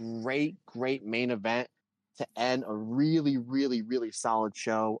match, great main event to end a really, really, really solid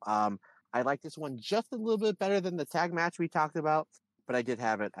show. I like this one just a little bit better than the tag match we talked about, but I did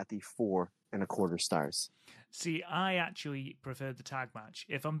have it at the 4.25 stars. See, I actually preferred the tag match,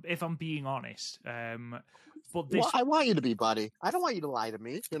 if I'm being honest. But this... Well, I want you to be, buddy. I don't want you to lie to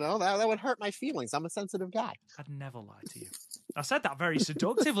me. That would hurt my feelings. I'm a sensitive guy. I'd never lie to you. I said that very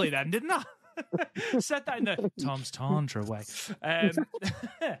seductively then, didn't I? Said that in the Tom's Tantra way.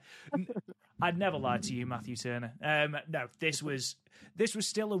 I'd never lie to you, Matthew Turner. No, this was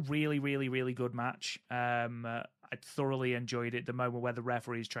still a really, really, really good match. I thoroughly enjoyed it. The moment where the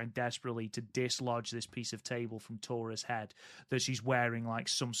referee is trying desperately to dislodge this piece of table from Tora's head that she's wearing like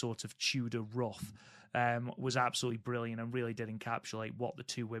some sort of Tudor ruff was absolutely brilliant and really did encapsulate what the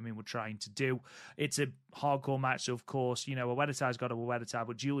two women were trying to do. It's a hardcore match, so of course, a Wedetai's got a Wedetai,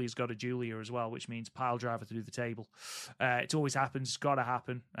 but Julia's got a Julia as well, which means pile driver through the table. It always happens. It's got to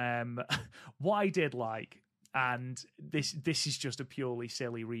happen. What I did like, and this is just a purely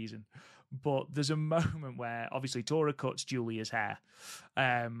silly reason, but there's a moment where obviously Tora cuts Julia's hair,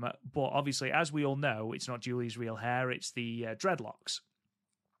 but obviously, as we all know, it's not Julia's real hair, it's the dreadlocks.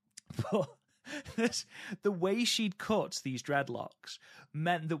 But the way she'd cut these dreadlocks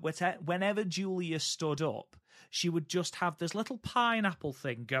meant that whenever Julia stood up, she would just have this little pineapple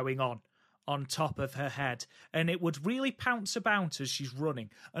thing going on top of her head, and it would really pounce about as she's running.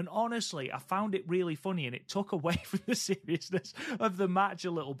 And honestly, I found it really funny, and it took away from the seriousness of the match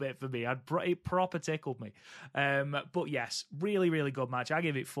a little bit for me. It proper tickled me. But yes, really, really good match. I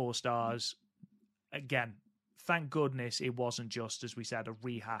give it 4 stars. Again, thank goodness it wasn't just, as we said, a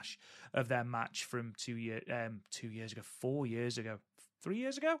rehash of their match from 2 years ago, 4 years ago, 3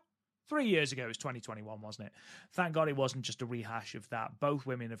 years ago? 3 years ago, it was 2021, wasn't it? Thank God it wasn't just a rehash of that. Both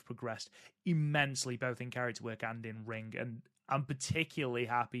women have progressed immensely, both in character work and in ring. And I'm particularly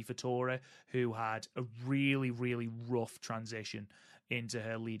happy for Tora, who had a really, really rough transition into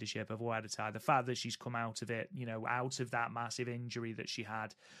her leadership of Wedetai. The fact that she's come out of it, out of that massive injury that she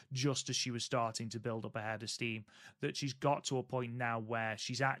had just as she was starting to build up a head of steam, that she's got to a point now where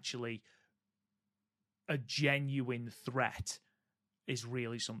she's actually a genuine threat is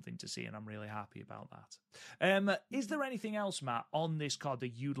really something to see, and I'm really happy about that. Is there anything else, Matt, on this card that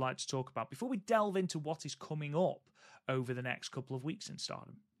you'd like to talk about before we delve into what is coming up over the next couple of weeks in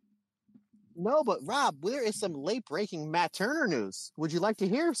Stardom? No, but Rob, there is some late-breaking Matt Turner news. Would you like to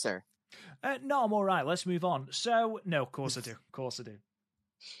hear, sir? No, I'm all right. Let's move on. So, no, of course I do. Of course I do.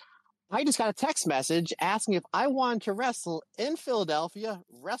 I just got a text message asking if I wanted to wrestle in Philadelphia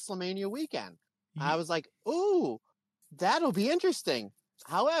WrestleMania weekend. I was like, ooh, that'll be interesting.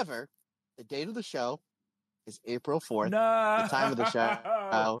 However, the date of the show is April 4th. No. The time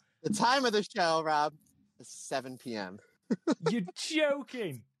of the show, Rob, is 7 p.m. You're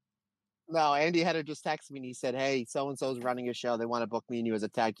joking. No, Andy Header just texted me and he said, hey, so-and-so's running a show. They want to book me and you as a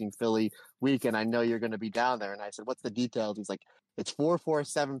tag team Philly weekend. I know you're going to be down there. And I said, what's the details? He's like, it's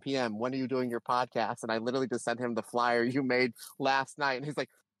 7 p.m. When are you doing your podcast? And I literally just sent him the flyer you made last night. And he's like,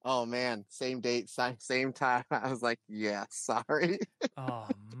 oh, man, same date, same time. I was like, yeah, sorry. Oh,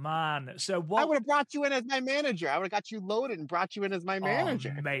 man. So what? I would have brought you in as my manager. I would have got you loaded and brought you in as my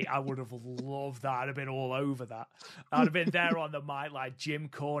manager. Oh, mate, I would have loved that. I'd have been all over that. I'd have been there on the mic like Jim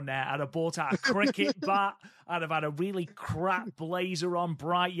Cornette. I'd have bought out a cricket bat. I'd have had a really crap blazer on,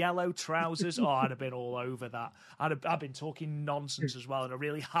 bright yellow trousers. Oh, I'd have been all over that. I've been talking nonsense as well in a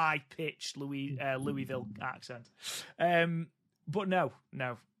really high-pitched Louisville accent. But no.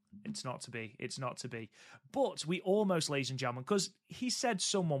 It's not to be. It's not to be. But we almost, ladies and gentlemen, because he said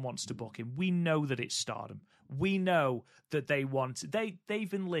someone wants to book him. We know that it's Stardom. We know that they've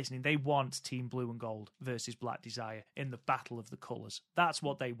been listening. They want Team Blue and Gold versus Black Desire in the Battle of the Colours. That's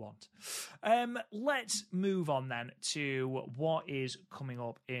what they want. Let's move on then to what is coming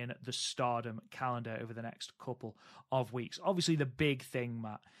up in the Stardom calendar over the next couple of weeks. Obviously, the big thing,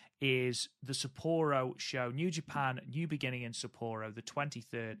 Matt, is the Sapporo show, New Japan, New Beginning in Sapporo, the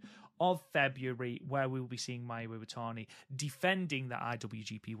 23rd of February, where we will be seeing Mayu Iwatani defending the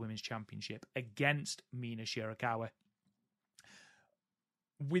IWGP Women's Championship against Mina Shirakawa.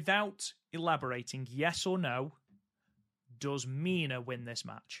 Without elaborating, yes or no, does Mina win this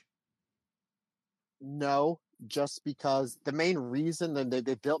match? No, just because the main reason that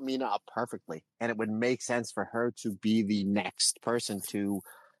they built Mina up perfectly, and it would make sense for her to be the next person to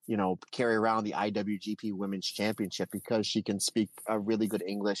carry around the IWGP Women's Championship because she can speak a really good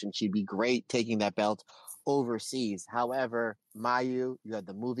English and she'd be great taking that belt overseas. However, Mayu, you had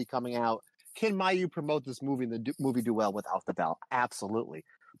the movie coming out. Can Mayu promote this movie and the movie do well without the belt? Absolutely.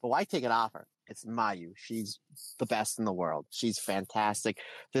 But why take it off her? It's Mayu. She's the best in the world. She's fantastic.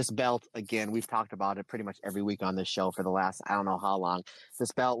 This belt, again, we've talked about it pretty much every week on this show for the last, I don't know how long.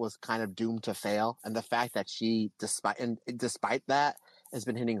 This belt was kind of doomed to fail. And the fact that she, despite that, has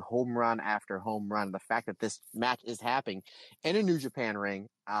been hitting home run after home run. The fact that this match is happening in a New Japan ring,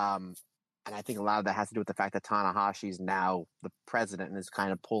 and I think a lot of that has to do with the fact that Tanahashi is now the president and is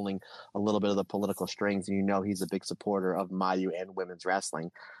kind of pulling a little bit of the political strings. And he's a big supporter of Mayu and women's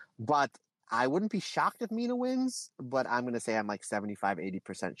wrestling. But I wouldn't be shocked if Mina wins, but I'm going to say I'm like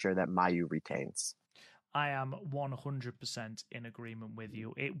 75-80% sure that Mayu retains. I am 100% in agreement with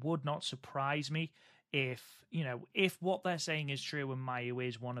you. It would not surprise me if what they're saying is true and Mayu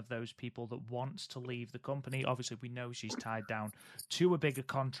is one of those people that wants to leave the company. Obviously, we know she's tied down to a bigger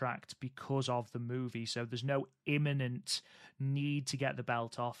contract because of the movie, so there's no imminent need to get the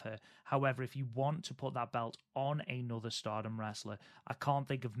belt off her. However, if you want to put that belt on another Stardom wrestler, I can't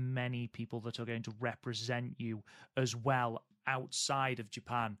think of many people that are going to represent you as well outside of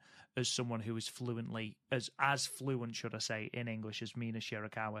Japan as someone who is as fluent, should I say, in English as Mina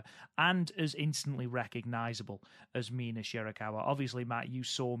Shirakawa, and as instantly recognizable as Mina Shirakawa. Obviously, Matt, you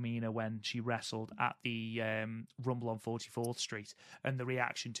saw Mina when she wrestled at the Rumble on 44th Street, and the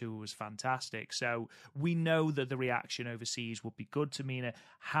reaction to her was fantastic. So we know that the reaction overseas would be good to Mina.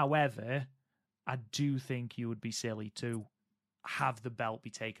 However, I do think you would be silly to have the belt be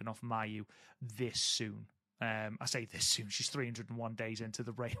taken off Mayu this soon. I say this soon, she's 301 days into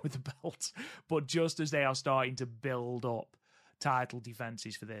the reign with the belt. But just as they are starting to build up title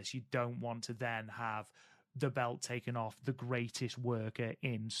defenses for this, you don't want to then have the belt taken off the greatest worker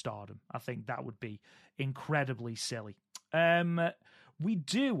in Stardom. I think that would be incredibly silly. We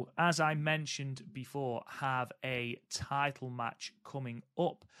do, as I mentioned before, have a title match coming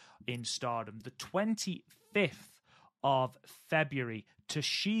up in Stardom. The 25th of February,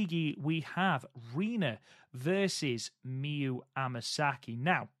 Toshigi, we have Rina versus Miyu Amasaki.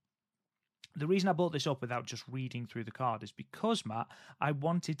 Now, the reason I brought this up without just reading through the card is because, Matt, I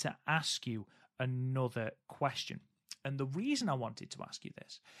wanted to ask you another question. And the reason I wanted to ask you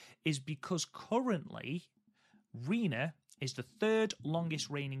this is because currently Rina is the third longest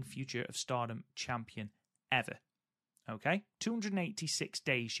reigning Future of Stardom champion ever. Okay? 286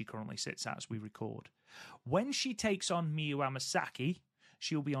 days she currently sits at as we record. When she takes on Miyu Amasaki,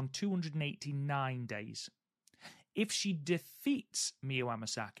 she'll be on 289 days. If she defeats Miyu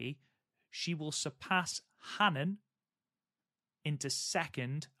Amasaki, she will surpass Hanan into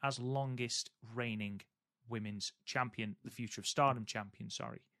second as longest reigning women's champion, the Future of Stardom champion,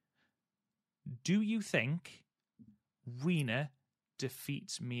 sorry. Do you think Rina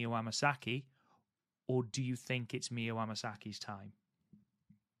defeats Miyu Amasaki, or do you think it's Miyu Amasaki's time?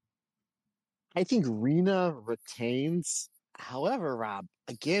 I think Rina retains. However, Rob,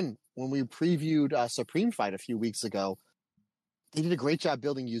 again, when we previewed Supreme Fight a few weeks ago, they did a great job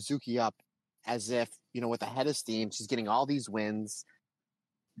building Yuzuki up as if, with the head of steam, she's getting all these wins.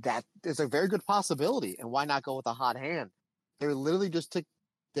 That is a very good possibility. And why not go with a hot hand? They literally just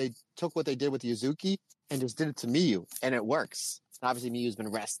took what they did with Yuzuki and just did it to Miyu, and it works. Obviously, Miyu's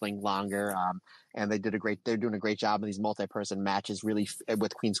been wrestling longer, and they're doing a great job in these multi-person matches, really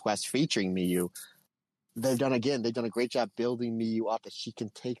with Queen's Quest featuring Miyu. They've done a great job building Miyu up that she can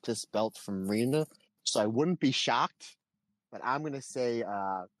take this belt from Rina. So I wouldn't be shocked, but I'm going to say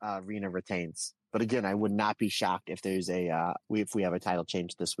Rina retains. But again, I would not be shocked if there's if we have a title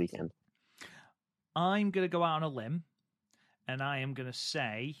change this weekend. I'm going to go out on a limb, and I am going to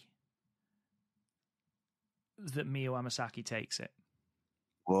say that Miyu Amasaki takes it.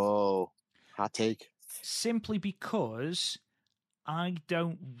 Whoa, hot take. Simply because I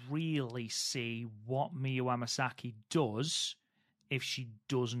don't really see what Miyu Amasaki does if she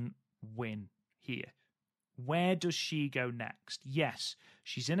doesn't win here. Where does she go next? Yes,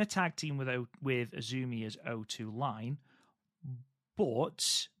 she's in a tag team with Azumi as O2 line,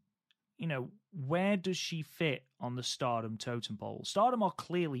 but, where does she fit on the Stardom totem pole? Stardom are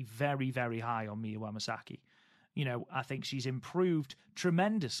clearly very, very high on Miyu Amasaki. I think she's improved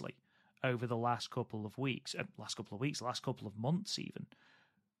tremendously over the last couple of months even.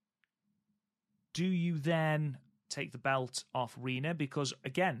 Do you then take the belt off Rina? Because,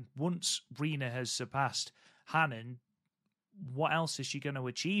 again, once Rina has surpassed Hanan, what else is she going to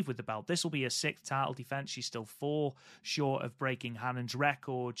achieve with the belt? This will be a 6th title defense. She's still 4 short of breaking Hanan's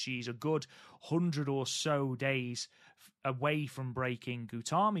record. She's a good 100 or so days away from breaking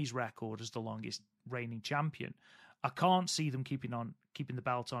Gutami's record as the longest reigning champion. I can't see them keeping the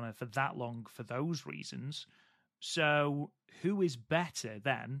belt on her for that long for those reasons. So who is better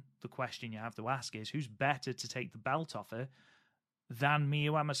then? The question you have to ask is, who's better to take the belt off her than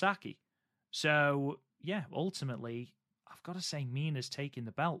Miyu Amasaki? So, yeah, ultimately, I've got to say Mina's taking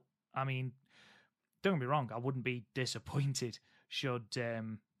the belt. I mean, don't get me wrong, I wouldn't be disappointed should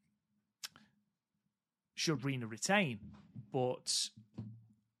Rina retain, but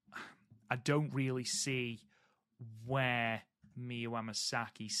I don't really see where Miyu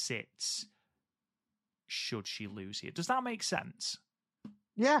Amasaki sits should she lose here. Does that make sense?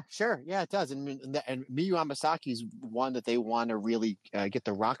 Yeah, sure. Yeah, it does. And Miyu Amasaki is one that they want to really get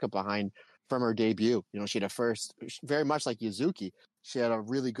the rocket behind from her debut. She had very much like Yuzuki, she had a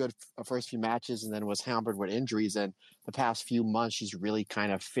really good first few matches and then was hampered with injuries. And the past few months, she's really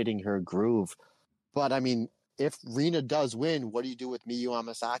kind of fitting her groove. But, I mean, if Rina does win, what do you do with Miyu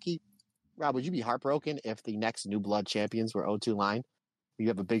Amasaki? Rob, would you be heartbroken if the next New Blood champions were O2 line? You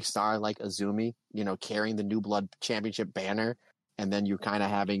have a big star like Azumi, carrying the New Blood Championship banner, and then you're kind of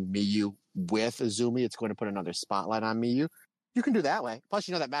having Miyu with Azumi. It's going to put another spotlight on Miyu. You can do that way. Plus,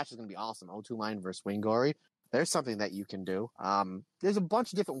 that match is going to be awesome. O2 line versus Wingori. There's something that you can do. There's a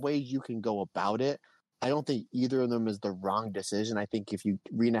bunch of different ways you can go about it. I don't think either of them is the wrong decision. I think if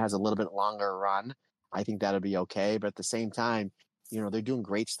Rina has a little bit longer run, I think that'll be okay. But at the same time, they're doing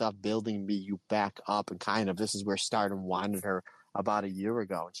great stuff building Miyu back up, and kind of this is where Stardom wanted her about a year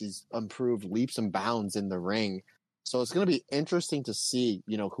ago. She's improved leaps and bounds in the ring. So it's going to be interesting to see,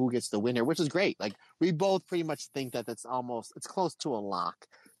 who gets the win here, which is great. Like, we both pretty much think that it's close to a lock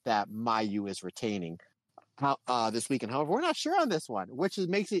that Miyu is retaining this weekend. However, we're not sure on this one, which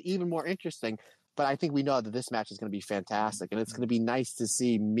makes it even more interesting. But I think we know that this match is going to be fantastic, and it's going to be nice to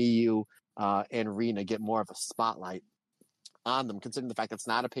see Miyu and Rina get more of a spotlight on them, considering the fact that it's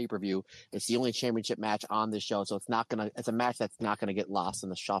not a pay-per-view. It's the only championship match on this show, so it's a match that's not gonna get lost in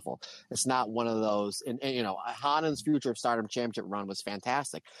the shuffle. It's not one of those, and Hanan's Future of Stardom championship run was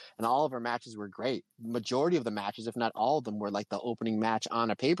fantastic, and all of her matches were great. Majority of the matches, if not all of them, were like the opening match on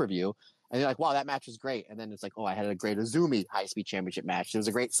a pay-per-view, and you're like, wow, that match was great. And then it's like, oh, I had a great Azumi high-speed championship match. There was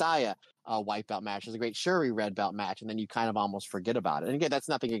a great Saya white belt match. There's a great Shuri red belt match. And then you kind of almost forget about it. And again, that's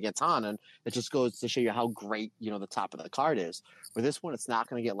nothing against Hanan. It just goes to show you how great, the top of the card is. For this one, it's not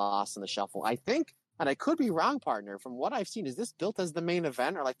going to get lost in the shuffle. I think, and I could be wrong, partner, from what I've seen, is this built as the main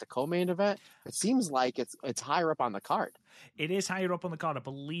event or like the co-main event? It seems like it's higher up on the card. It is higher up on the card. I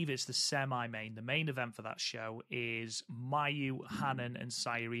believe it's the semi-main. The main event for that show is Mayu, Hanan, and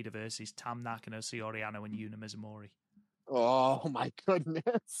Sayurida versus Tam Nakano, Sayoriano, and Yuna Mizumori. Oh, my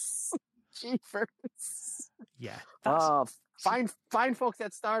goodness. Jeepers. Yeah. fine folks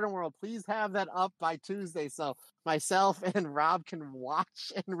at Stardom World, please have that up by Tuesday so myself and Rob can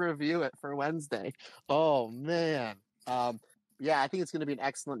watch and review it for Wednesday. Oh man. Yeah, I think it's going to be an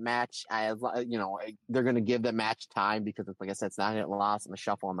excellent match. They're going to give the match time because it's, like I said, it's not a loss and a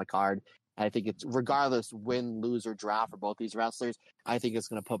shuffle on the card. I think it's regardless win, lose, or draw for both these wrestlers. I think it's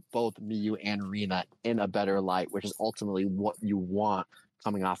going to put both Miyu and Rina in a better light, which is ultimately what you want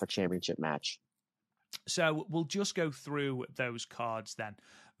coming off a championship match. So we'll just go through those cards then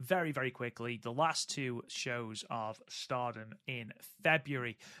very, very quickly. The last two shows of Stardom in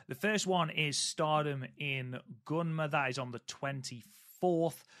February. The first one is Stardom in Gunma. That is on the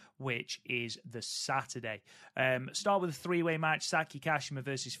 24th, which is the Saturday. Start with a three-way match. Saki Kashima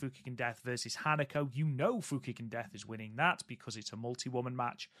versus Fukigen Death versus Hanako. You know Fukigen Death is winning that because it's a multi-woman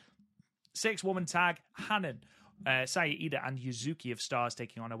match. 6-woman tag. Hanan, Saya Ida and Yuzuki of Stars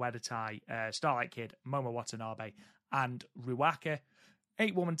taking on Ueda Tai, Starlight Kid, Momo Watanabe, and Ruaka.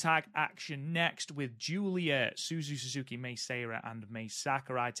 8-woman tag action next with Julia, Suzu Suzuki, Mei Seira, and Mei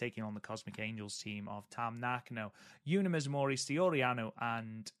Sakurai taking on the Cosmic Angels team of Tam Nakano, Yuna Mizumori, Shiori Ano,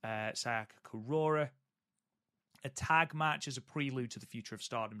 and Sayaka Kurora. A tag match as a prelude to the Future of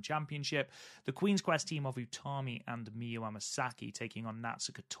Stardom Championship. The Queen's Quest team of Utami and Miyu Amasaki taking on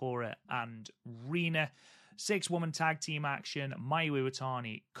Natsuka Tora and Rina. 6-woman tag team action. Mayu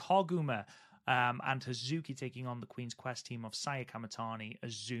Iwatani, Koguma, and Hazuki taking on the Queen's Quest team of Saya Kamatani,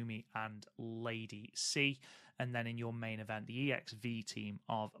 Azumi, and Lady C. And then in your main event, the EXV team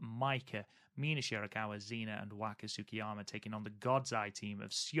of Maika, Mina Shirakawa, Xena, and Waka Tsukiyama taking on the God's Eye team of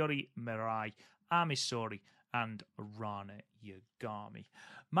Shiori Mirai, Amisori, and Rana Yagami.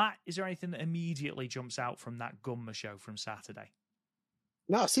 Matt, is there anything that immediately jumps out from that Gunma show from Saturday?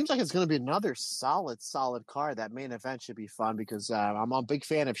 No, it seems like it's going to be another solid card. That main event should be fun because I'm a big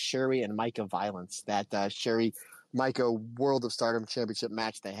fan of Shuri and Micah Violence. That Shuri Micah World of Stardom Championship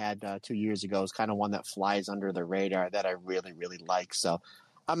match they had 2 years ago is kind of one that flies under the radar that I really, really like. So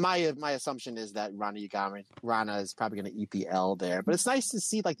my assumption is that Rana is probably going to eat the L there. But it's nice to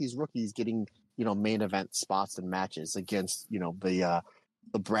see like these rookies getting, main event spots and matches against,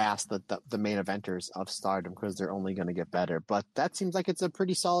 the brass, the main eventers of Stardom, because they're only going to get better. But that seems like it's a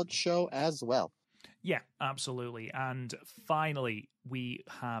pretty solid show as well. Yeah, absolutely. And finally, we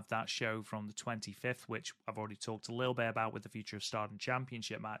have that show from the 25th, which I've already talked a little bit about with the Future of Stardom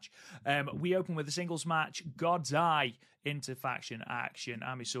Championship match. We open with a singles match, God's Eye Interfaction action,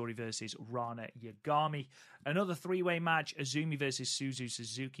 Amisori versus Rana Yagami. Another three-way match, Azumi versus Suzu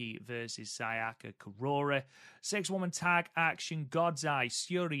Suzuki versus Sayaka Kurora. 6-woman tag action, God's Eye,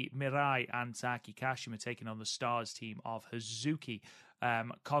 Shiori Mirai, and Saki Kashima taking on the Stars team of Hazuki,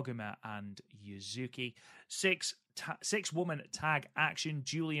 Koguma, and Yuzuki. 6-woman tag action,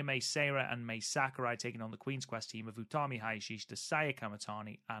 Julia Mei Seira and Mei Sakurai taking on the Queen's Quest team of Utami Hayashishita, Saya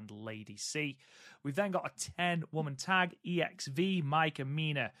Kamatani, and Lady C. We've then got a 10-woman tag, EXV, Maika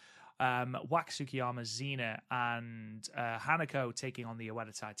Mina, Waksukiyama, Xena, and Hanako taking on the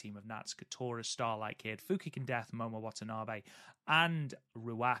Ueda Tai team of Natsuka Tora, Starlight Kid, Fukigen Death, Momo Watanabe, and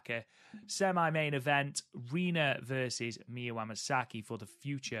Ruaka. Semi-main event, Rina versus Miyu Amasaki for the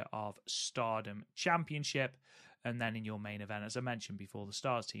Future of Stardom Championship. And then in your main event, as I mentioned before, the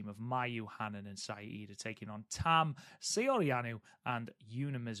Stars team of Mayu, Hanan, and Saida taking on Tam, Shiori Ano, and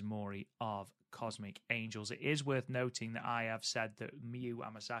Yuna Mizumori of Cosmic Angels. It is worth noting that I have said that Miyu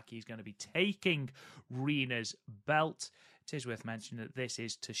Amasaki is going to be taking Rina's belt. It is worth mentioning that this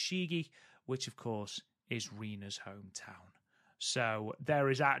is Toshigi, which of course is Rina's hometown. So there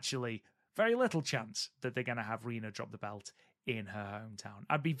is actually very little chance that they're going to have Rina drop the belt in her hometown.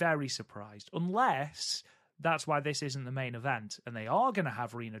 I'd be very surprised, unless that's why this isn't the main event, and they are going to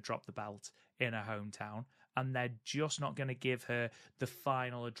have Rina drop the belt in her hometown, and they're just not going to give her the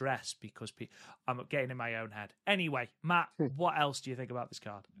final address because I'm getting in my own head. Anyway, Matt, what else do you think about this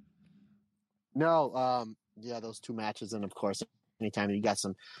card? No, those two matches, and of course, anytime you got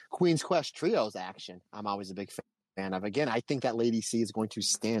some Queen's Quest trios action, I'm always a big fan of. Again, I think that Lady C is going to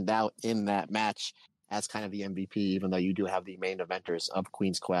stand out in that match as kind of the MVP, even though you do have the main eventers of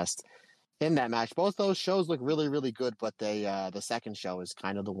Queen's Quest in that match. Both those shows look really, really good, but the second show is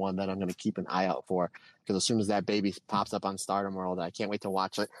kind of the one that I'm going to keep an eye out for, because as soon as that baby pops up on Stardom World, I can't wait to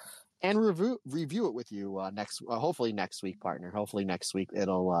watch it and review it with you hopefully next week, partner. Hopefully next week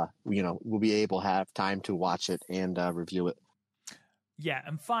it'll we'll be able to have time to watch it and review it. Yeah,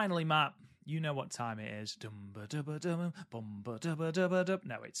 and finally, Matt, you know what time it is. No,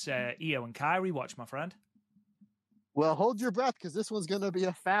 it's Io and Kairi. Watch, my friend. Well, hold your breath, because this one's going to be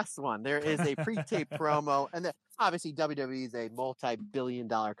a fast one. There is a pre-tape promo, and obviously WWE is a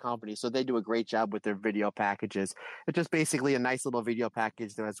multi-billion-dollar company, so they do a great job with their video packages. It's just basically a nice little video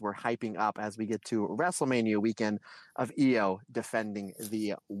package as we're hyping up as we get to WrestleMania weekend of Io defending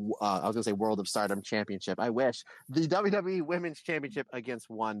the, I was going to say World of Stardom Championship. I wish. The WWE Women's Championship against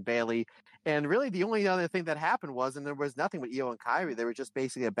one Bayley. And really the only other thing that happened was, and there was nothing with Io and Kyrie, there was just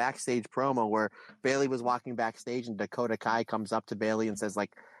basically a backstage promo where Bayley was walking backstage and Dakota Kai comes up to Bayley and says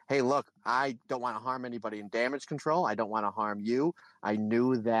like, hey, look, I don't want to harm anybody in Damage Control. I don't want to harm you. I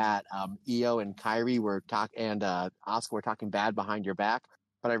knew that Io and Kyrie were Asuka were talking bad behind your back,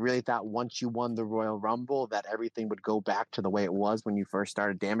 but I really thought once you won the Royal Rumble that everything would go back to the way it was when you first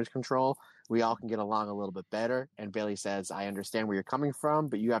started Damage Control. We all can get along a little bit better. And Bayley says, I understand where you're coming from,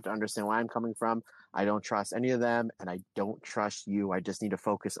 but you have to understand where I'm coming from. I don't trust any of them, and I don't trust you. I just need to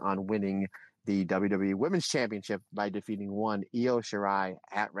focus on winning the WWE Women's Championship by defeating one Io Shirai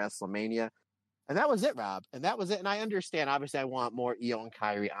at WrestleMania. And that was it, Rob. And that was it. And I understand, obviously, I want more Io and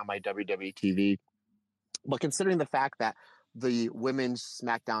Kyrie on my WWE TV. But considering the fact that the Women's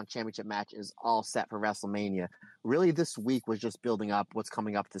SmackDown Championship match is all set for WrestleMania, really this week was just building up what's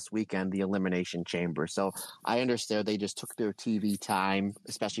coming up this weekend, the Elimination Chamber. So I understand they just took their TV time,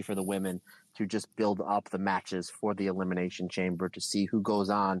 especially for the women, to just build up the matches for the Elimination Chamber to see who goes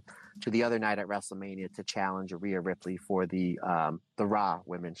on to the other night at WrestleMania to challenge Rhea Ripley for the Raw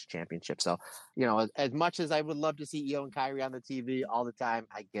Women's Championship. So, you know, as much as I would love to see Io and Kyrie on the TV all the time,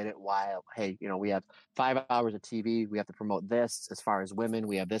 I get it. While, hey, you know, we have 5 hours of TV. We have to promote this. As far as women,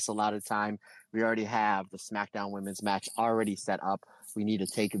 we have this a lot of time. We already have the SmackDown Women's match already set up. We need to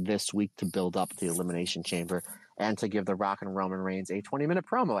take this week to build up the Elimination Chamber and to give The Rock and Roman Reigns a 20-minute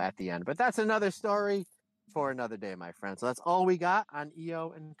promo at the end. But that's another story for another day, my friend. So that's all we got on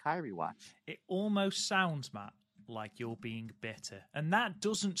Io and Kyrie watch. It almost sounds, Matt, like you're being bitter. And that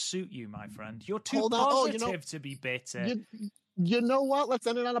doesn't suit you, my friend. You're too positive to be bitter. You know what? Let's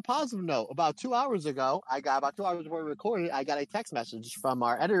end it on a positive note. About 2 hours ago, about 2 hours before we recorded, I got a text message from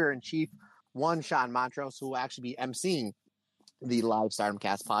our editor-in-chief, Sean Montrose, who will actually be emceeing the live Stardom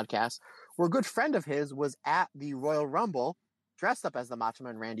Cast podcast, where a good friend of his was at the Royal Rumble dressed up as the Macho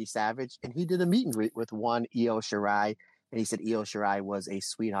Man Randy Savage, and he did a meet and greet with one Io Shirai, and he said Io Shirai was a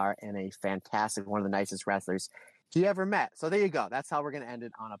sweetheart and a fantastic, one of the nicest wrestlers he ever met. So there you go. That's how we're going to end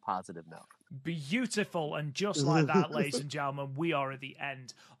it, on a positive note. Beautiful. And just like that, ladies and gentlemen, we are at the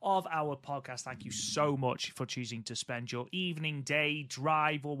end of our podcast. Thank you so much for choosing to spend your evening, day,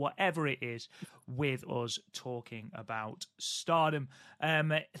 drive, or whatever it is with us talking about Stardom.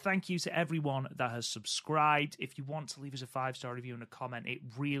 Thank you to everyone that has subscribed. If you want to leave us a 5-star review and a comment, it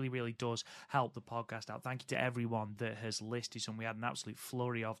really, really does help the podcast out. Thank you to everyone that has listed some. We had an absolute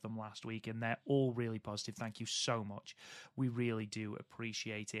flurry of them last week, and they're all really positive. Thank you so much. We really do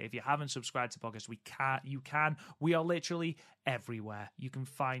appreciate it. If you haven't subscribed to the podcast, we are literally everywhere. You can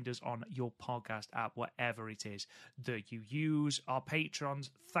find us on your podcast app, whatever it is that you use. Our patrons,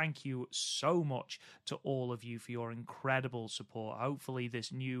 thank you so much to all of you for your incredible support. Hopefully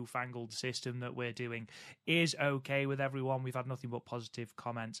this newfangled system that we're doing is okay with everyone. We've had nothing but positive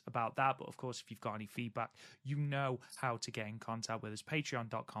comments about that, but of course, if you've got any feedback, you know how to get in contact with us.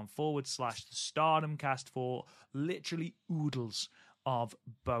 Patreon.com/the Stardomcast for literally oodles of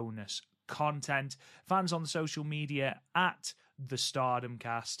bonus content. Fans on the social media at the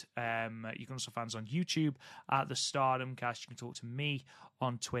Stardomcast. You can also find us on YouTube at the Stardomcast. You can talk to me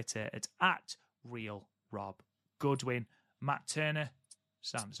on Twitter at @RealRobGoodwin. Matt Turner,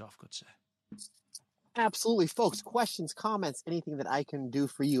 sound is off, good sir. Absolutely, folks. Questions, comments, anything that I can do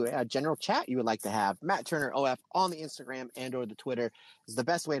for you, a general chat you would like to have, Matt Turner OF on the Instagram and or the Twitter is the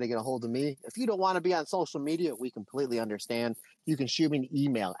best way to get a hold of me. If you don't want to be on social media, we completely understand. You can shoot me an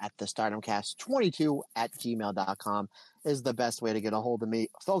email at thestardomcast22@gmail.com is the best way to get a hold of me.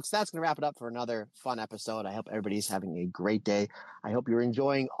 Folks, that's going to wrap it up for another fun episode. I hope everybody's having a great day. I hope you're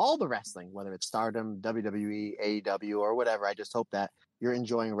enjoying all the wrestling, whether it's Stardom, WWE, AEW, or whatever. I just hope that you're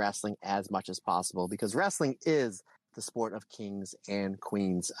enjoying wrestling as much as possible, because wrestling is the sport of kings and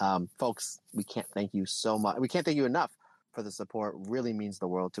queens. Folks, we can't thank you so much. We can't thank you enough for the support. It really means the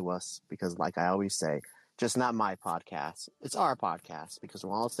world to us, because like I always say, just not my podcast. It's our podcast, because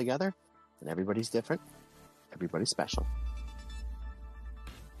we're all together and everybody's different. Everybody's special.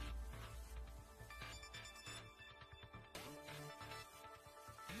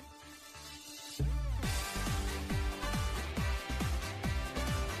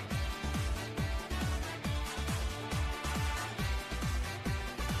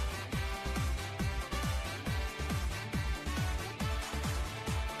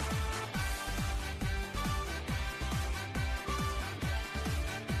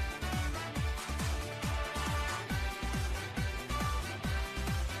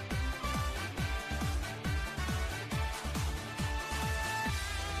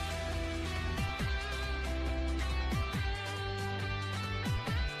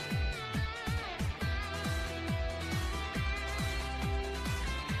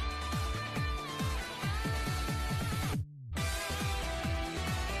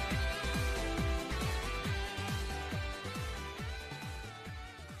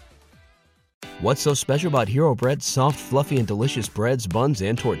 What's so special about Hero Bread's soft, fluffy, and delicious breads, buns,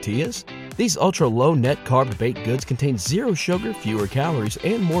 and tortillas? These ultra-low net-carb baked goods contain zero sugar, fewer calories,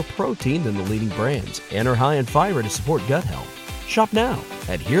 and more protein than the leading brands, and are high in fiber to support gut health. Shop now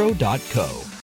at hero.co.